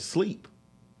just like to sleep.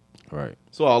 Right.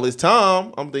 So all this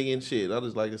time, I'm thinking, shit, I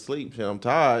just like to sleep. Shit, I'm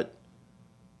tired.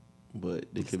 But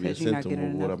it could be a 'cause you're not symptom of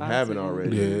getting what I'm enough having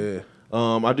oxygen. already.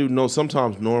 Yeah. I do know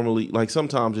sometimes normally, like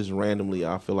sometimes just randomly,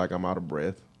 I feel like I'm out of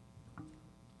breath.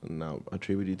 And I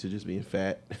attribute it to just being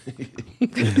fat.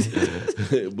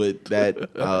 But that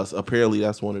apparently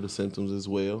that's one of the symptoms as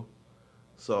well.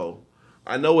 So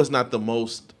I know it's not the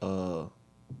most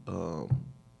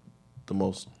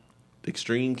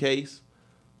extreme case.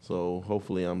 So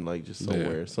hopefully I'm like just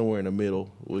somewhere in the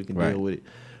middle where we can Right. deal with it.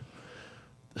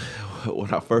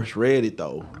 When I first read it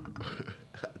though,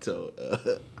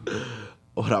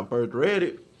 when I first read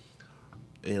it,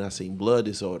 and I seen blood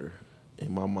disorder, and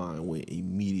my mind went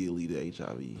immediately to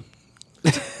HIV.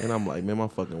 And I'm like, man, my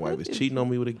fucking wife is cheating on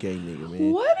me with a gay nigga,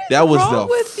 man. What is that was wrong the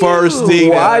with first you? thing.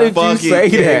 Why that did you fucking say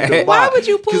came that? to Why mind. would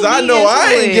you pull Because I me know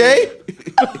I into ain't it?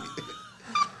 gay.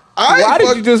 Why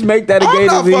did you just make that a gay I'm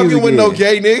not disease fucking with no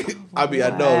again? gay nigga. I mean, I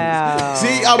know. Wow.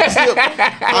 See,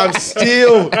 I'm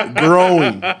still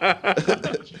growing.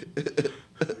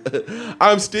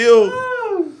 I'm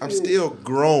still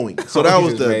growing. So that You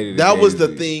was just made it a that gay was the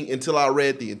disease. thing until I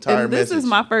read the entire And this message. is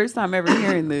my first time ever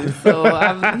hearing this, so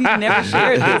he's never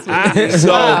shared this with me.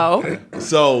 So- Wow.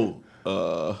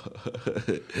 So,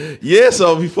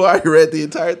 so before I read the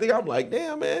entire thing, I'm like,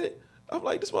 damn, man. I'm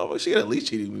like, this motherfucker, she at least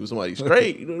cheating me with somebody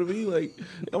straight. You know what I mean? Like,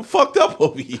 I'm fucked up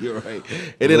over here, right?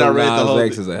 And then I read the whole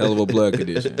X thing. is a hell of a blood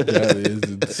condition. That is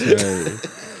insane.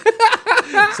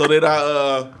 So then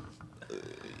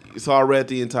so I read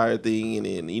the entire thing, and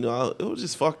then, it was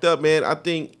just fucked up, man. I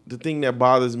think the thing that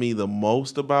bothers me the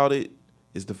most about it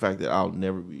is the fact that I'll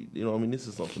never be, this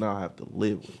is something I'll have to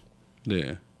live with.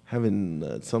 Yeah.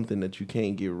 Having something that you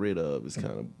can't get rid of is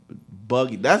kind of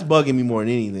buggy. That's bugging me more than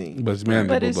anything. But it's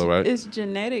manageable, But though, right? it's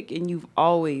genetic, and you've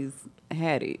always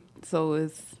had it, so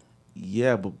it's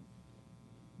Yeah,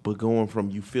 but going from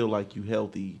you feel like you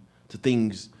healthy to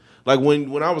things like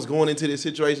when I was going into this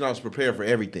situation, I was prepared for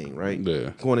everything, right?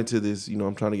 Yeah. Going into this,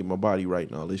 I'm trying to get my body right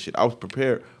and all this shit. I was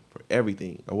prepared for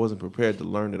everything. I wasn't prepared to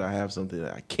learn that I have something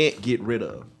that I can't get rid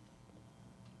of.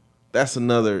 That's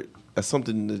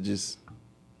something that just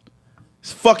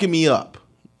it's fucking me up.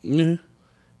 Yeah.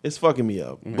 It's fucking me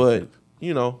up. But,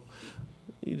 you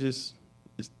just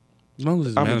As long as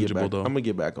it's manageable, though. I'm gonna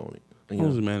get back on it. As long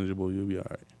as it's manageable, you'll be all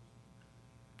right.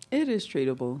 it is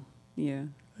treatable. Yeah.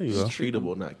 There you go. It's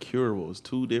treatable, not curable. It's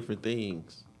two different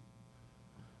things.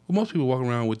 Well, most people walk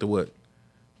around with the what?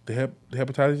 The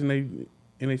hepatitis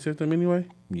in their system anyway?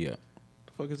 Yeah.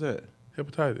 The fuck is that?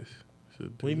 Hepatitis.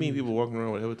 What do you mean people walking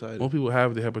around with hepatitis? Most people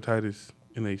have the hepatitis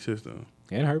in their system.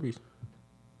 And herpes.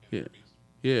 Yeah.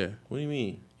 Yeah. What do you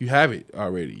mean? You have it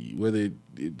already. Whether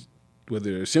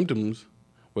it's symptoms,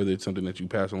 whether it's something that you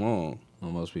pass along.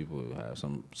 Well, most people have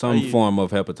some you- form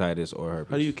of hepatitis or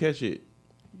herpes. How do you catch it?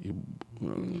 You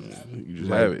just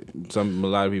have it. A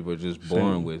lot of people are just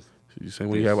born Same. with. You say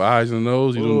when you have eyes and a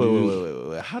nose, you don't.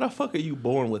 Wait. How the fuck are you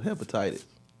born with hepatitis?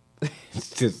 It's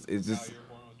just.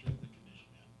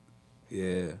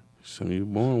 Yeah. Something you're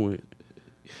born with.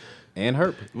 And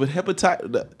herpes. With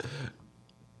hepatitis,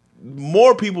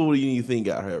 more people than you think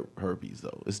got herpes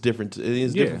though. It's different.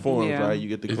 It's Yeah. different forms, Yeah. right? You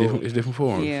get the It's cold, different. It's different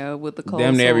forms. Yeah, with the cold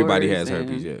Damn near everybody sores has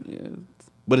herpes, and- yeah.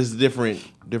 but it's different.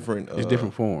 It's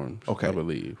different forms. okay. I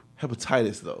believe.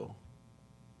 Hepatitis though.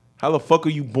 How the fuck are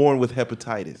you born with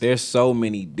hepatitis? There's so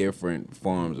many different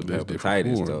forms of There's different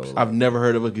hepatitis, forms. though. I've never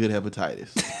heard of a good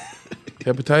hepatitis.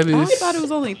 Hepatitis. I thought it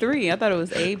was only 3. I thought it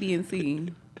was A, B, and C.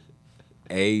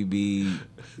 A, B,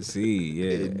 C,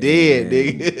 yeah. Dead,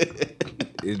 And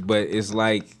nigga. But it's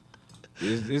like,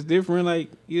 it's different. Like,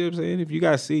 you know what I'm saying? If you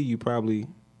got C, you probably,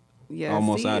 Yeah,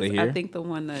 Almost C outta is, here. I think the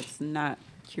one that's not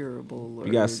curable. Or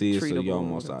you got C, so treatable you're or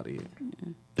almost whatever. out of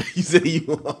here. You say you.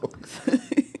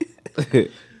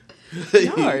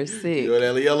 Y'all are sick. You're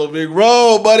that yellow big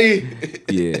roll, buddy.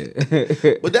 Yeah.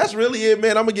 But that's really it,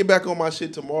 man. I'm gonna get back on my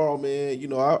shit tomorrow, man.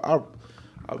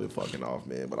 I've been fucking off,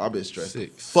 man, but I've been stressed.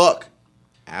 6. Fuck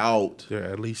out. There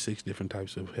are at least 6 different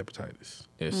types of hepatitis.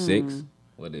 There's 6.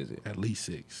 What is it? At least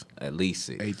 6. At least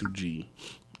 6. A through G.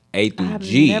 A I through have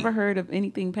G. never heard of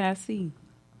anything past C.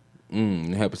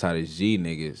 Hepatitis G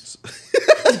niggas.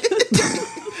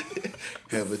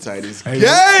 Hepatitis Hey,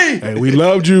 gay. Hey, we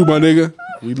loved you, my nigga.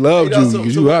 We loved you. So-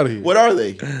 Get so you out of here. What are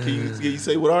they? Can you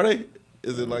say what are they?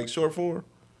 Is it like short form?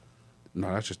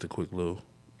 No, that's just a quick little.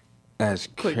 That's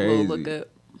Quick crazy. little look up.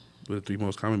 With the 3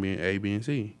 most common being A, B, and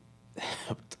C.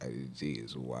 Hepatitis hepatitis G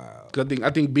is wild. 'Cause I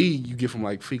think B you get from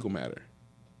like fecal matter.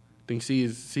 I think C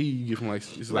you get from like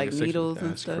it's Like a section- needles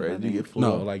and That's stuff. I crazy. You think. get flew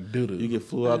No, out. like doo-doo. You get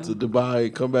flew out to Dubai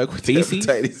and come back with Feces?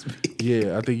 hepatitis B.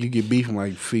 Yeah, I think you get B from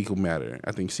like fecal matter.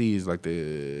 I think C is like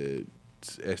the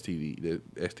STD, the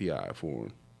STI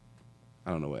form.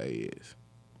 I don't know what A is.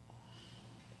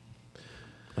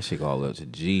 That shit go all up to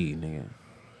G, nigga.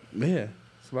 Yeah,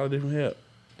 it's a lot of different help.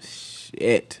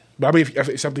 Shit. But I mean, if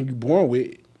it's something you born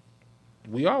with,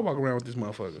 we all walk around with this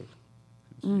motherfucker.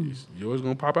 Is yours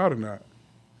gonna pop out or not?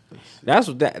 That's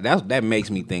what that makes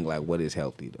me think like what is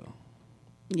healthy though.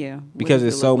 Yeah. What Because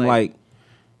does it's it so look like,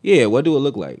 yeah, what do it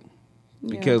look like?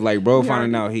 Yeah. Because like bro We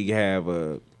finding already- out he have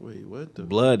a Wait, what the?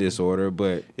 blood disorder,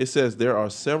 but It says there are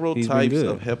several He's been types good.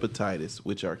 of hepatitis,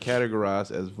 which are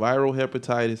categorized as viral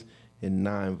hepatitis and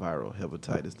non-viral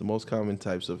hepatitis. The most common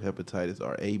types of hepatitis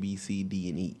are A, B, C, D,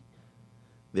 and E.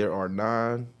 There are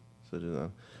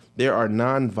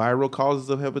non-viral causes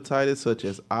of hepatitis, such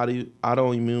as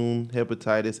autoimmune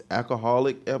hepatitis,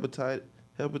 alcoholic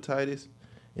hepatitis,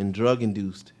 and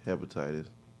drug-induced hepatitis.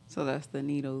 So that's the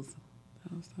needles.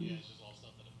 I was talking Yeah, it's just all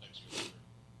stuff that affects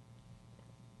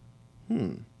your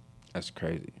liver. that's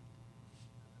crazy.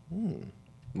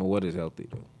 But what is healthy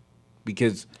though?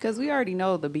 Because Because we already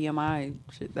know the BMI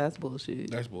shit. That's bullshit.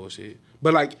 That's bullshit.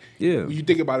 But like, Yeah. when you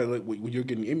think about it, like when you're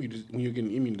getting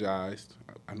immunized,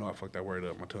 I know I fucked that word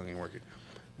up. My tongue ain't working.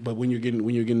 But when you're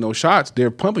getting those shots, they're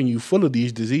pumping you full of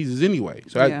these diseases anyway.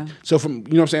 So Yeah. so from you know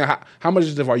what I'm saying, how much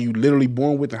of this are you literally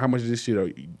born with, and how much of this shit are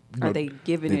you know, Are they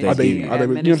giving it? Are are they to you, you know what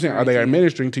I'm saying? Are they administering it to you?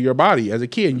 administering to your body as a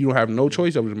kid? And you don't have no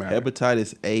choice over the matter.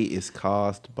 Hepatitis A is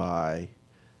caused by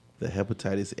the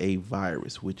hepatitis A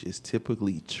virus, which is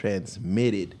typically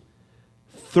transmitted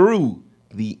through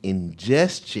the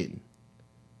ingestion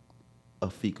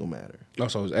of fecal matter Oh,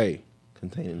 so it's A.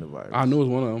 containing the virus. I knew it was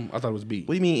one of them. I thought it was B.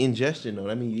 What do you mean ingestion though?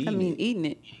 I mean eating. I mean, it. eating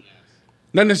it.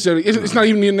 Not necessarily. It's not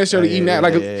even necessarily Yeah, eating that.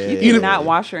 Like yeah, You even can not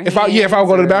wash your hands. if I would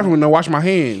go to the or- bathroom and I wash my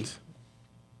hands.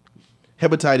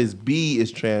 Hepatitis B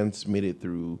is transmitted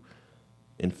through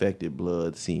infected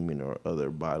blood, semen, or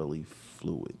other bodily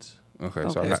fluids. Okay, Okay,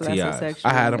 so so I, that's a STIs. sexual.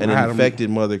 I had 'em- An I had 'em-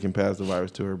 infected mother can pass the virus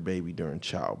to her baby during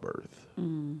childbirth.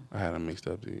 I had them mixed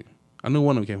up. Dude. I knew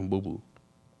one of them came from Boo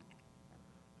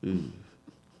Boo.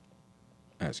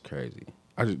 that's crazy.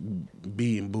 I just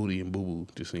B and Booty and Boo Boo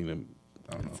just seemed them.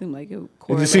 I don't know. It seemed like it.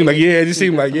 It just seemed like it just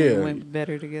seemed like It went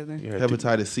better together. Yeah,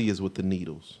 Hepatitis C is with the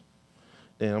needles.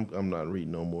 Damn, I'm not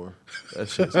reading no more. That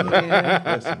shit's not. Yeah.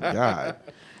 That's some God.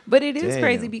 But it is Damn.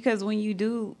 crazy because when you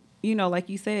do, you know, like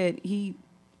you said, he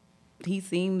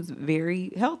seems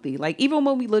very healthy. Like even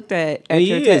when we looked at And he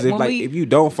your is. test, If, when like we, if you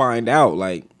don't find out,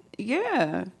 like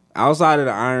yeah, outside of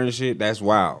the iron shit, that's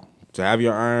wild. To have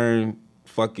your iron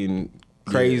fucking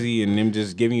crazy and them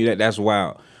just giving you that's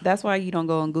wild. that's why you don't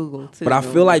go on Google. Too. But I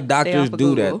feel like Stay doctors off of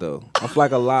do Google. that though. I feel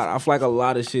like a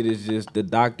lot of shit is just the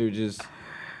doctor just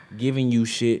giving you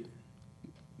shit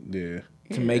yeah.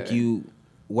 to make you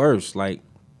worse. Like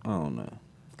I don't know.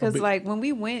 Because like when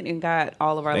we went and got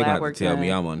all of our They lab got to work tell done,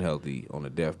 me I'm unhealthy on the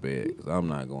deathbed because I'm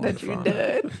not going that to you're find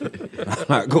dead. out. I'm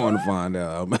not going to find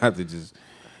out. I'm gonna have to just,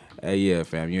 hey, yeah,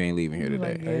 fam, you ain't leaving here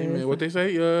today. Hey man, what they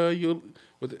say?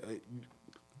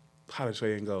 How to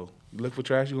say and go? You look for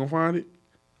trash, you gonna find it.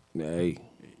 Hey,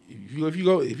 If you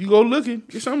go looking,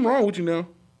 there's something wrong with you now.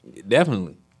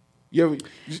 definitely.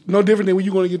 It's no different than when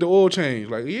you going to get the oil change.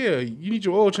 Like, yeah, you need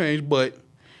your oil change, but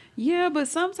Yeah, but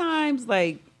sometimes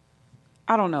like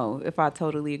I don't know if I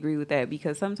totally agree with that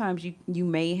because sometimes you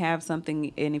may have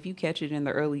something and if you catch it in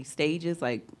the early stages,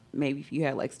 like maybe if you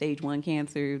had like stage 1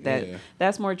 cancer,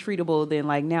 that's more treatable than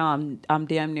like now I'm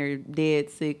damn near dead,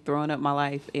 sick, throwing up my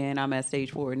life and I'm at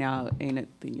stage 4 now. Ain't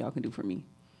nothing y'all can do for me.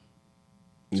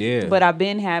 Yeah. But I've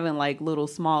been having like little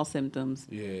small symptoms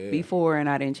Yeah. before and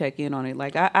I didn't check in on it.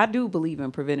 Like I do believe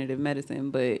in preventative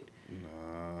medicine, but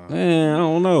man, I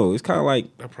don't know. It's kind of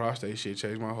like that prostate shit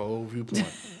changed my whole viewpoint.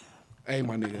 Hey,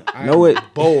 my nigga, I Know am it.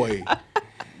 boy.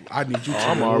 I need you to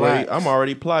I'm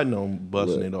already plotting on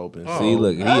busting it open. see,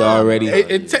 look, he already.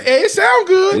 It sound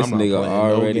good. This I'm not nigga playing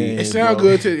no already. games. It sound bro.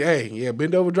 good to hey, yeah,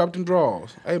 bend over, drop them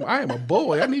drawers. Hey, I am a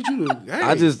boy. I need you to. Hey.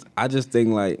 I just think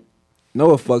like,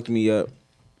 Noah fucked me up.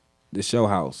 The show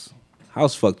House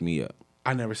fucked me up.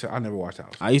 I never watched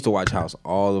House. I used to watch House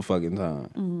all the fucking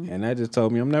time, and that just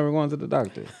told me I'm never going to the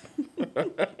doctor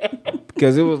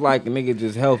because it was like a nigga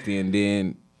just healthy, and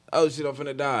then oh shit, I'm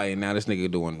finna die, and now this nigga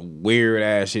doing weird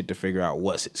ass shit to figure out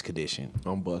what's his condition.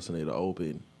 I'm busting it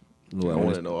open. Look, I when want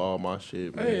it's- to know all my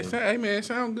shit, man. Hey man, it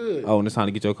sound good. Oh, and it's time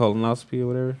to get your colonoscopy or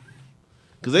whatever.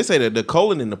 Because they say that the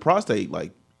colon and the prostate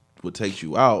like what takes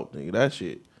you out. Nigga, that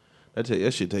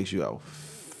shit takes you out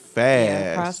fast.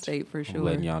 Yeah, prostate for I'm sure.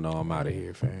 letting y'all know I'm out of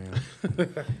here, fam.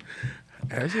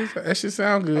 That shit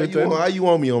sound good. How you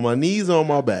want me, on my knees or on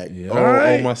my back? Yeah. Or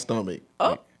Alright. on my stomach?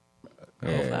 Oh,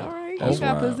 Yeah. all right. That's You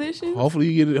got wild. positions. Hopefully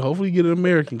you get it. Hopefully you get an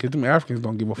American, because them Africans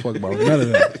don't give a fuck about none of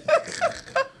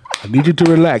that. I need you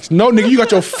to relax. No, nigga, you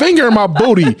got your finger in my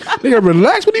booty. Nigga,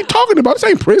 relax. What are you talking about? This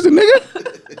ain't prison,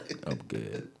 nigga. I'm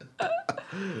good.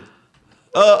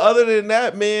 Other than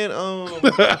that, man.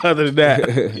 Other than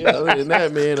that, Yeah, other than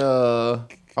that, man.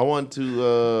 I want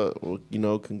to,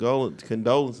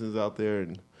 condolences out there,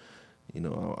 and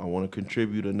I want to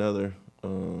contribute another,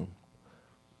 another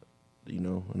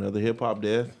hip hop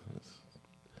death.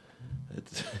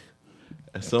 It's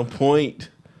at some point.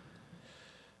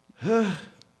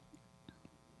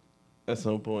 At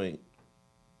some point,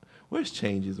 where's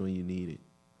changes when you need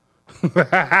it?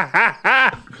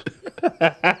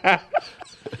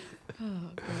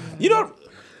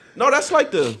 That's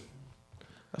like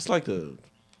the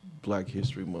Black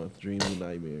History Month dreams and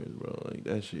nightmares, bro. Like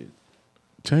that shit.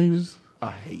 changes.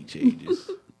 I hate changes.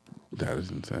 That is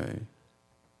insane.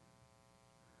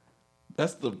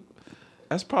 That's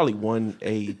probably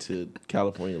 1A to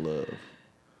California Love.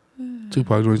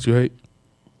 Tupac joints you hate?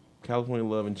 California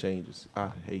Love and Changes. I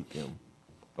hate them.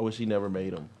 I wish he never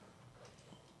made them.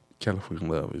 California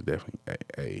Love is definitely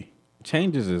a.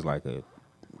 Changes is like a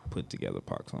put together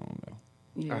Pac song though.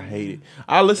 Yeah. I hate it.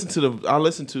 I listened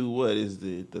to what is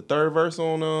the third verse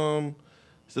on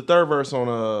it's the third verse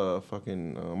on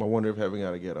fucking I Wonder If Heaven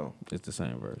Got a Ghetto. It's the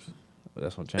same verse. But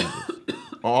that's what changes.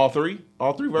 On all three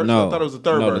verses? No, I thought it was the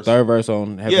third verse. The third verse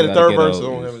on Heaven Yeah, the Got a third Ghetto verse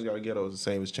on is- Heaven Got a Ghetto is the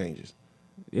same as Changes.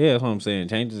 Yeah, that's what I'm saying.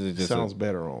 Changes is just Sounds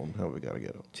better on Heaven Got a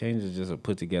Ghetto. Changes is just a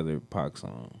put together Pac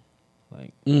song.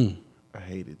 Like I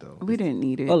hate it though. We didn't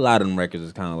need it. a lot of them records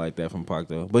is kind of like that from Pac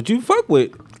though. But you fuck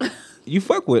with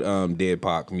Dead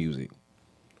Pac music.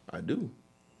 I do.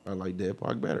 I like Dead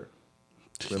Pac better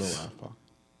than Alive Pac.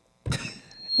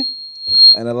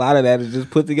 And a lot of that is just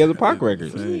put together Pac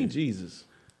records. What do you mean, Jesus?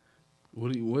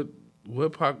 What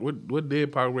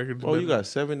dead Pac record? Oh, you got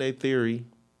 7 Day Theory.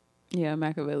 Yeah,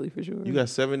 Machiavelli for sure. You got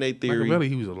 7 Day Theory. Machiavelli.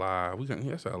 He was alive.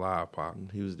 That's a alive Pac.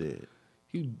 He was dead.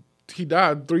 He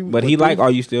died 3 weeks. But he like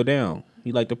Are You Still Down?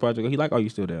 He like the project. He like Are You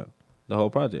Still Down? The whole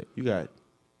project. You got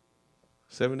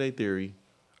 7 Day Theory.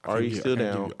 I Are can't You give- Still I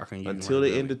can't Down? give- I can't give you Until the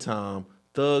Machiavelli. End of Time.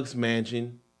 Thugs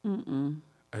Mansion.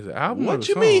 As an album. or What the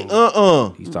you song?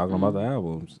 mean? He's talking about the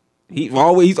albums. He's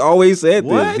always said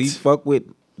What? this. He fuck with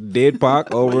Dead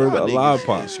Pac over Y'all the live niggas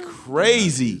Pac. is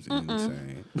crazy.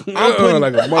 Insane.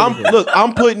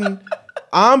 I'm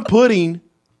putting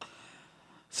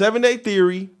 7 Day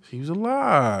Theory. He was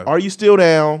alive. Are You Still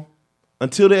Down?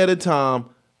 Until the End of Time.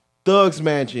 Thugs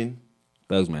Mansion.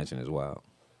 Thugs Mansion is wild.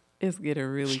 It's getting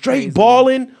really Straight crazy.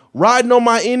 balling. Riding on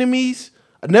my enemies.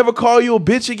 I never call you a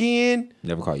bitch again.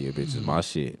 Never call you a bitch is my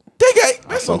shit.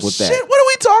 That's some fuck with shit. that. What are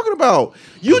we talking about?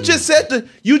 You just said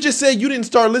you didn't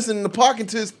start listening to Pac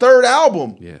until his third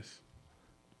album. Yes.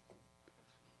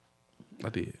 I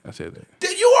did. I said that.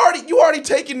 Then you already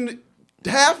taken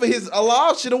half of his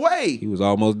alive shit away. He was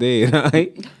almost dead.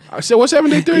 Right? I said, what 7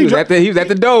 Day he Theory? was at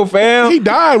the door, fam. He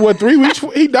died, 3 weeks?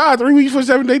 He died 3 weeks for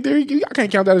 7 Day Theory. I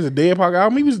can't count that as a dead Pac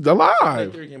album. He was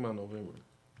alive. Theory came out in November.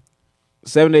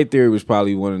 7 Day Theory was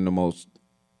probably one of the most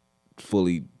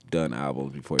fully done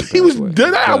albums before he passed He was away.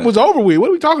 that album was over with. What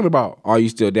are we talking about? Are You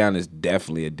Still Down is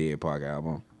definitely a Dead Pac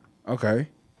album. Okay.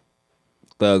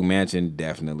 Thug Mansion,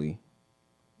 definitely.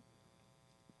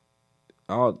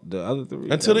 All the other three.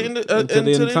 Until the end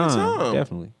of time.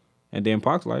 Definitely. And then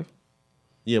Pac's Life.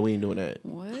 Yeah, we ain't doing that.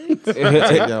 What?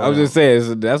 I was just saying,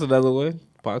 so that's another one.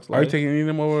 Pac's Are you Life. taking any of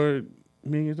them over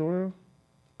Me Against the World?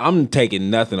 I'm taking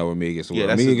nothing over Me Against the World.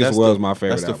 that's Me Against the World is my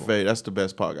favorite album. That's the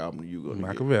best Pac album you gonna get.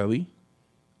 Machiavelli.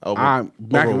 Over-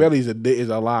 Machiavelli is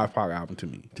a live Pac album to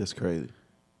me. That's crazy.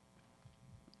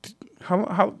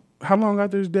 How long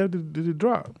after his death did it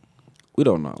drop? We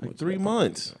don't know. 3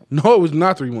 months. No, it was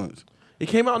not 3 months. It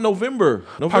came out in November.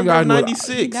 died November in what? He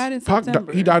 '96. died in Pac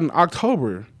September. he died in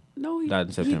October. No, he Died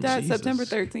in September. He died Jesus. September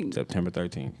 13th. September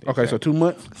 13th. Okay, so 2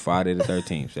 months. Friday the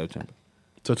 13th, September.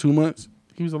 So 2 months.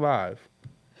 He was alive.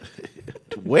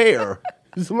 Where?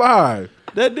 He's alive.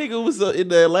 That nigga was in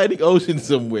the Atlantic Ocean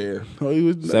somewhere. No, he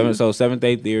was Seventh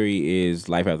Day Theory is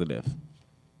Life After Death.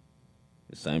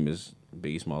 The same as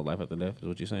Biggie Smalls' Life After Death, is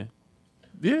what you're saying?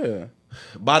 Yeah.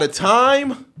 By the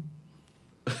time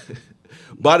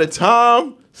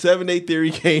 7 Day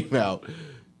Theory came out,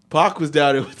 Pac was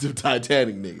down there with some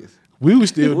Titanic niggas. We was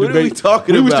still What are we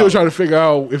talking We were still about? trying to figure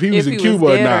out if he was If in he was Cuba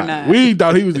or dead or not. not. We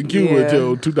thought he was in Cuba Yeah.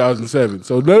 until 2007.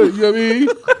 So you know what I mean?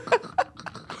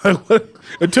 Like, what?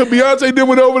 Until Beyonce then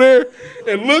went over there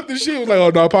and looked and shit was like, oh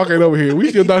no, Pac ain't over here. We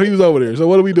still thought he was over there. So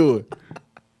what are we doing?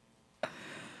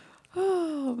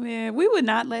 Oh man, we would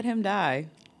not let him die.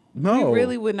 No, We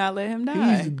really would not let him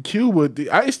die. he's in Cuba.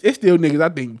 It's still niggas I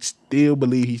think still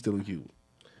believe he's still in Cuba.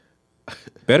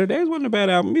 Better Days wasn't a bad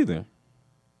album either.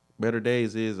 Better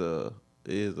Days is What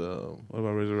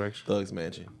about Resurrection? Thug's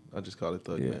Mansion. I just call it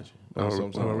Thug Yeah. Mansion. That's what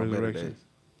I'm saying. What about Better Resurrection? Days.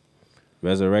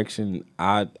 Resurrection,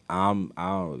 I don't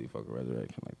really fuck with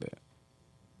Resurrection like that.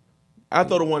 I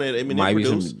thought the one that Eminem Might be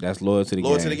produced. that's Loyal to the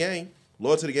Loyal Game. to the Game.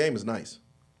 Loyal to the Game is nice.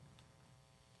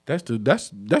 That's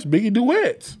Biggie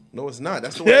duets. No, it's not.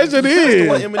 That's the one. Yes, it That's is. the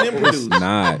one Eminem produced.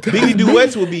 Not. Biggie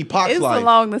duets would be Pac's It's life.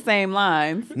 along the same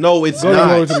lines. No, it's Go to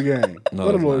Loyal not. to the Game. No,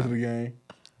 Go to it's Loyal not. to the Game.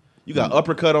 You got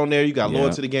Uppercut on there. You got Loyal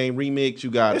Yeah. to the Game remix. You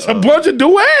got It's a bunch of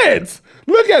duets.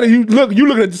 Look at it. You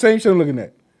looking at the same shit I'm looking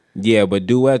at. Yeah, but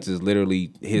duets is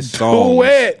literally his songs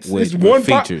Duets. with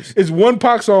Pac, features. it's one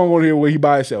Pac song on here where he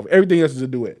by himself. Everything else is a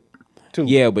duet. Two.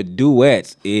 Yeah, but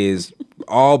duets is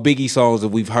all Biggie songs that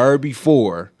we've heard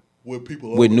before with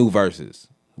people with new verses.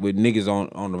 With niggas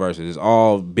on the verses. It's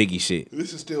all Biggie shit.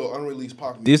 This is still unreleased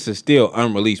Pac music. This is still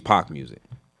unreleased Pac music.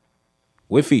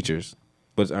 With features,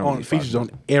 but it's On unreleased features Pac on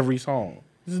music. every song.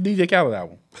 This is a DJ Khaled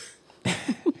album.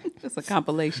 It's a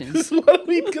compilation. This is what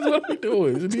we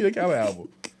doing. It's a DJ Khaled album.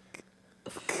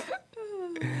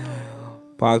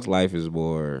 Pac's life is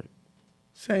more.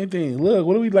 Same thing. Look,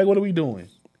 what are we doing?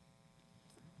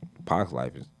 Pac's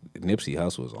life is. Nipsey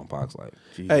Hussle is on Pac's life.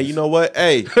 Hey, you know what?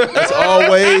 Hey, as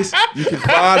always, you can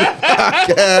find the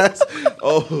podcast.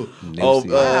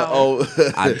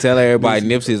 I tell everybody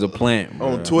Nipsey is a plant. Bro.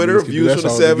 On Twitter, Let's get views that from the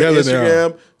song 7, together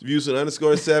Instagram, views from the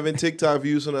 _7, TikTok,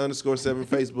 views from the _7,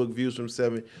 Facebook, views from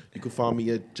 7. You can find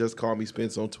me at Just Call Me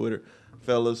Spence on Twitter.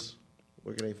 Fellas,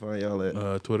 where can they find y'all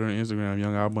at? Twitter and Instagram,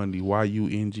 Young Al Bundy,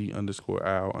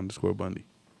 YUNG_Al_Bundy.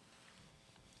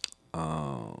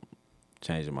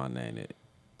 Changing my name to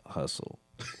Hustle.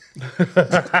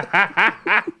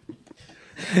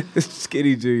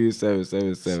 Skinny Junior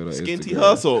 777 on Skinty Instagram.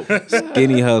 Hustle.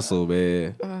 Skinny Hustle,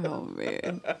 man. Oh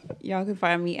man. Y'all can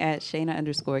find me at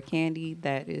Shayna_Candy.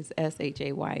 That is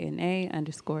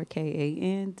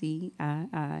SHAYNA_KANDII.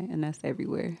 And that's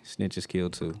everywhere. Snitches kill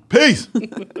too. Peace.